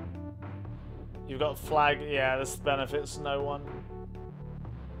 You've got flag, yeah, this benefits no one.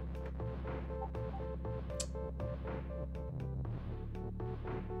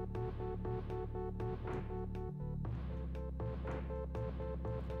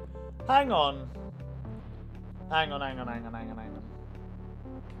 Hang on. Hang on.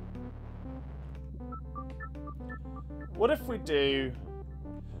 What if we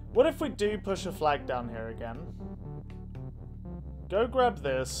do push a flag down here again? Go grab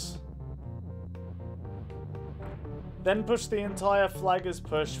this. Then push the entire flag as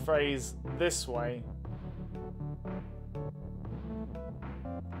push phrase this way.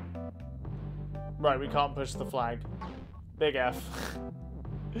 Right, we can't push the flag. Big F.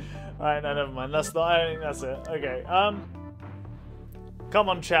 Alright, no, never mind. That's not, I think that's it. Okay, come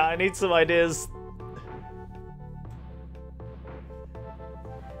on, chat. I need some ideas.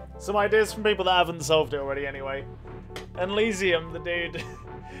 Some ideas from people that haven't solved it already anyway. And Elysium, the dude.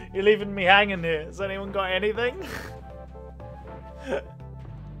 You're leaving me hanging here. Has anyone got anything?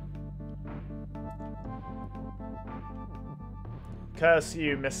 Curse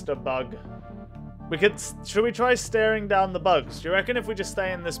you, Mr. Bug. Should we try staring down the bugs? Do you reckon if we just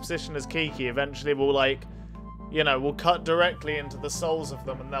stay in this position as Kiki, eventually we'll, like, you know, we'll cut directly into the souls of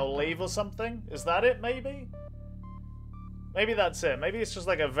them and they'll leave or something? Is that it, maybe? Maybe that's it. Maybe it's just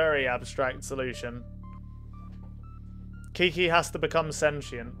like a very abstract solution. Kiki has to become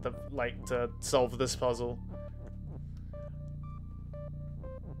sentient, to solve this puzzle.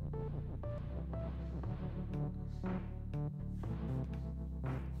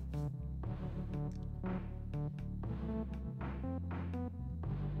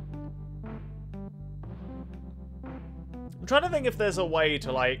 trying to think if there's a way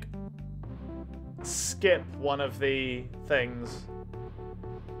to, like, skip one of the things.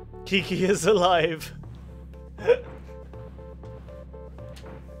 Kiki is alive.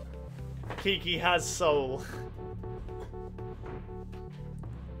 Kiki has soul.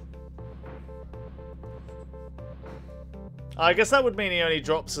 I guess that would mean he only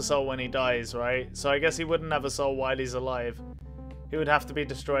drops a soul when he dies, right? So I guess he wouldn't have a soul while he's alive. He would have to be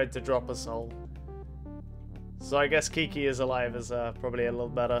destroyed to drop a soul. So I guess Kiki is alive is probably a little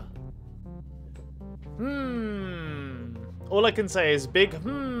better. All I can say is big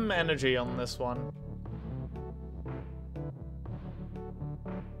energy on this one.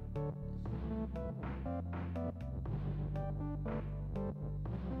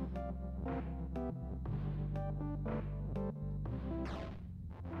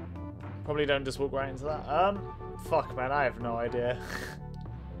 Probably don't just walk right into that. Fuck, man, I have no idea.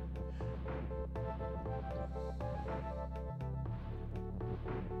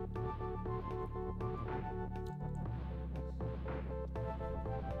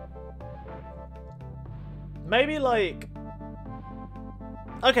 Maybe, like...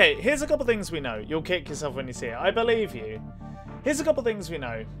 Okay, here's a couple things we know. You'll kick yourself when you see it. I believe you. Here's a couple things we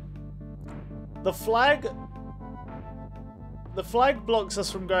know. The flag blocks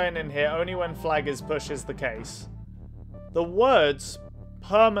us from going in here only when flag is push is the case. The words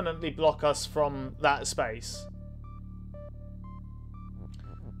permanently block us from that space.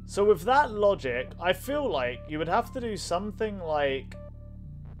 So with that logic, I feel like you would have to do something like...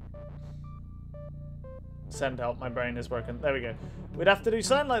 Send help, my brain is broken. There we go. We'd have to do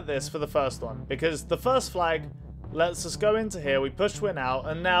something like this for the first one, because the first flag lets us go into here, we push win out,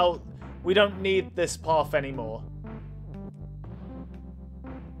 and now we don't need this path anymore.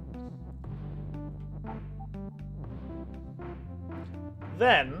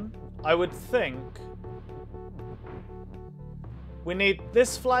 Then, I would think we need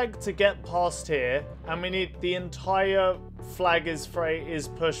this flag to get past here, and we need the entire flag is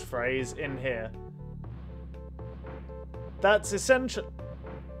push phrase in here. That's essential.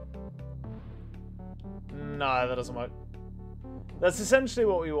 No, that doesn't work. That's essentially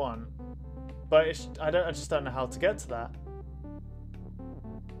what we want, but I just don't know how to get to that.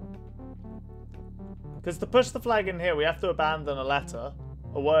 Because to push the flag in here, we have to abandon a letter,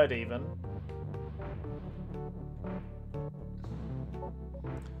 a word even.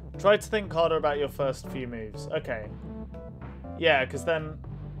 Try to think harder about your first few moves. Okay. Yeah, because then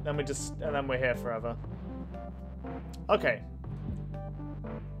we just, and then we're here forever. Okay.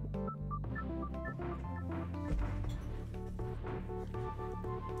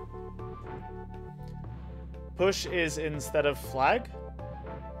 Push is instead of flag.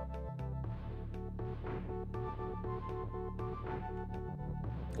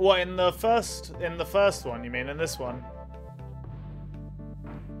 What, in the first one, you mean, in this one?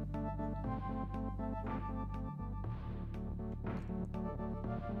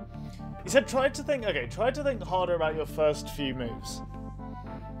 He said try to think harder about your first few moves.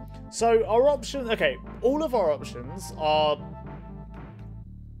 So our options, okay, all of our options are,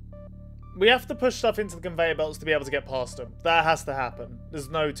 we have to push stuff into the conveyor belts to be able to get past them. That has to happen. There's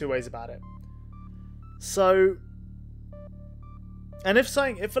no two ways about it. So, and if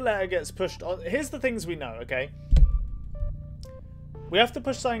a letter gets pushed on, here's the things we know, okay? We have to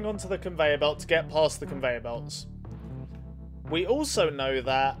push something onto the conveyor belt to get past the conveyor belts. We also know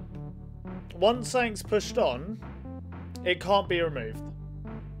that once something's pushed on, it can't be removed.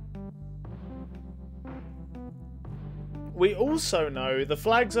 We also know the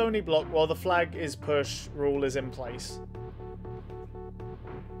flag's only block while the flag is push rule is in place.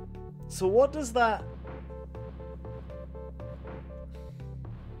 So what does that...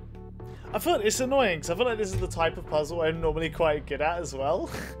 I feel like it's annoying because I feel like this is the type of puzzle I'm normally quite good at as well.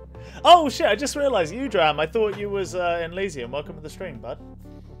 Oh shit, I just realised you, Dram. I thought you was in Elysium. Welcome to the stream, bud.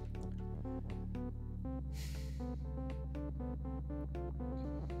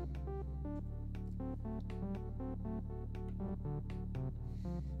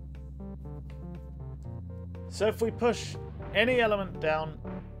 So if we push any element down...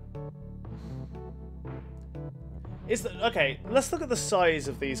 Okay, let's look at the size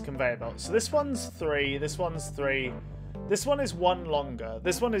of these conveyor belts. So this one's 3, this one's 3, this one is 1 longer,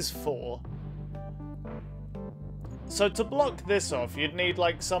 this one is 4. So to block this off, you'd need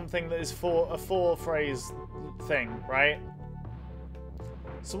like something that is a 4-phrase thing, right?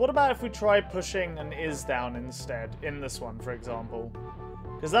 So what about if we try pushing an is down instead, in this one, for example?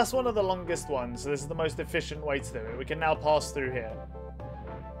 Because that's one of the longest ones, so this is the most efficient way to do it. We can now pass through here.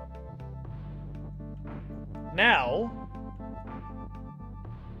 Now...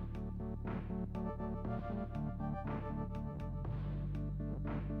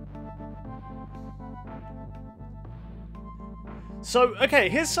 So, okay,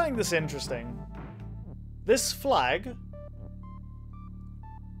 here's something that's interesting. This flag,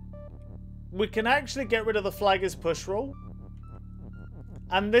 we can actually get rid of the flag as push rule.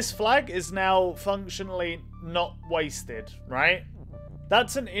 And this flag is now functionally not wasted, right?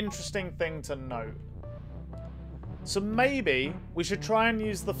 That's an interesting thing to note. So maybe we should try and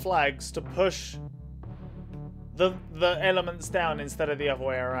use the flags to push the elements down instead of the other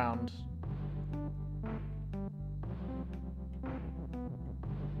way around.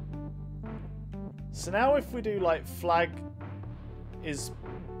 So now if we do like flag is...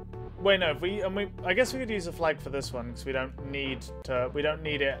 Wait, no, I guess we could use a flag for this one because we don't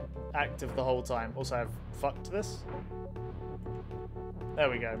need it active the whole time. Also, I've fucked this. There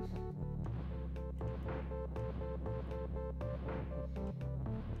we go.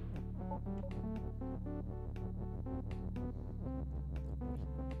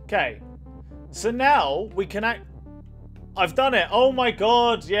 Okay. So now we can I've done it. Oh my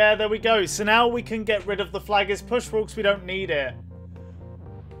god. Yeah, there we go. So now we can get rid of the flag as push rule because we don't need it.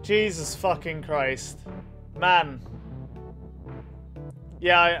 Jesus fucking Christ. Man.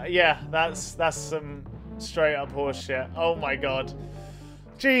 Yeah, that's some straight up horse shit. Oh my god.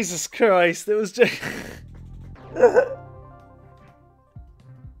 Jesus Christ, it was just...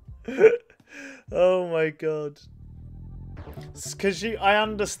 Oh my god. It's because I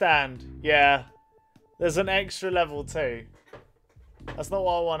understand. Yeah. There's an extra level too. That's not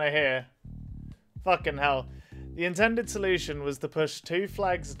what I want to hear. Fucking hell. The intended solution was to push 2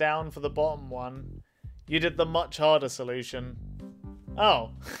 flags down for the bottom one. You did the much harder solution.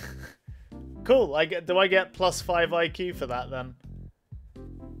 Oh. Cool. Do I get +5 IQ for that then?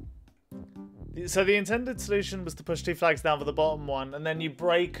 So the intended solution was to push 2 flags down for the bottom one, and then you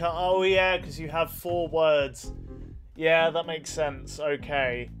break up. Oh yeah, because you have 4 words. Yeah, that makes sense.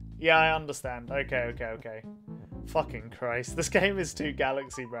 Okay. Yeah, I understand. Okay. Fucking Christ. This game is too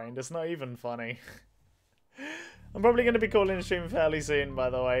galaxy-brained. It's not even funny. I'm probably going to be calling stream fairly soon, by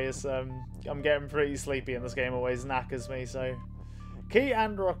the way. It's, I'm getting pretty sleepy and this game always knackers me, so... Key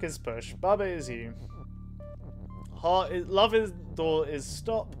and rock is push. Bubba is you. Love is door is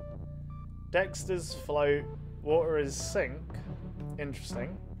stop. Dexter's float. Water is sink.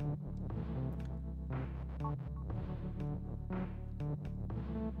 Interesting.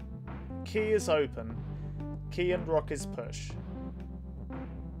 Key is open. Key and rock is push.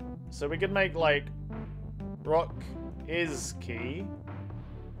 So we could make, like... Rock is key.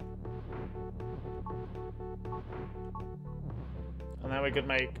 And then we could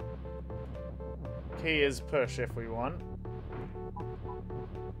make key is push if we want.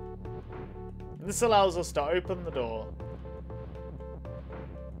 And this allows us to open the door.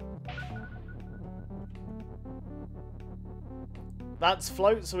 That's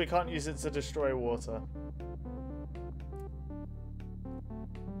float, so we can't use it to destroy water.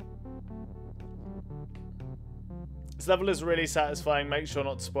 This level is really satisfying. Make sure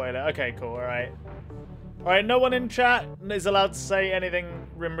not to spoil it. Okay, cool. Alright. Alright, no one in chat is allowed to say anything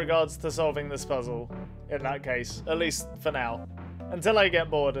in regards to solving this puzzle. In that case. At least for now. Until I get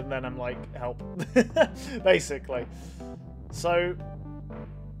bored and then I'm like, help. Basically. So...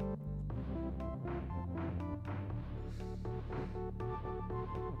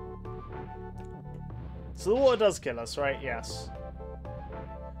 So the water does kill us, right? Yes.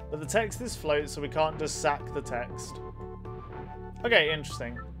 But the text is float, so we can't just sack the text. Okay,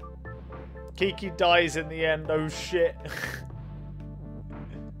 interesting. Kiki dies in the end. Oh shit.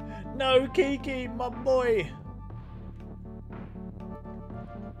 No, Kiki, my boy.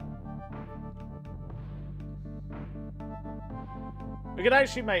 We could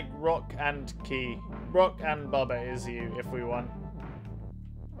actually make Rock and Key. Rock and Bubba is you if we want.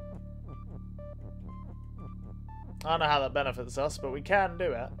 I don't know how that benefits us, but we can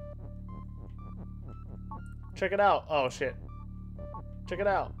do it. Check it out. Oh, shit. Check it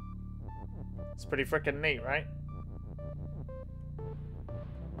out. It's pretty freaking neat, right?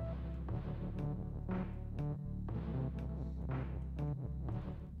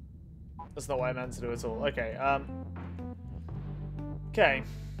 That's not what I meant to do at all. Okay, okay.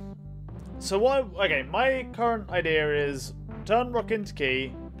 So what... Okay, my current idea is turn Rock into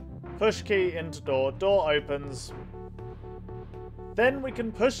Key, push Key into door, door opens. Then we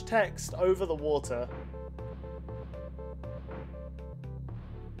can push text over the water.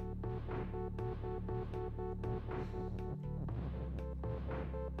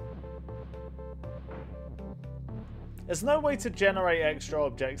 There's no way to generate extra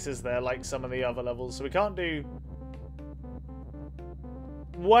objects, is there, like some of the other levels? So we can't do...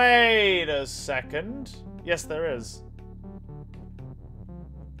 Wait a second. Yes, there is.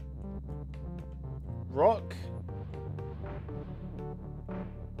 rock.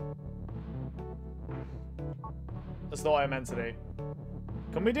 That's not what I meant to do.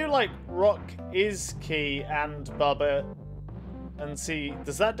 Can we do like rock is key and bubba and see,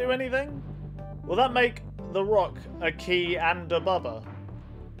 does that do anything? Will that make the rock a key and a bubba?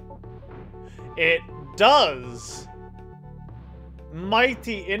 It does!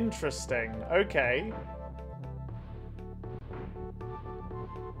 Mighty interesting. Okay.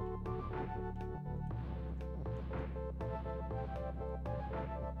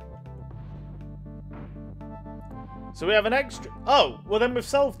 So we have an extra... Oh, well then we've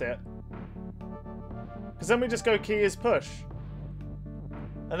solved it. Because then we just go key is push.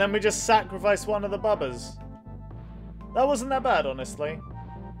 And then we just sacrifice one of the bubbas. That wasn't that bad, honestly.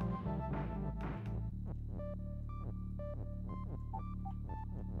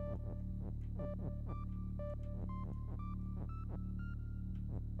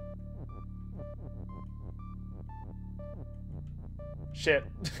 Shit.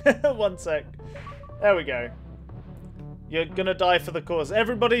 1 sec. There we go. You're gonna die for the cause.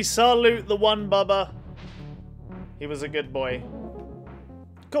 Everybody salute the one bubba. He was a good boy.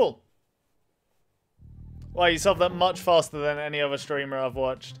 Cool. Wow, you solved that much faster than any other streamer I've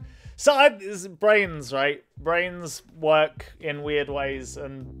watched. So, it's brains, right? Brains work in weird ways,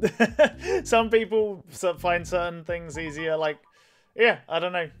 and some people find certain things easier. Like, yeah, I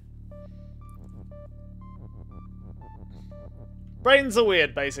don't know. Brains are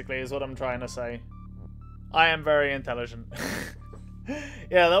weird, basically, is what I'm trying to say. I am very intelligent.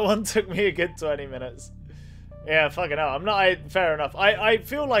 Yeah, that one took me a good 20 minutes. Yeah, fucking hell. I'm not... fair enough. I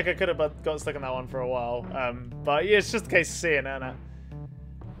feel like I could have got stuck in that one for a while. But yeah, it's just a case of seeing it, isn't it?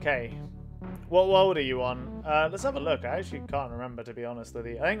 Okay. What world are you on? Let's have a look. I actually can't remember, to be honest with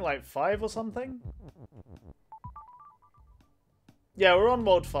you. I think like 5 or something? Yeah, we're on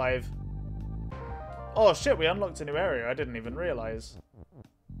world 5. Oh shit, we unlocked a new area. I didn't even realise.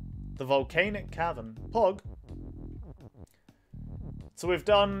 The volcanic cavern. Pog. So we've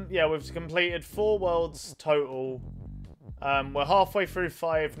done, yeah, we've completed 4 worlds total. We're halfway through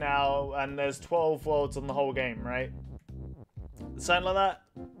 5 now, and there's 12 worlds on the whole game, right? Something like that?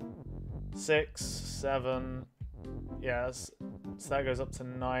 6, 7, yes. So that goes up to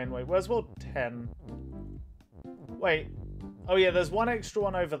 9. Wait, where's world 10? Wait. Oh yeah, there's one extra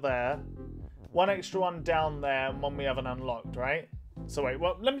one over there. One extra one down there, and one we haven't unlocked, right? So wait,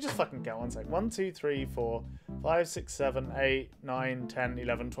 well, let me just fucking count 1 sec. 1, 2, 3, 4, 5, 6, 7, 8, 9, 10,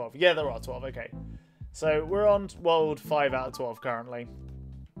 11, 12. Yeah, there are 12, okay. So we're on world 5 out of 12 currently.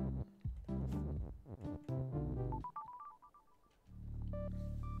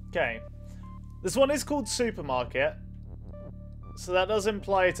 Okay. This one is called Supermarket. So that does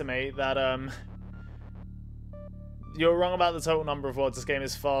imply to me that, you're wrong about the total number of worlds. This game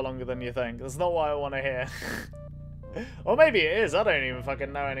is far longer than you think. That's not what I want to hear. Or maybe it is. I don't even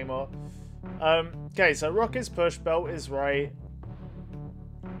fucking know anymore. Okay, so rock is push, belt is right.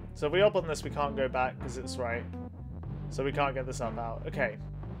 So if we hop on this, we can't go back because it's right. So we can't get this up out. Okay.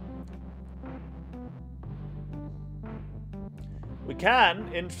 We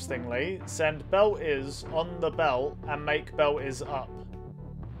can, interestingly, send belt is on the belt and make belt is up.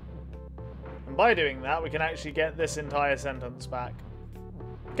 And by doing that, we can actually get this entire sentence back.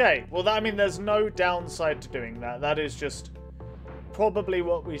 Okay, well, I mean, there's no downside to doing that. That is just probably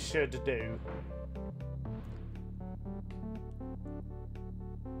what we should do.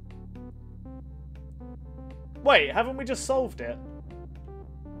 Wait, haven't we just solved it?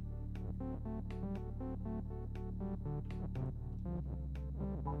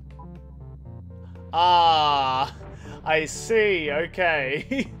 Ah, I see,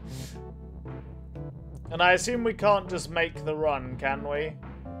 okay. And I assume we can't just make the run, can we?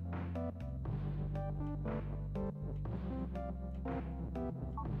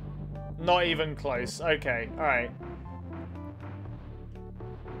 Not even close. Okay, alright.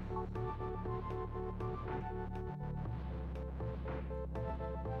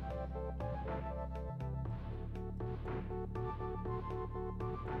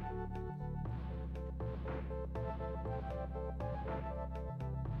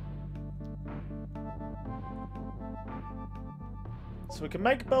 So we can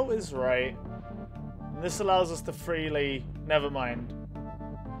make belt is right. And this allows us to freely... Never mind.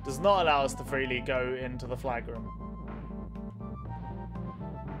 Does not allow us to freely go into the flag room.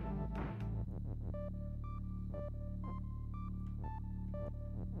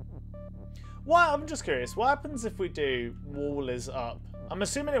 What? I'm just curious. What happens if we do wall is up? I'm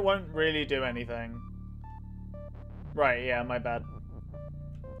assuming it won't really do anything. Right, yeah, my bad.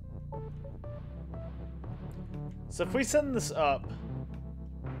 So if we send this up...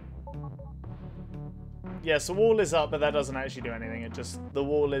 Yeah, so wall is up, but that doesn't actually do anything. It just, the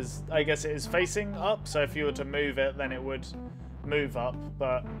wall is, I guess it is facing up, so if you were to move it, then it would move up.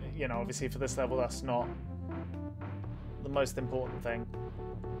 But, you know, obviously for this level, that's not the most important thing.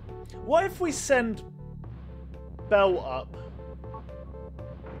 What if we send belt up?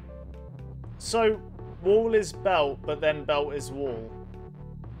 So, wall is belt, but then belt is wall.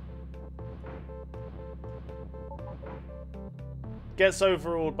 Gets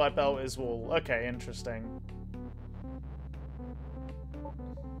overruled by belt is wall. Okay, interesting.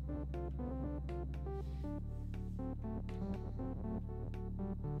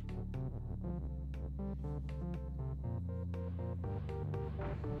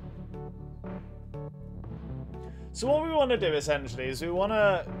 So what we want to do essentially is we want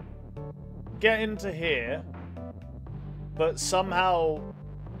to get into here, but somehow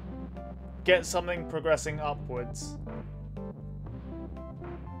get something progressing upwards.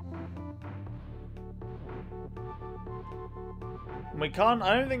 We can't,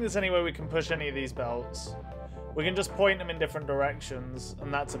 I don't think there's any way we can push any of these belts. We can just point them in different directions,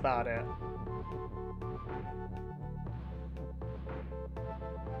 and that's about it.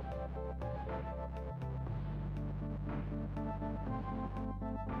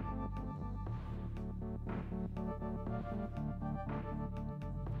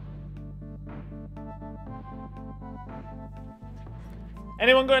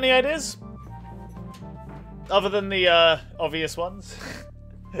 Anyone got any ideas? Other than the obvious ones?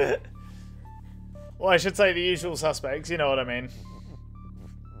 Well, I should say the usual suspects, you know what I mean.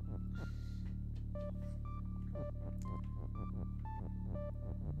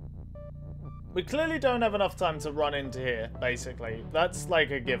 We clearly don't have enough time to run into here, basically. That's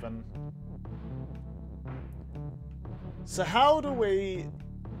like a given. So how do we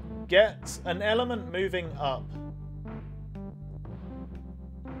get an element moving up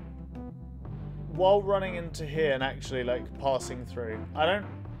while running into here and actually, like, passing through? I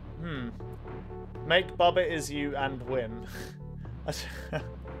don't... Make Bubba is you and win.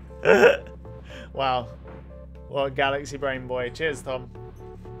 Wow. Well, Galaxy Brain Boy. Cheers, Tom.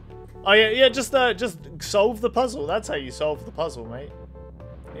 Oh, yeah, just solve the puzzle. That's how you solve the puzzle, mate.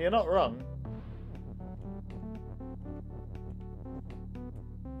 You're not wrong.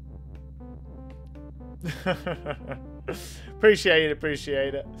 Appreciate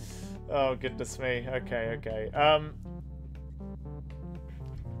it. Oh, goodness me. Okay.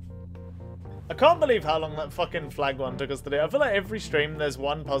 I can't believe how long that fucking flag one took us to do. I feel like every stream there's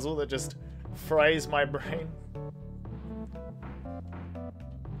one puzzle that just fries my brain.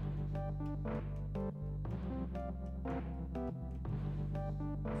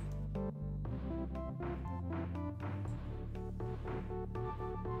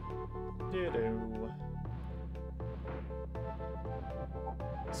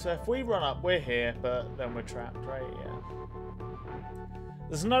 So if we run up, we're here, but then we're trapped, right? Yeah.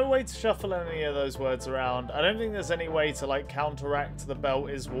 There's no way to shuffle any of those words around. I don't think there's any way to, like, counteract the belt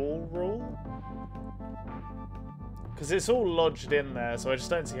is wall rule. Because it's all lodged in there, so I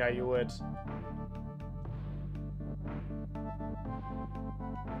just don't see how you would.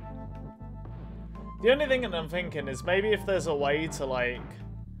 The only thing that I'm thinking is maybe if there's a way to, like,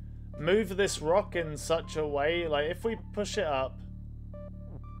 move this rock in such a way, like, if we push it up,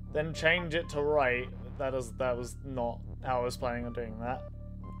 then change it to right. That was not how I was planning on doing that.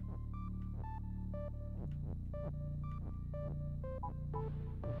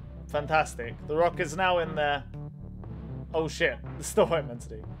 Fantastic. The rock is now in there. Oh shit. This is still what I meant to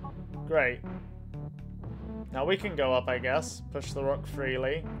do. Great. Now we can go up, I guess. Push the rock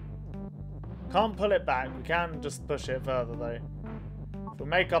freely. Can't pull it back. We can just push it further, though. If we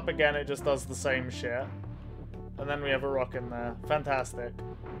make up again, it just does the same shit. And then we have a rock in there. Fantastic.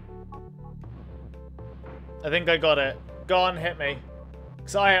 I think I got it. Go on, hit me.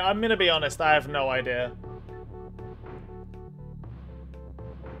 Because I'm going to be honest, I have no idea.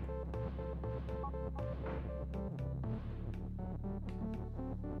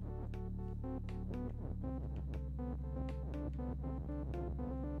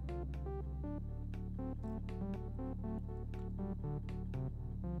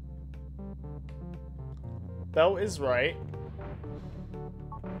 Belt is right.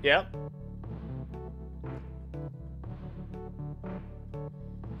 Yep.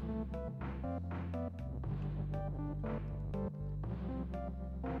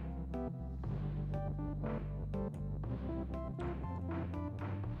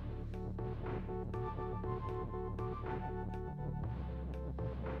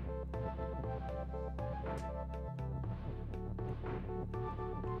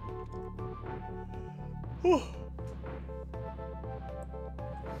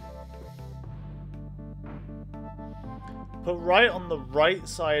 Put right on the right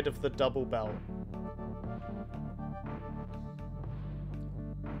side of the double belt.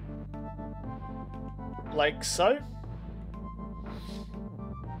 Like so?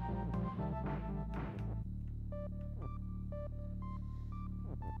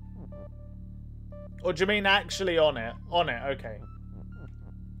 Or do you mean actually on it? On it, okay.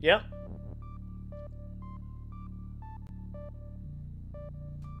 Yep.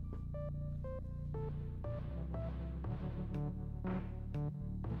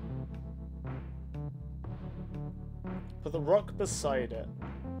 Put the rock beside it.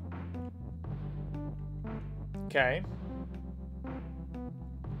 Okay.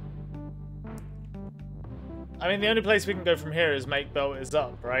 I mean, the only place we can go from here is make belt is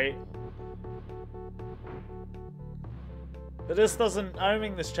up, right? But this doesn't... I don't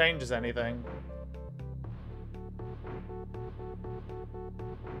think this changes anything.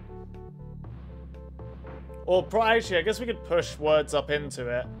 Or, actually, I guess we could push words up into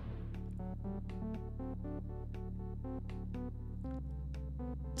it.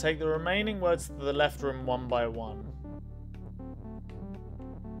 Take the remaining words to the left room one by one.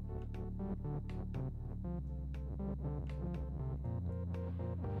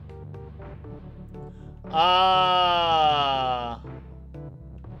 Ah.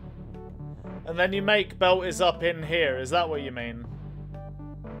 And then you make belt is up in here. Is that what you mean?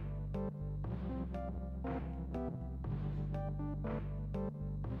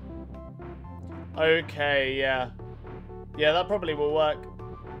 Okay, yeah. Yeah, that probably will work.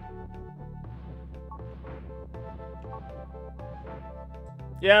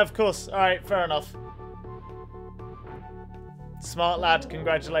 Yeah, of course. Alright, fair enough. Smart lad,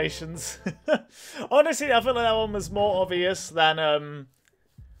 congratulations. Honestly, I feel like that one was more obvious than,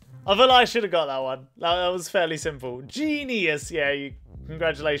 I feel like I should have got that one. That was fairly simple. Genius! Yeah,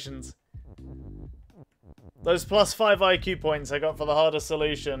 congratulations. Those +5 IQ points I got for the harder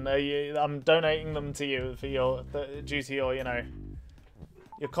solution, I'm donating them to you for your, due to your, you know,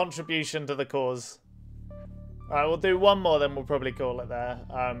 your contribution to the cause. Alright, we'll do one more, then we'll probably call it there.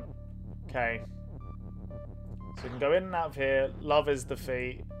 Okay. So we can go in and out of here. Love is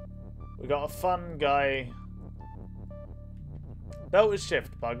defeat. We got a fun guy. Belt is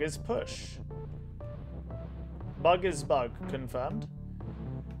shift. Bug is push. Bug is bug. Confirmed.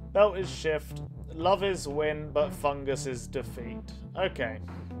 Belt is shift. Love is win, but fungus is defeat. Okay.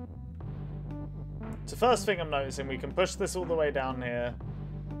 So first thing I'm noticing, we can push this all the way down here.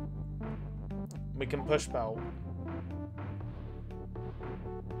 We can push belt.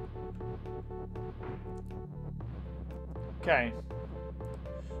 Okay.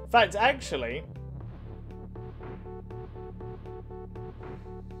 In fact, actually...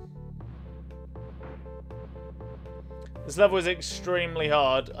 this level is extremely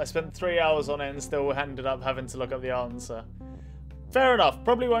hard. I spent 3 hours on it and still ended up having to look up the answer. Fair enough.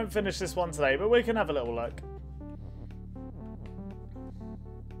 Probably won't finish this one today, but we can have a little look.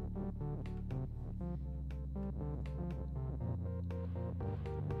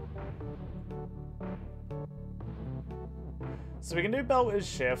 So we can do belt as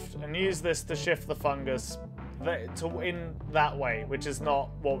shift and use this to shift the fungus in that way, which is not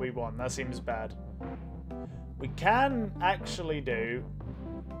what we want. That seems bad. We can actually do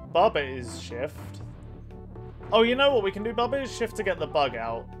Bubba is shift. Oh, you know what? We can do Bubba is shift to get the bug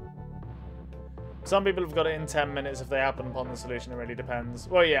out. Some people have got it in 10 minutes if they happen upon the solution. It really depends.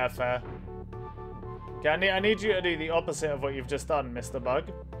 Well, yeah, fair. Okay, I need you to do the opposite of what you've just done, Mr. Bug.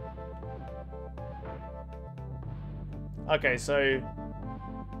 Okay, so...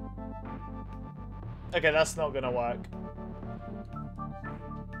 okay, that's not gonna work.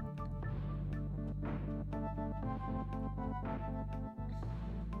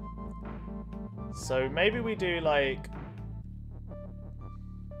 So maybe we do, like...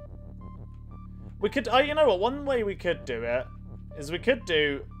 we could... oh, you know what? One way we could do it is we could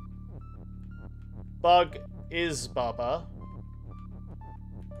do... Bug is Bubba.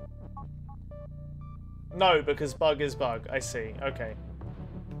 No, because bug is bug. I see. Okay.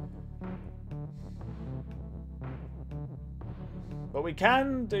 But we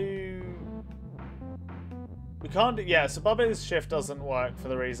can do... we can't do... yeah, so Bubba's shift doesn't work for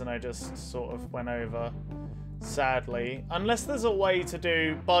the reason I just sort of went over. Sadly. Unless there's a way to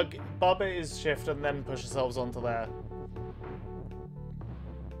do Bubba is shift and then push ourselves onto there.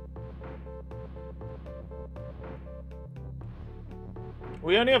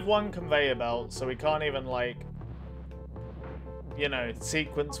 We only have one conveyor belt, so we can't even, like, you know,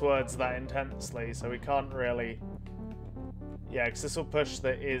 sequence words that intensely, so we can't really... yeah, because this will push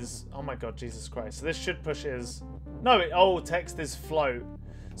the is... oh my god, Jesus Christ. So this should push is... no, oh, text is float.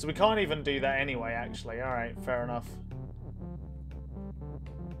 So we can't even do that anyway, actually. Alright, fair enough.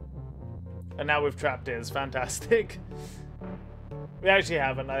 And now we've trapped it. It's fantastic. We actually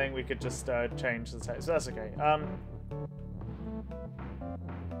haven't. I think we could just change the text. So that's okay.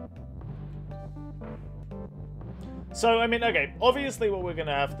 So, I mean, okay, obviously what we're going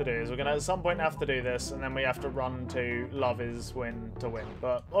to have to do is we're going to at some point have to do this, and then we have to run to love is win to win.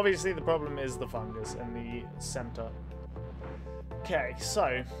 But obviously the problem is the fungus in the center. Okay,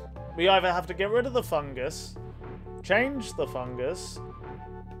 so we either have to get rid of the fungus, change the fungus,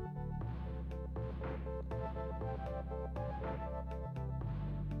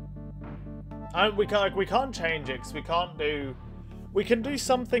 we can't change it because we can't do... We can do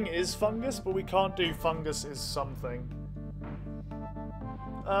something is fungus, but we can't do fungus is something.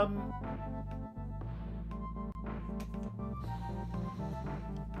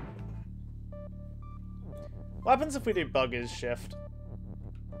 What happens if we do bug is shift?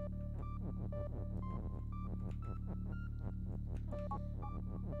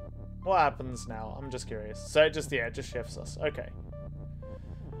 What happens now? I'm just curious. So it just, yeah, it just shifts us. Okay.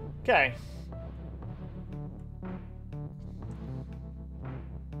 Okay.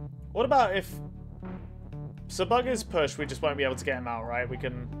 What about if... So bug is push, we just won't be able to get him out, right? We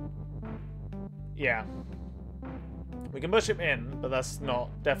can... Yeah. We can push him in, but that's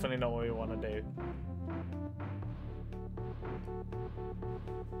definitely not what we want to do.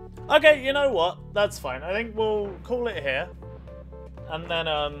 Okay, you know what? That's fine. I think we'll call it here. And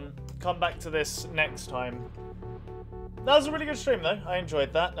then come back to this next time. That was a really good stream, though. I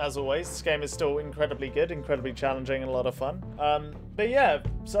enjoyed that, as always. This game is still incredibly good, incredibly challenging, and a lot of fun. But yeah,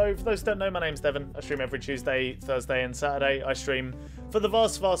 so for those who don't know, my name's Devin. I stream every Tuesday, Thursday, and Saturday. I stream, for the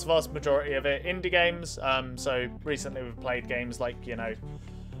vast majority of it, indie games. So recently we've played games like, you know,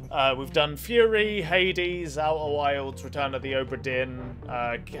 we've done Fury, Hades, Outer Wilds, Return of the Obra Dinn,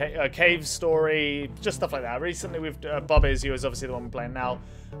 Cave Story, just stuff like that. Recently we've... Bubba Is You is obviously the one we're playing now.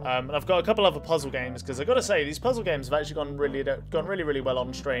 And I've got a couple other puzzle games, because I've got to say, these puzzle games have actually gone really well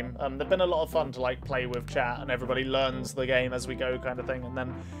on stream. They've been a lot of fun to like play with chat, and everybody learns the game as we go kind of thing, and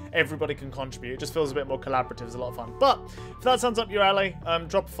then everybody can contribute. It just feels a bit more collaborative. It's a lot of fun. But if that sounds up your alley,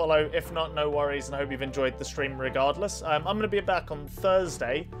 drop a follow. If not, no worries, and I hope you've enjoyed the stream regardless. I'm going to be back on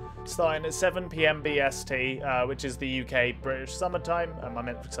Thursday, starting at 7 PM BST, which is the UK British summertime. I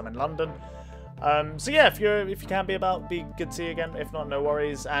meant because I'm in London. So yeah, if you can be about, be good to see you again. If not, no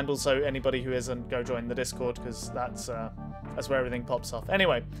worries. And also anybody who isn't, go join the Discord, because that's where everything pops off.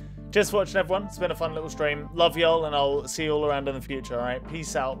 Anyway, cheers for watching, everyone. It's been a fun little stream. Love y'all, and I'll see you all around in the future. All right,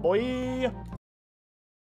 peace out, boy.